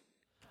 Anthony?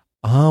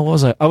 What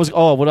was I?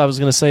 What I was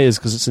going to say is,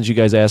 because since you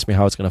guys asked me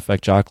how it's going to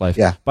affect Jock Life.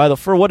 Yeah.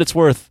 For what it's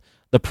worth,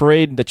 the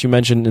parade that you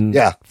mentioned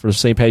for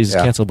St. Patty's is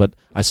canceled, but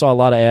I saw a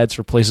lot of ads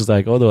for places that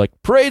I go. They're like,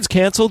 parade's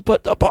canceled,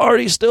 but the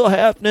party's still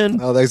happening.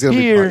 Oh, there's going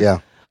to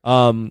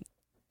be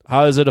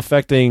how is it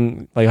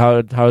affecting? Like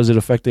how is it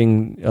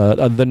affecting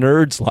the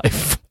nerd's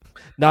life?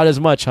 Not as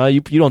much, huh? You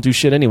don't do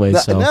shit anyway.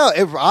 No,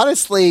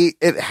 honestly,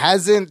 it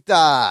hasn't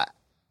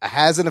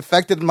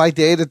affected my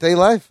day-to-day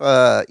life.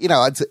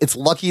 It's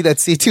lucky that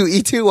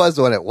C2E2 was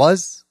what it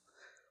was.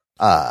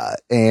 I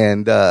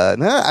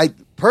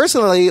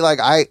personally,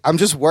 I'm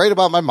just worried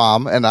about my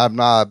mom, and I'm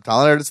not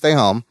telling her to stay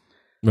home.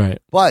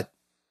 Right. But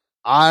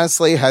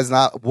honestly,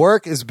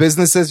 work is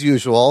business as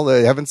usual.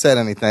 They haven't said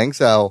anything.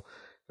 So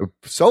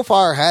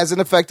far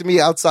hasn't affected me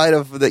outside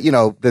of this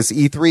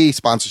E3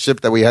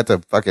 sponsorship that we had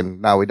to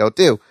now we don't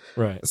do.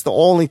 Right. It's the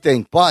only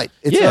thing, but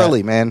it's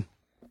early, man.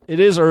 It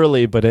is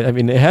early, but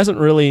it hasn't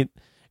really.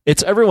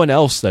 It's everyone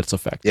else that's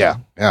affected. Yeah,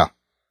 yeah.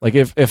 Like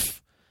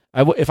if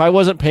I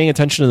wasn't paying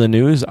attention to the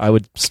news, I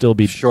would still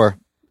be sure.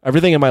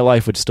 Everything in my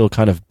life would still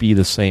kind of be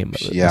the same.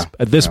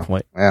 At this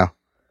point. Yeah.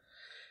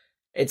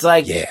 It's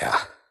like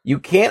you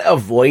can't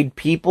avoid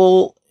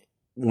people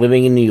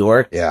living in New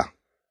York. Yeah.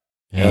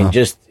 And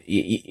just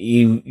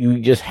you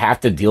just have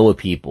to deal with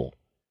people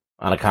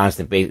on a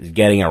constant basis,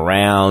 getting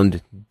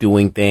around,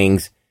 doing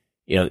things,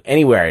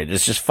 anywhere.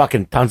 There's just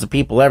fucking tons of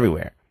people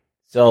everywhere.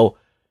 So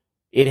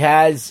it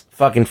has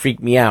fucking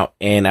freaked me out,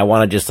 and I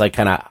want to just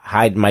kind of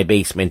hide in my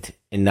basement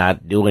and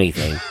not do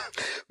anything.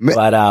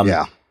 But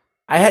I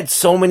had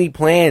so many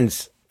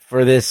plans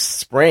for this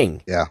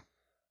spring. Yeah.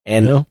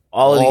 And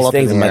all of these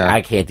things, I'm like,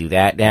 I can't do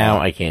that now.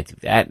 I can't do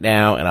that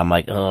now. And I'm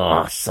like,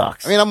 oh, it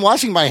sucks. I mean, I'm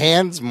washing my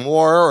hands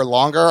more or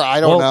longer. I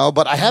don't know,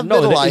 but I have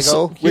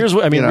vitiligo. Here's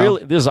what I mean.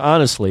 Really, this is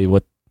honestly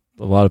what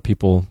a lot of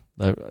people,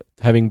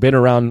 having been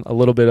around a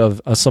little bit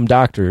of some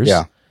doctors.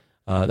 Yeah.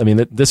 I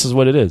mean, this is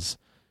what it is.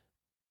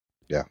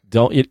 Yeah.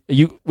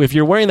 If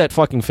you're wearing that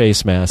fucking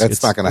face mask,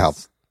 it's not going to help.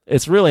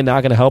 It's really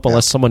not going to help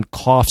unless someone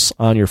coughs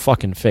on your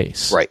fucking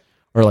face, right?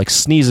 Or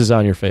sneezes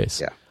on your face.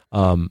 Yeah.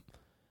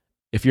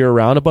 If you're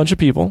around a bunch of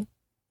people,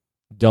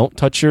 don't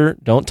touch your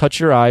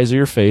eyes or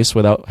your face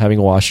without having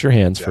washed your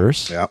hands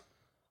first. Yeah.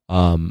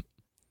 And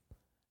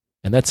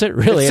that's it,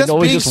 really. It's and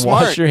always just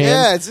wash your hands.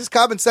 Yeah, it's just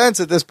common sense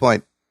at this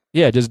point.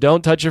 Yeah, just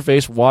don't touch your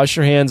face. Wash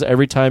your hands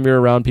every time you're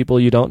around people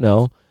you don't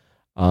know.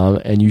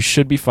 And you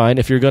should be fine.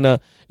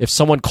 If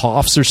someone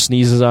coughs or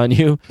sneezes on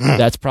you,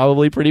 that's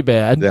probably pretty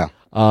bad. Yeah.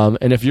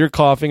 And if you're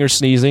coughing or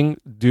sneezing,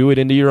 do it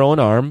into your own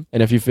arm.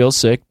 And if you feel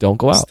sick, don't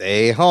go out.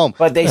 Stay home.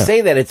 But they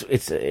say that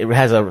it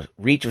has a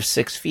reach of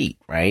 6 feet,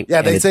 right?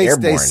 Yeah, they And say it's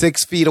stay airborne.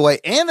 6 feet away,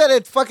 and that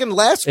it fucking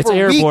lasts It's for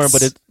airborne,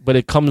 weeks. but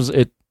it comes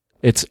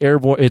it's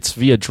airborne. It's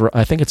via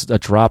I think it's a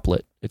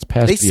droplet. It's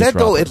passed. They via said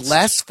though it droplets.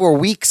 lasts for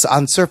weeks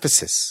on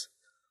surfaces,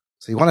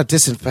 so you want to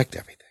disinfect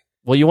everything.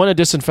 Well, you want to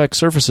disinfect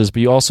surfaces,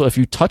 but you also, if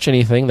you touch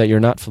anything that you're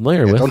not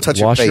familiar with, don't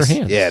touch wash your your face.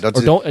 hands. Yeah,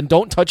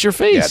 don't touch your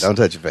face. Yeah, don't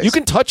touch your face. You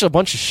can touch a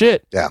bunch of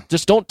shit. Yeah,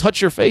 just don't touch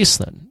your face.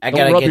 Then I don't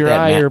gotta rub get your that.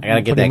 eye or I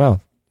gotta get put your that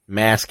mouth.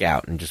 mask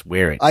out and just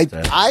wear it. I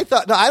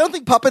thought no, I don't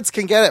think puppets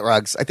can get it,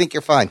 Rugs. I think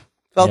you're fine.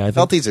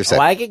 Felties are sick.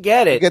 Oh, I could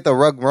get it. You get the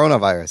rug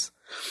coronavirus.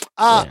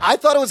 I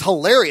thought it was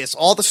hilarious.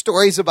 All the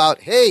stories about,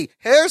 hey,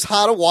 here's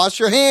how to wash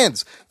your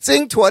hands.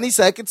 Sing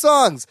 20-second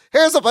songs.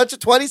 Here's a bunch of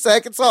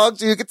 20-second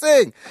songs you can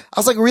sing. I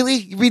was like,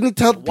 really? We need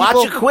to tell people.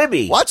 Watch a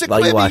QuiBi. Watch a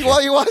while you QuiBi wash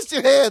while you wash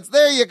your hands.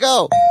 There you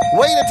go.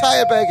 Way to tie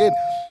it back in.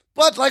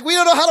 But, like, we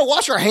don't know how to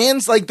wash our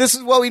hands. Like, this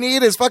is what we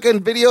need is fucking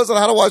videos on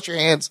how to wash your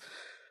hands.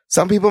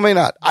 Some people may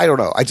not. I don't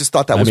know. I just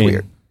thought that was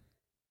weird.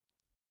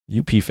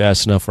 You pee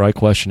fast enough where I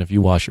question if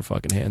you wash your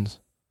fucking hands.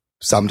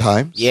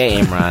 Sometimes. Yeah,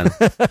 Imran.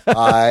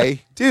 I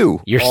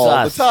do. You're all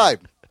sus. the time.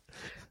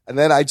 And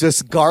then I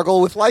just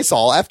gargle with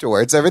Lysol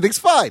afterwards. Everything's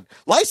fine.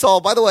 Lysol,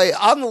 by the way,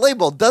 on the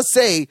label does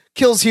say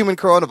kills human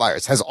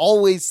coronavirus. Has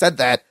always said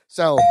that.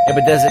 So Yeah,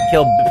 but does it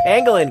kill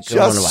pangolin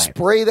just coronavirus?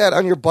 spray that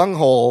on your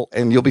bunghole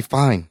and you'll be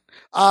fine.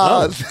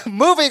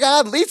 Moving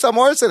on, Lisa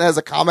Morrison has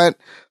a comment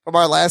from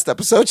our last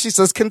episode. She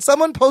says, can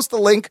someone post a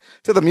link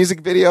to the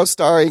music video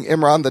starring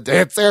Imran the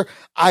Dancer?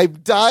 I'm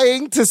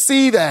dying to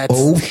see that.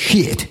 Oh,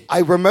 shit.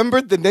 I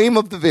remembered the name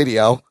of the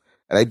video,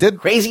 and I did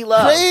Crazy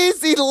Love.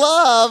 Crazy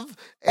Love,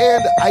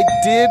 and I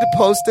did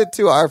post it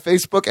to our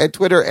Facebook and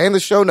Twitter and the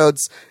show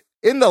notes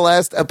in the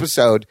last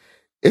episode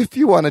if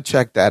you want to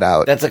check that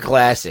out. That's a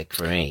classic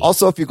for me.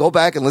 Also, if you go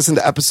back and listen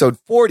to episode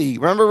 40,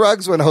 remember,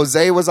 Ruggs, when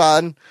Jose was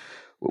on?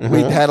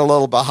 We had a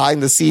little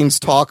behind-the-scenes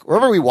talk.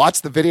 Remember we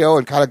watched the video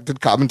and kind of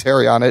did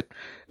commentary on it?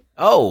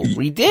 Oh,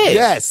 we did?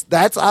 Yes,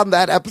 that's on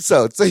that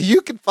episode. So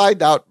you can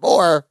find out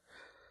more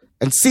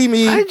and see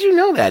me. How did you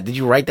know that? Did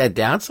you write that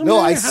down somewhere?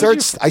 No, I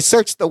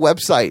searched the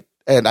website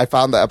and I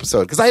found the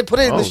episode because I had put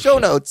it in the show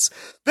notes.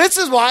 This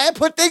is why I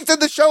put things in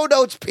the show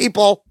notes,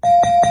 people.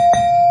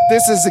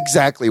 This is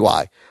exactly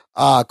why.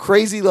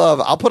 Crazy Love.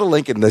 I'll put a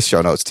link in the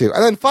show notes too.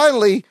 And then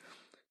finally,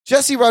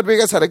 Jesse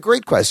Rodriguez had a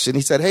great question. He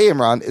said, hey,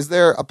 Imran, is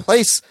there a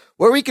place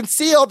where we can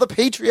see all the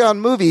Patreon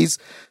movies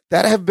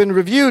that have been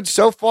reviewed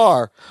so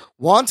far?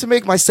 Want to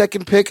make my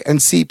second pick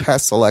and see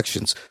past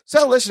selections.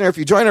 So, listener, if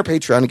you join our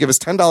Patreon and give us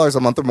 $10 a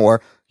month or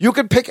more, you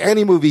can pick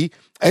any movie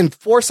and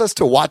force us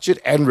to watch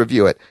it and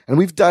review it. And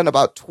we've done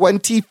about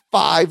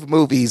 25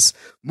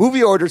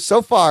 movie orders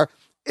so far.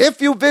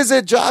 If you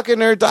visit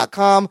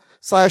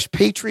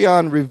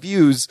jockandnerd.com/Patreon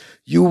reviews,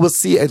 you will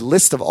see a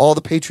list of all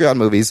the Patreon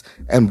movies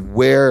and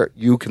where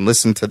you can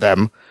listen to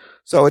them.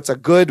 So it's a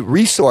good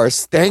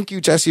resource. Thank you,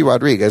 Jesse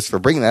Rodriguez, for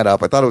bringing that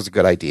up. I thought it was a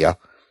good idea.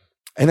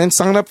 And then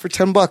sign up for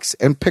 $10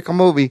 and pick a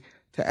movie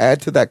to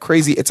add to that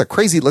crazy. It's a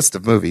crazy list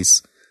of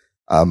movies,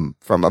 from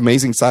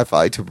amazing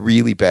sci-fi to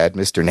really bad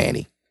Mr.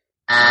 Nanny.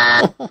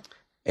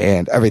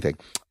 And everything.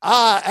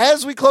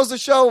 As we close the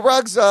show,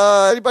 Ruggs,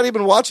 anybody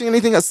been watching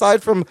anything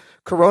aside from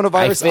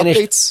coronavirus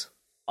updates?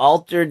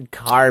 Altered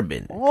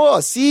Carbon. Oh,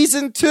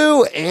 season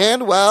 2.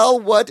 And, well,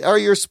 what are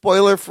your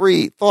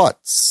spoiler-free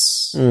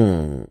thoughts?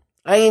 I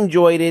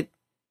enjoyed it.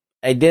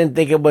 I didn't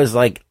think it was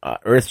like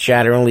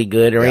earth-shatteringly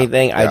good or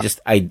anything. Yeah.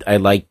 I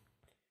like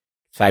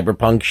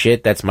cyberpunk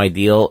shit. That's my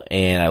deal.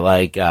 And I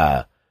like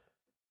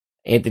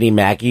Anthony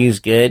Mackie, who's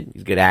good.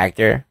 He's a good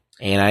actor.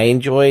 And I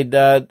enjoyed,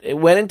 it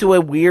went into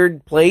a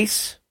weird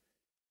place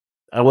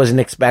I wasn't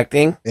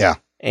expecting. Yeah.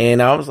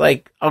 And I was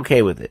like,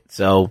 okay with it.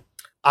 So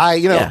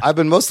I've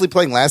been mostly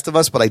playing Last of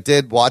Us, but I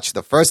did watch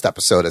the first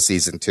episode of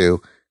season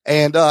 2.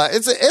 And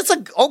it's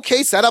a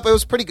okay setup. It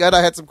was pretty good.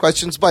 I had some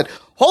questions, but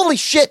holy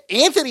shit,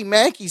 Anthony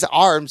Mackie's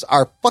arms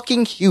are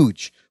fucking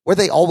huge. Were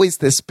they always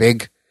this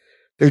big?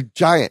 They're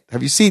giant.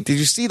 Did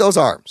you see those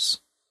arms?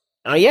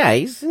 Oh yeah,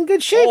 he's in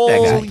good shape.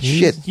 That guy. Holy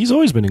shit. He's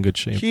always been in good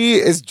shape. He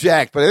is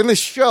jacked, but in the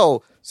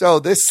show, so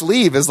this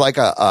sleeve is like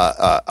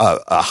a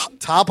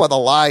top of the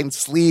line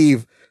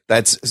sleeve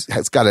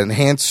has got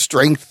enhanced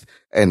strength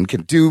and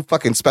can do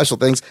fucking special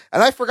things.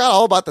 And I forgot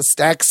all about the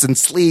stacks and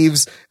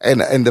sleeves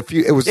and the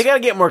few. It was They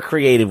gotta get more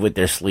creative with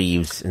their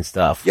sleeves and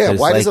stuff. Yeah,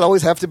 why does it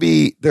always have to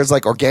be? There's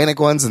like organic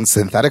ones and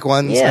synthetic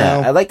ones.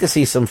 Yeah, now. I'd like to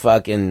see some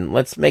fucking.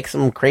 Let's make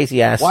some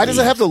crazy ass. Why does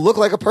it have to look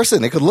like a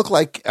person? It could look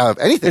like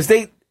anything.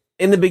 Because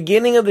in the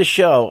beginning of the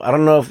show, I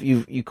don't know if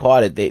you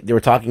caught it. They were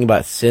talking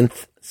about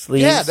synth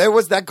sleeves. Yeah, there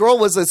was that girl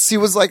she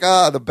was like,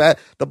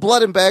 the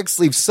blood and bag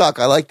sleeves suck.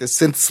 I like the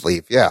synth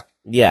sleeve. Yeah.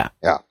 Yeah.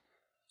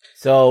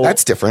 So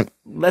that's different.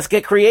 Let's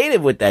get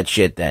creative with that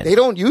shit then. They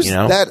don't use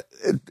that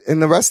in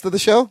the rest of the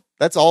show?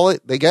 That's all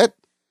they get?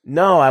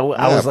 No, I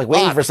was like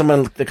waiting for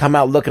someone to come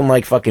out looking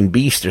like fucking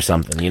Beast or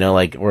something,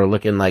 or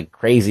looking like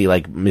crazy,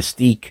 like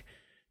Mystique,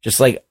 just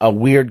like a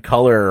weird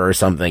color or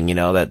something,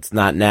 that's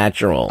not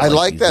natural. I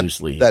like that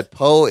loose-leaf. that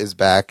Poe is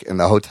back in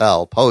the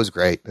hotel. Poe's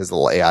great, his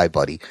little AI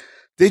buddy.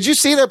 Did you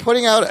see they're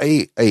putting out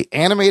a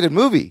animated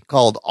movie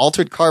called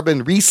Altered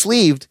Carbon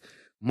Resleeved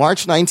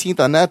March 19th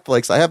on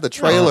Netflix? I have the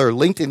trailer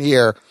linked in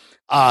here.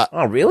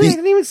 Oh, really? I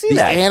didn't even see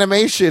that. The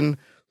animation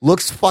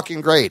looks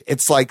fucking great.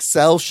 It's like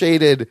cell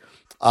shaded,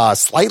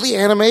 slightly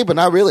anime, but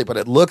not really. But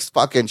it looks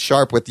fucking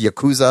sharp with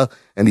Yakuza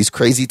and these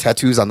crazy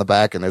tattoos on the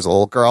back. And there's a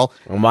little girl.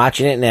 I'm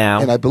watching it now.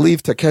 And I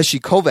believe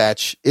Takeshi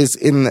Kovacs is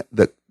in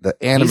the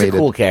animated. He's a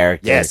cool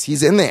character. Yes,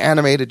 he's in the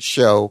animated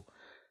show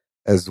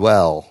as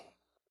well.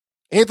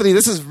 Anthony,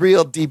 this is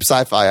real deep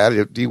sci-fi. I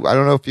don't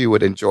know if you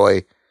would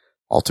enjoy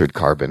Altered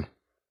Carbon.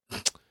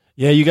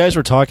 Yeah, you guys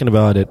were talking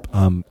about it.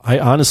 I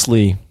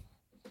honestly,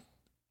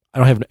 I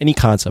don't have any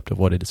concept of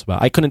what it is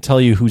about. I couldn't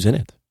tell you who's in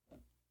it.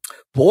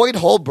 Boyd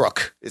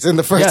Holbrook is in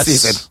the first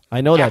season.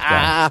 I know that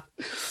guy,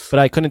 but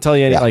I couldn't tell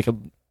you any. Like,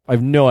 I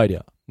have no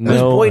idea.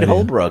 Who's Boyd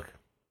Holbrook?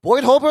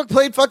 Boyd Holbrook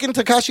played fucking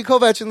Takeshi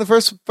Kovacs in the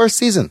first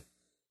season.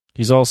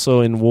 He's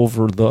also in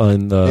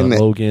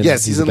Logan.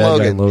 Yes, he's in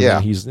Logan.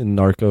 Yeah, he's in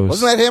Narcos.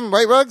 Wasn't that him,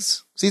 right,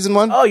 Ruggs? Season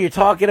 1? Oh, you're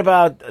talking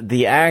about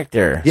the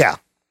actor. Yeah.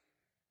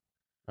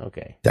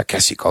 Okay.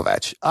 Takeshi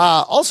Kovacs.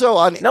 Also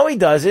on... No, he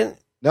doesn't.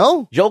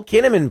 No? Joel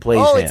Kinnaman plays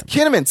him. Oh, it's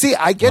Kinnaman. See,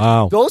 I get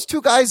those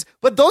two guys,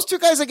 but those two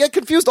guys I get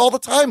confused all the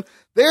time.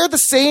 They're the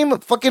same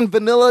fucking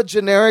vanilla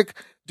generic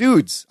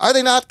dudes. Are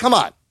they not? Come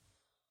on.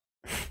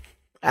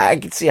 I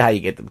can see how you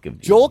get them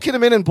confused. Joel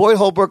Kinnaman and Boyd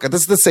Holbrook,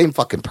 this is the same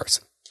fucking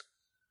person.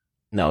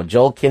 No,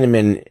 Joel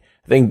Kinnaman,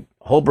 I think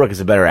Holbrook is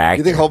a better actor.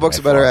 You think Holbrook's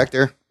a better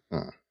actor?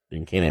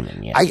 Than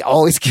Kinnaman, yeah. I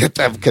always get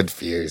them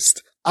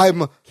confused.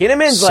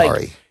 Kinnaman's sorry.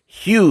 Like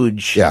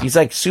huge. Yeah. He's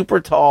like super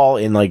tall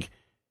and like,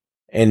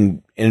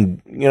 and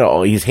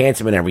he's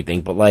handsome and everything,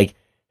 but like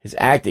his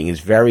acting is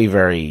very,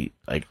 very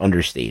like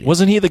understated.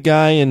 Wasn't he the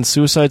guy in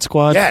Suicide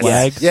Squad? Yes,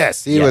 Flag?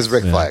 yes, he was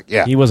Rick Flag.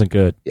 Yeah, he wasn't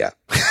good. Yeah,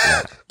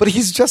 but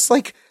he's just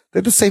like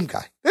they're the same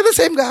guy. They're the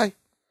same guy.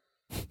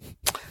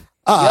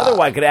 The other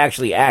one could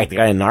actually act. The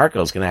guy in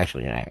Narcos can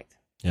actually act.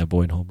 Yeah,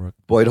 Boyd Holbrook.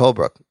 Boyd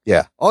Holbrook.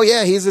 Yeah. Oh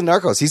yeah, he's in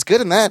Narcos. He's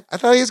good in that. I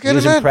thought he was good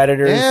in that.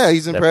 Predators. Yeah,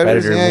 he's in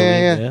Predators.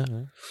 Yeah.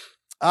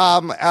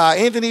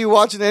 Anthony, you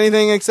watching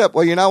anything except?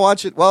 Well, you're not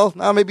watching. Well,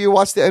 now maybe you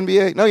watch the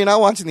NBA. No, you're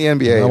not watching the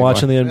NBA. I'm not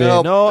watching the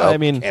NBA. Nope, I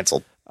mean,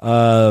 canceled.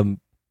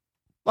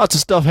 Lots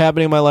of stuff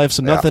happening in my life,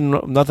 so nothing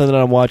that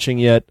I'm watching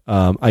yet.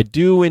 I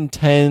do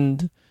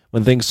intend,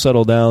 when things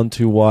settle down,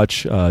 to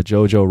watch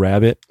Jojo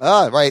Rabbit.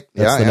 Right.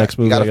 That's the next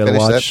movie I gotta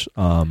watch.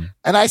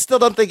 And I still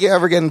don't think you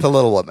ever get into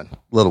Little Women.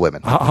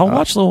 I'll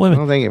watch Little Women.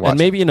 I don't think you watch. And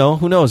maybe,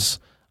 who knows?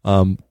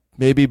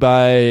 Maybe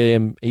by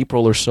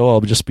April or so,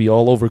 I'll just be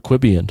all over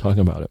QuiBi and talking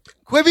about it.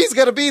 QuiBi's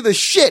gonna be the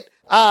shit.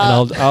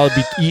 And I'll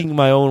be eating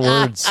my own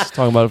words,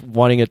 talking about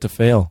wanting it to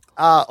fail.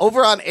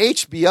 Over on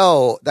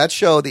HBO, that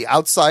show, The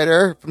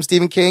Outsider from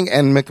Stephen King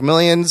and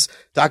McMillian's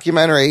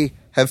documentary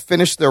have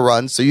finished their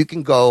run, so you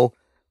can go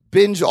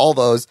binge all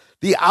those.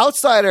 The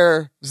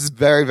Outsider is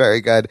very, very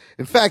good.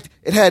 In fact,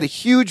 it had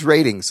huge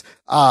ratings,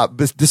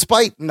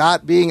 despite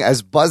not being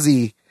as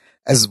buzzy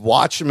as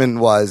Watchmen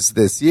was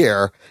this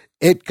year.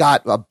 It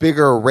got a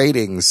bigger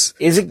ratings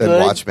Is it than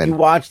good? Watchmen. You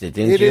watched it,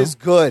 didn't you? It is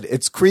good.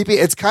 It's creepy.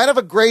 It's kind of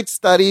a great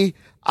study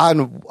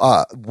on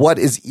what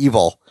is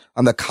evil,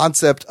 on the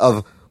concept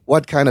of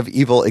what kind of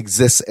evil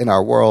exists in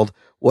our world.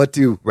 What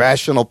do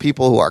rational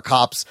people who are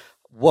cops,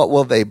 what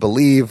will they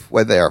believe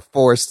when they are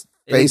faced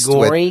Is it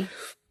gory?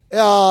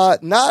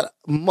 with? Not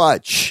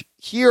much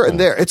here and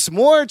there. It's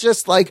more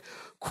just like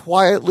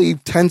quietly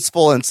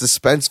tenseful and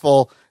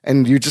suspenseful,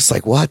 and you're just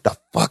like, what the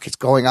fuck is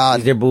going on?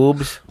 Is there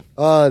boobs?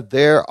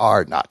 There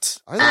are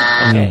not.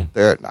 Okay.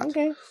 There are not.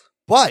 Okay.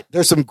 But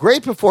there's some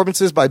great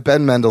performances by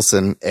Ben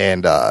Mendelsohn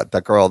and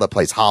that girl that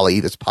plays Holly,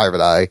 this Private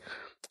Eye.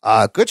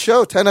 Good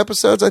show. 10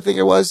 episodes, I think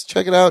it was.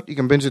 Check it out. You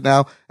can binge it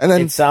now. And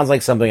then It sounds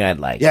like something I'd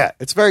like. yeah,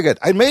 it's very good.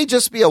 It may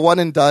just be a one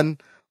and done,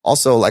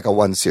 also like a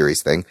one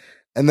series thing.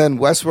 And then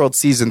Westworld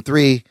season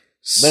 3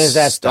 When does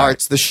that start?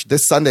 starts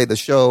this Sunday.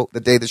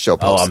 The day the show Oh,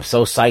 posts. I'm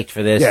so psyched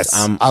for this. Yes,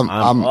 I'm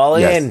all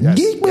in.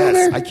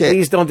 Yes, I can't.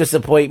 Please don't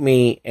disappoint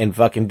me and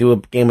fucking do a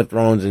Game of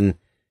Thrones and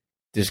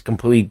just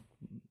completely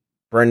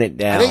burn it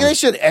down. I think they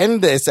should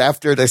end this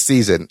after the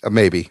season,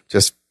 maybe.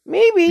 Just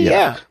Maybe,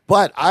 yeah.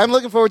 But I'm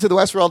looking forward to the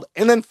Westworld.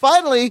 And then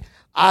finally,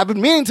 I've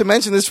been meaning to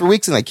mention this for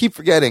weeks and I keep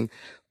forgetting.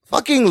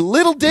 Fucking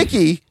Little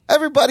Dicky,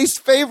 everybody's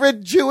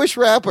favorite Jewish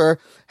rapper,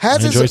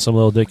 has Enjoy some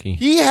Little Dicky.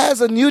 He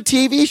has a new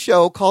TV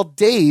show called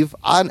Dave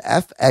on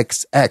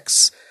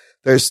FXX.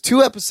 There's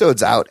 2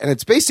 episodes out, and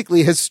it's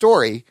basically his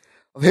story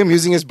of him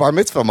using his bar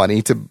mitzvah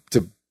money to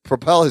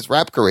propel his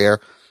rap career.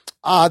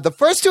 The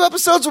first 2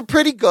 episodes were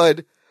pretty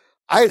good.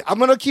 I'm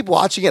going to keep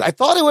watching it. I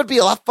thought it would be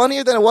a lot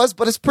funnier than it was,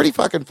 but it's pretty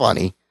fucking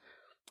funny.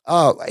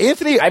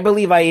 Anthony, I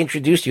believe I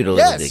introduced you to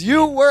Little Dicky. yes,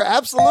 you were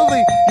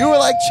absolutely. You were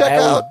like, check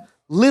out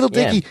Little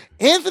Dicky.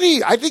 Yeah.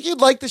 Anthony, I think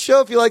you'd like the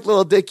show if you like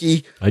Little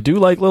Dicky. I do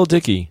like Little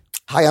Dicky.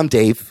 Hi, I'm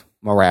Dave.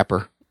 I'm a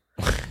rapper.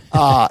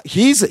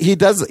 He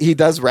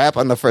does rap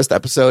on the first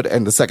episode,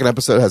 and the second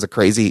episode has a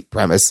crazy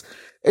premise.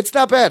 It's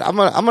not bad. I'm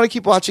gonna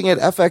keep watching it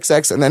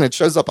FXX, and then it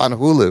shows up on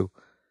Hulu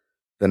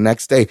the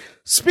next day.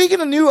 Speaking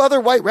of new other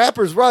white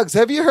rappers, Ruggs,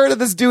 have you heard of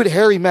this dude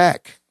Harry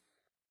Mack?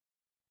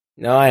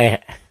 No,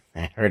 I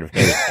heard of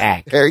Harry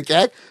Cack. Harry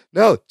Cack?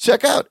 No,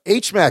 check out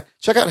H-Mac.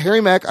 Check out Harry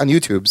Mack on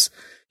YouTube's.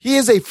 He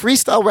is a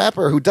freestyle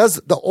rapper who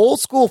does the old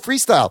school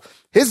freestyle.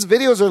 His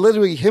videos are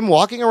literally him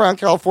walking around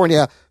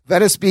California,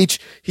 Venice Beach.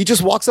 He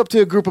just walks up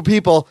to a group of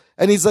people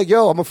and he's like,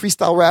 yo, I'm a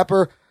freestyle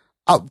rapper.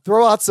 I'll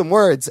throw out some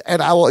words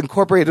and I will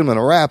incorporate them in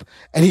a rap.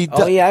 And he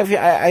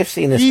I've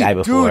seen this guy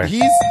before. Dude,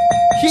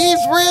 he's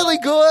really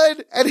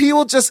good. And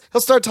he'll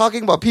start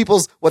talking about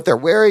what they're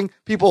wearing.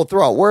 People will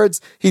throw out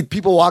words.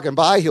 People walking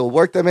by, he'll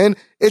work them in.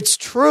 It's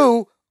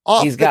true.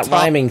 He's got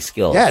rhyming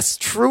skills. Yes,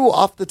 true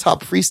off the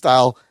top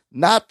freestyle,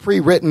 not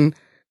pre-written.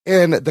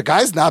 And the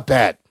guy's not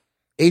bad.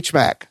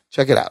 H-Mac.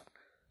 Check it out.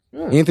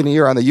 Anthony,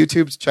 you're on the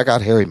YouTubes. Check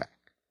out Harry Mack.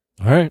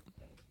 All right.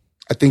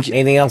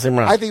 Anything else in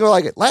I think we'll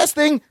like it. Last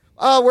thing,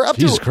 we're up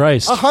Jesus to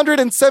Christ.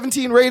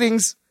 117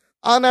 ratings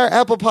on our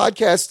Apple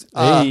podcast.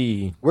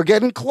 Hey. We're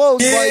getting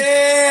close.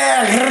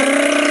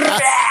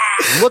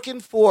 Looking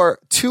for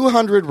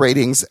 200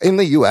 ratings in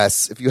the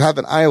U.S. If you have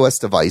an iOS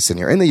device and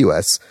you're in the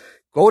U.S.,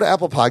 go to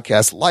Apple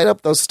Podcasts, light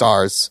up those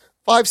stars,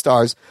 5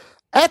 stars.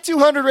 At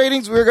 200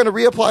 ratings, we're going to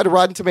reapply to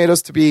Rotten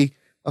Tomatoes to be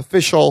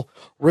official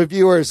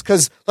reviewers.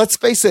 Because let's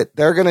face it,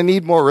 they're going to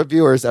need more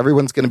reviewers.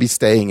 Everyone's going to be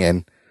staying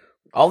in.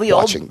 All the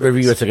old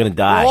reviewers are going to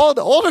die. All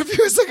the old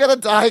reviewers are going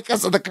to die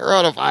because of the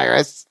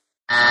coronavirus.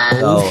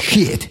 Oh,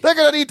 shit. They're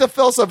going to need to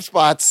fill some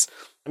spots.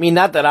 I mean,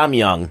 not that I'm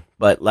young,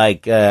 but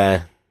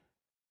I'll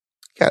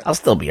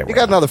still be around. You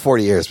got another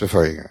 40 years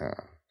before you...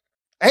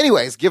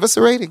 Anyways, give us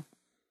a rating.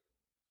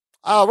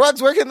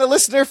 Ruggs, where can the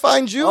listener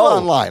find you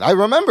online? I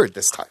remembered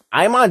this time.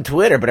 I'm on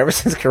Twitter, but ever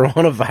since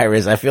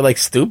coronavirus, I feel like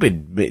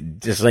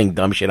stupid just saying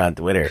dumb shit on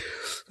Twitter.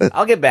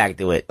 I'll get back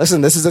to it.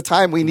 Listen, this is a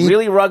time we need...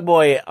 Really Rug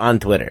Boy on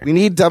Twitter. We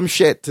need dumb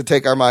shit to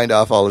take our mind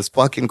off all this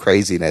fucking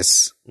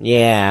craziness.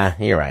 Yeah,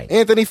 you're right.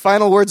 Anthony,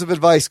 final words of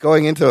advice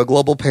going into a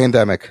global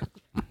pandemic.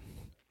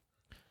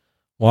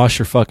 Wash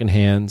your fucking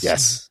hands.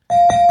 Yes.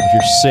 If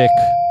you're sick,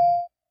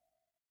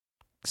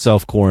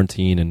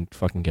 self-quarantine and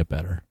fucking get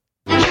better.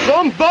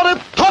 Somebody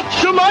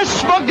touch my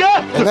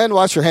spaghetti! And then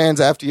wash your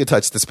hands after you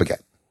touch the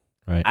spaghetti.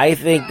 Right. I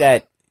think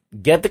that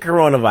get the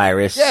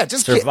coronavirus,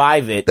 just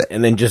survive it,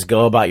 and then just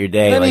go about your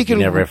day like you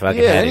never fucking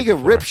had it. And you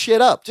can rip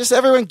shit up. Just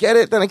everyone get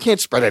it, then it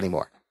can't spread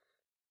anymore.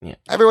 Yeah.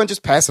 Everyone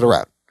just pass it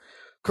around.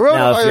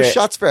 Coronavirus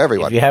shots for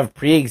everyone. If you have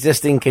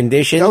pre-existing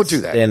conditions, don't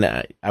do that.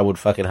 Then I would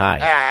fucking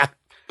hide.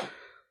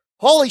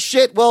 Holy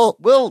shit. Well,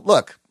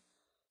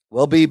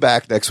 we'll be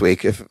back next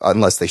week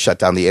unless they shut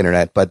down the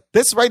internet. But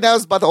this right now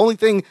is about the only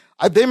thing.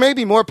 There may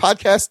be more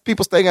podcasts,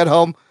 people staying at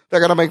home. They're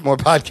going to make more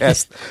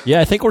podcasts.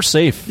 Yeah, I think we're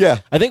safe. Yeah.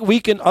 I think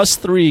us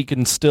three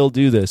can still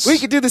do this. We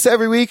can do this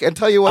every week and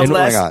tell you what's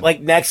going on.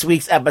 Like next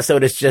week's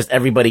episode is just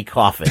everybody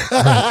coughing.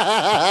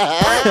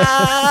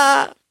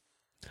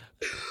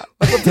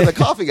 Welcome to the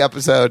coughing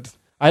episode.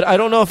 I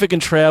don't know if it can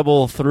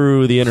travel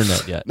through the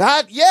internet yet.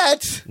 Not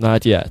yet.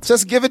 Not yet.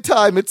 Just give it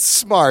time. It's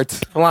smart.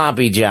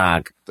 Floppy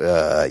jock.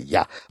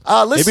 Yeah.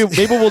 Listen.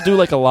 Maybe we'll do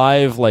like a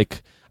live,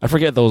 like, I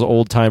forget those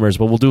old timers,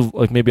 but we'll do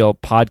like maybe a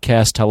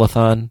podcast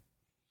telethon.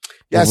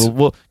 Yes.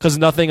 Because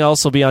nothing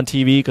else will be on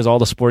TV because all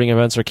the sporting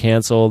events are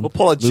canceled. We'll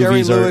pull a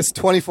Jerry Lewis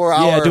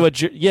 24-hour.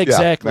 Yeah,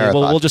 exactly.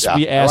 We'll just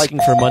be asking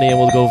for money and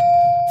we'll go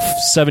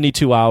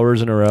 72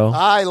 hours in a row.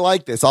 I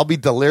like this. I'll be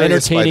delirious.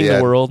 Entertaining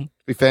the world.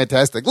 Be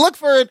fantastic. Look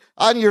for it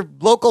on your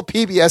local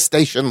PBS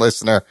station,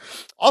 listener.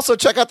 Also,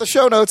 check out the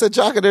show notes at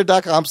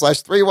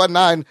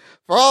jockandnerd.com/319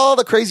 for all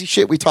the crazy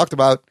shit we talked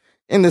about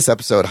in this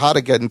episode, how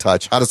to get in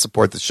touch, how to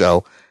support the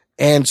show,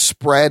 and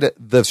spread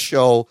the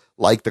show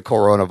like the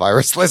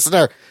coronavirus.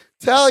 Listener,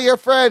 tell your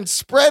friends,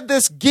 spread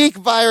this geek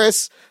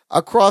virus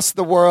across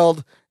the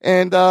world,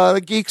 and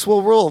the geeks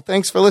will rule.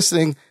 Thanks for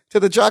listening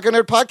to the Jock and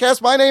Nerd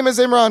podcast. My name is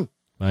Imran.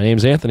 My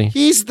name's Anthony.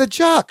 He's the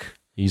jock.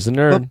 He's the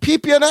nerd. We'll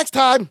peep you next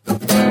time.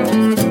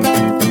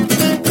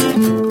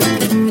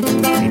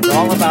 It's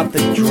all about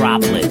the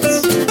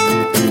droplets.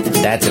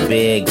 That's a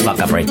big fuck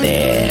up right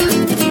there.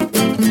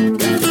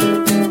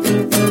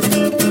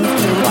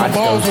 Watch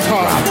those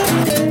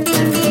droplets.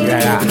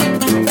 Yeah.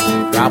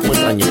 Droplets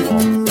on your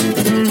balls.